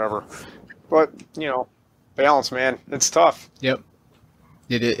this or whatever. But, balance, man, it's tough. Yep.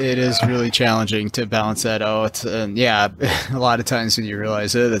 It is really challenging to balance that out. And a lot of times when you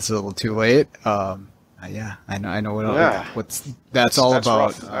realize it's a little too late. I know that's all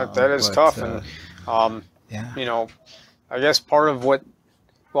about. That is tough. And, I guess part of what,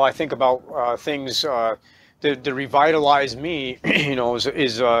 I think about things to revitalize me,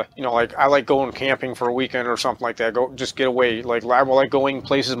 is like I like going camping for a weekend or something like that. Just get away. Like I like going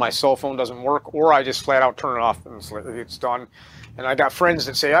places my cell phone doesn't work, or I just flat out turn it off and it's done. And I got friends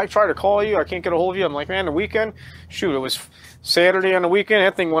that say, I try to call you, I can't get a hold of you. I'm like, man, the weekend, shoot, it was Saturday on the weekend.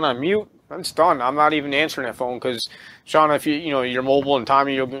 That thing went on mute. It's done. I'm not even answering that phone because, Sean, if you're mobile, and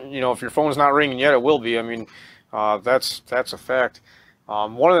Tommy, if your phone's not ringing yet, it will be. I mean, that's a fact.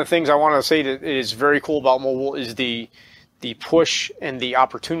 One of the things I want to say that is very cool about mobile is the push and the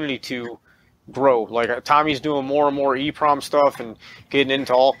opportunity to grow. Like Tommy's doing more and more EEPROM stuff and getting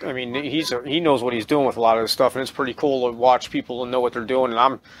into all. I mean, he knows what he's doing with a lot of this stuff, and it's pretty cool to watch people and know what they're doing.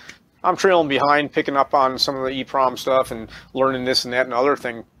 And I'm trailing behind, picking up on some of the EEPROM stuff and learning this and that and other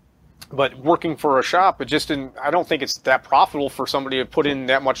thing. But working for a shop, I don't think it's that profitable for somebody to put in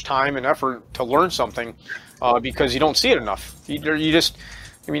that much time and effort to learn something, because you don't see it enough. To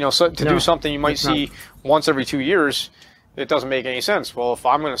do something you might see once every 2 years, it doesn't make any sense. Well, if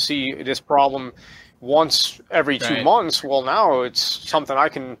I'm going to see this problem once every 2 months, well, now it's something I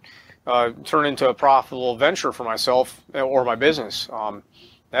can turn into a profitable venture for myself or my business.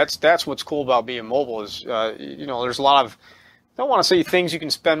 That's what's cool about being mobile is, there's a lot of, I don't want to say things you can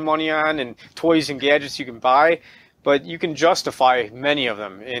spend money on and toys and gadgets you can buy, but you can justify many of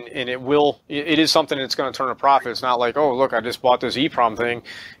them, and it is something that's going to turn a profit. It's not like, oh, look, I just bought this EEPROM thing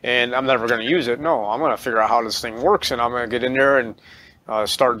and I'm never going to use it. No, I'm going to figure out how this thing works, and I'm going to get in there and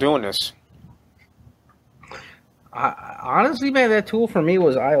start doing this. Honestly, man, that tool for me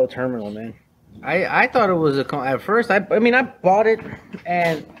was IO Terminal, man. I thought it was at first. I bought it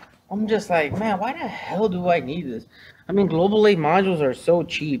and I'm just like, man, why the hell do I need this? I mean, Global 8 modules are so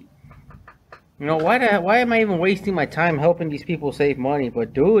cheap. Why am I even wasting my time helping these people save money?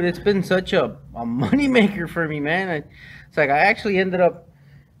 But dude, it's been such a money maker for me, man. It's like I actually ended up,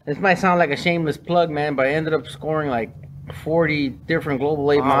 this might sound like a shameless plug, man, but I ended up scoring like 40 different Global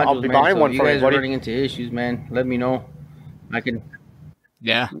 8 modules, I'll be man. buying So one if you for guys you, buddy. are running into issues, man, let me know. I can.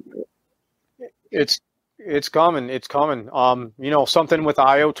 Yeah. It's It's coming. It's coming. You know, something with the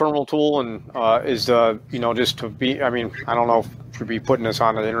IO terminal tool and is you know, just to be. I mean, I don't know if to be putting this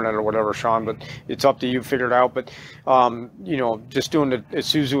on the internet or whatever, Sean, but it's up to you. Figure it out. But you know, just doing the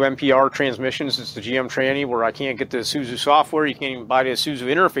Isuzu MPR transmissions. It's the GM tranny where I can't get the Isuzu software. You can't even buy the Isuzu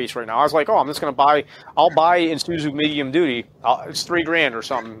interface right now. I was like, oh, I'm just gonna buy. I'll buy Isuzu medium duty. It's $3,000 or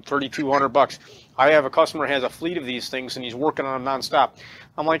something, $3,200. I have a customer who has a fleet of these things and he's working on them nonstop.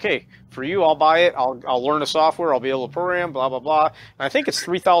 I'm like, hey, for you, I'll buy it. I'll learn the software. I'll be able to program, blah, blah, blah. And I think it's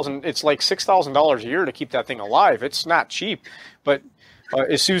 $3,000. It's like $6,000 a year to keep that thing alive. It's not cheap, but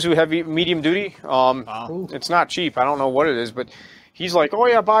Isuzu heavy medium duty. It's not cheap. I don't know what it is, but he's like, oh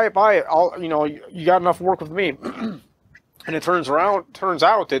yeah, buy it. You know, you got enough work with me. And it turns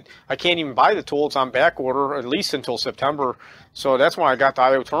out that I can't even buy the tool. It's on back order at least until September. So that's when I got the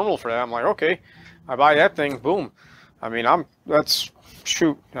IO terminal for that. I'm like, okay, I buy that thing, boom. I mean, I mean,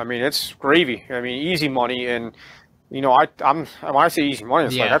 it's gravy. I mean, easy money. And, you know, when I say easy money,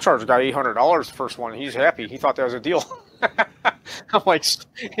 it's like I charged the guy $800 the first one. He's happy. He thought that was a deal. I'm like,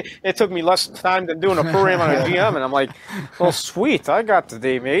 it took me less time than doing a program on a GM. And I'm like, well, sweet. I got the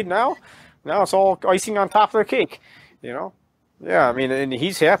day made now. Now it's all icing on top of the cake, you know? Yeah, I mean, and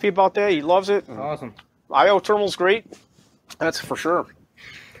he's happy about that. He loves it. Awesome. IO terminal's great. That's for sure.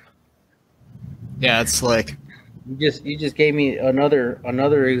 Yeah, it's like You just gave me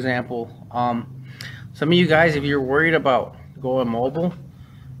another example. Some of you guys, if you're worried about going mobile,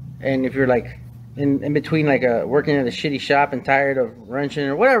 and if you're like in between like working at a shitty shop and tired of wrenching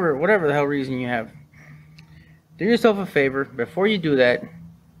or whatever the hell reason you have, do yourself a favor before you do that.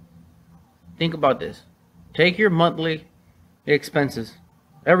 Think about this. Take your monthly expenses,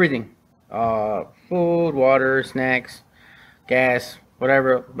 everything, food, water, snacks, gas,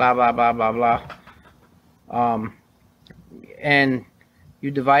 whatever, blah blah blah blah blah. And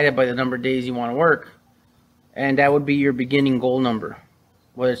you divide it by the number of days you want to work, and that would be your beginning goal number,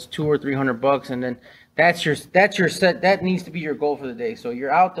 whether it's $200 or $300, and then that's your set. That needs to be your goal for the day. So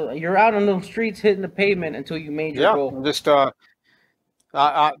you're out on those streets hitting the pavement until you made your goal. Just to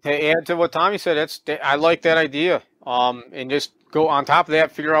add to what Tommy said, I like that idea. And just go on top of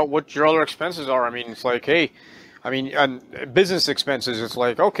that, figure out what your other expenses are. I mean, it's like, hey. I mean, business expenses, it's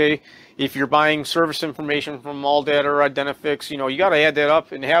like, okay, if you're buying service information from AllData or Identifix, you know, you got to add that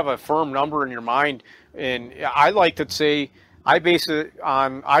up and have a firm number in your mind. And I like to say, I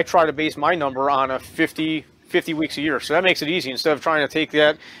try to base my number on a 50 weeks a year. So that makes it easy. Instead of trying to take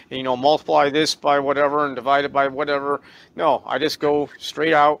that and, you know, multiply this by whatever and divide it by whatever. No, I just go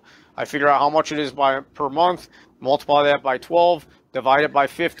straight out. I figure out how much it is per month, multiply that by 12, divide it by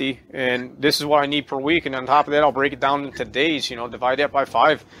 50, and this is what I need per week. And on top of that, I'll break it down into days, you know, divide that by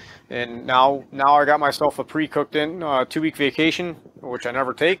 5. And now I got myself a pre-cooked in 2-week vacation, which I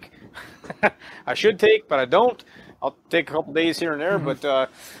never take. I should take, but I don't. I'll take a couple days here and there, but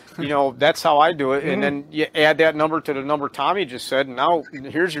you know, that's how I do it. And then you add that number to the number Tommy just said, and now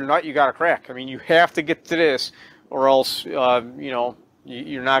here's your nut you got to crack. I mean, you have to get to this, or else you know,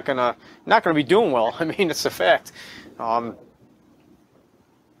 you're not gonna be doing well. I mean, it's a fact.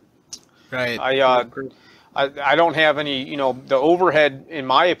 right. I don't have any, you know, the overhead, in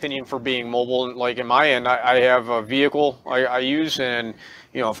my opinion, for being mobile. Like in my end, I have a vehicle I use, and,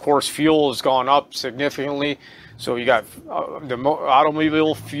 you know, of course, fuel has gone up significantly. So you got the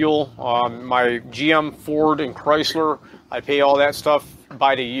automobile fuel, my GM, Ford, and Chrysler. I pay all that stuff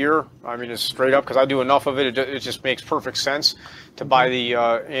by the year. I mean, it's straight up because I do enough of it. It just makes perfect sense to buy the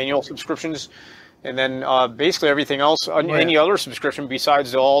annual subscriptions. And then basically everything else, any other subscription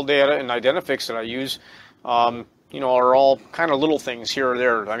besides the AllData and Identifix that I use, you know, are all kind of little things here or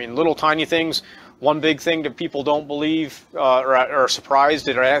there. I mean, little tiny things. One big thing that people don't believe or are surprised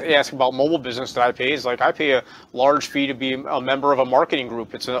that ask about mobile business that I pay is, like, I pay a large fee to be a member of a marketing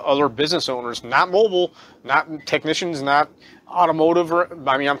group. It's other business owners, not mobile, not technicians, not automotive.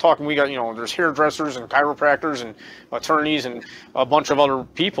 I mean, I'm talking, we got, you know, there's hairdressers and chiropractors and attorneys and a bunch of other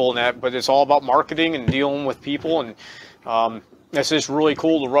people in that, but it's all about marketing and dealing with people. And it's just really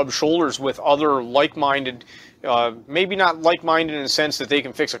cool to rub shoulders with other like-minded, maybe not like-minded in the sense that they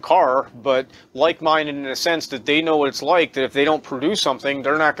can fix a car, but like-minded in the sense that they know what it's like, that if they don't produce something,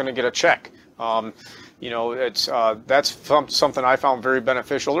 they're not going to get a check. You know, it's that's something I found very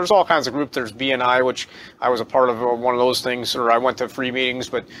beneficial. There's all kinds of groups. There's BNI, which I was a part of one of those things, or I went to free meetings,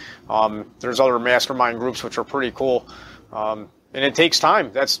 but there's other mastermind groups which are pretty cool. And it takes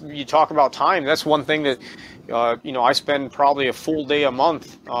time. You talk about time. That's one thing that, you know, I spend probably a full day a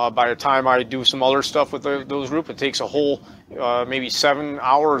month. By the time I do some other stuff with those groups, it takes a whole maybe 7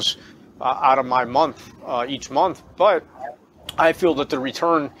 hours out of my month each month. But I feel that the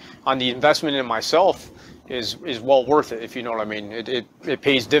return on the investment in myself is well worth it, if you know what I mean. It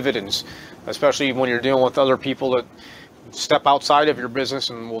pays dividends, especially when you're dealing with other people that step outside of your business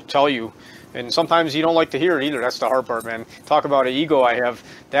and will tell you. And sometimes you don't like to hear it either. That's the hard part, man. Talk about an ego I have.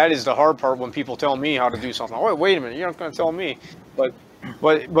 That is the hard part when people tell me how to do something. Oh, wait a minute, you're not going to tell me. But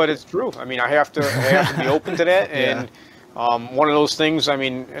it's true. I mean, I have to be open to that. And one of those things, I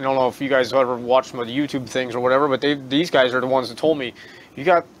mean, I don't know if you guys have ever watched some of the YouTube things or whatever, but these guys are the ones that told me, you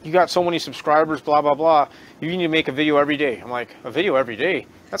got so many subscribers, blah, blah, blah. You need to make a video every day. I'm like, a video every day?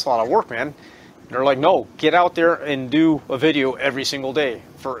 That's a lot of work, man. They're like, no, get out there and do a video every single day.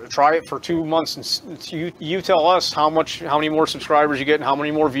 Try it for 2 months, and you tell us how many more subscribers you get, and how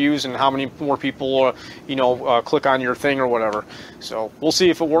many more views, and how many more people, click on your thing or whatever. So we'll see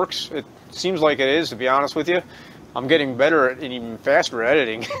if it works. It seems like it is, to be honest with you. I'm getting better at and even faster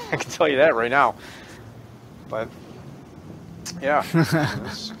editing. I can tell you that right now. But yeah.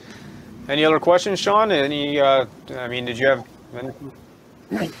 Any other questions, Sean? Did you have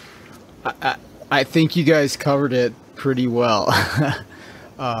any? I think you guys covered it pretty well.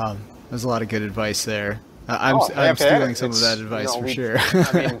 There's a lot of good advice there. I'm stealing some of that advice for sure.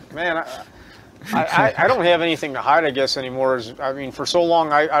 I mean, man, I don't have anything to hide, I guess, anymore. I mean, for so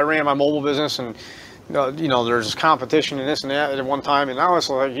long, I ran my mobile business, and there's competition and this and that at one time, and now it's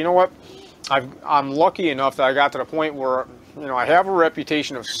like, you know what? I'm lucky enough that I got to the point where, I have a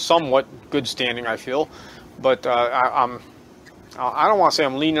reputation of somewhat good standing, I feel, but I don't want to say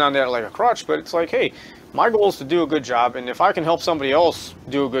I'm leaning on that like a crutch, but it's like, hey, my goal is to do a good job, and if I can help somebody else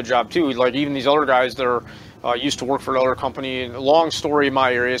do a good job too, like even these other guys that are used to work for another company, long story in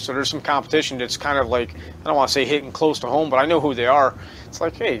my area, so there's some competition that's kind of like, I don't want to say hitting close to home, but I know who they are. It's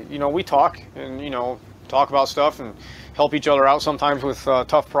like, hey, we talk and, talk about stuff and help each other out sometimes with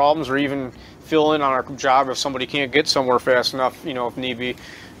tough problems, or even fill in on our job if somebody can't get somewhere fast enough, if need be.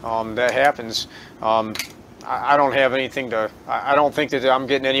 That happens. I don't have anything I don't think that I'm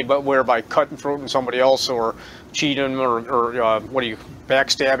getting anywhere by cutting throat somebody else or cheating or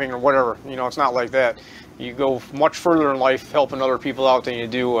backstabbing or whatever. It's not like that. You go much further in life helping other people out than you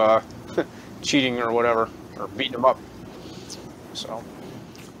do cheating or whatever, or beating them up. So,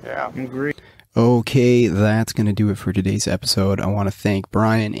 yeah. Agree. Okay, that's going to do it for today's episode. I want to thank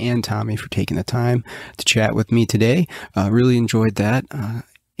Brian and Tomi for taking the time to chat with me today. Really enjoyed that.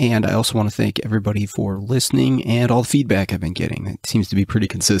 And I also want to thank everybody for listening and all the feedback I've been getting. It seems to be pretty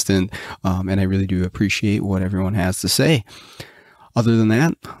consistent, and I really do appreciate what everyone has to say. Other than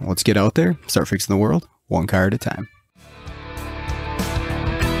that, let's get out there, start fixing the world, one car at a time.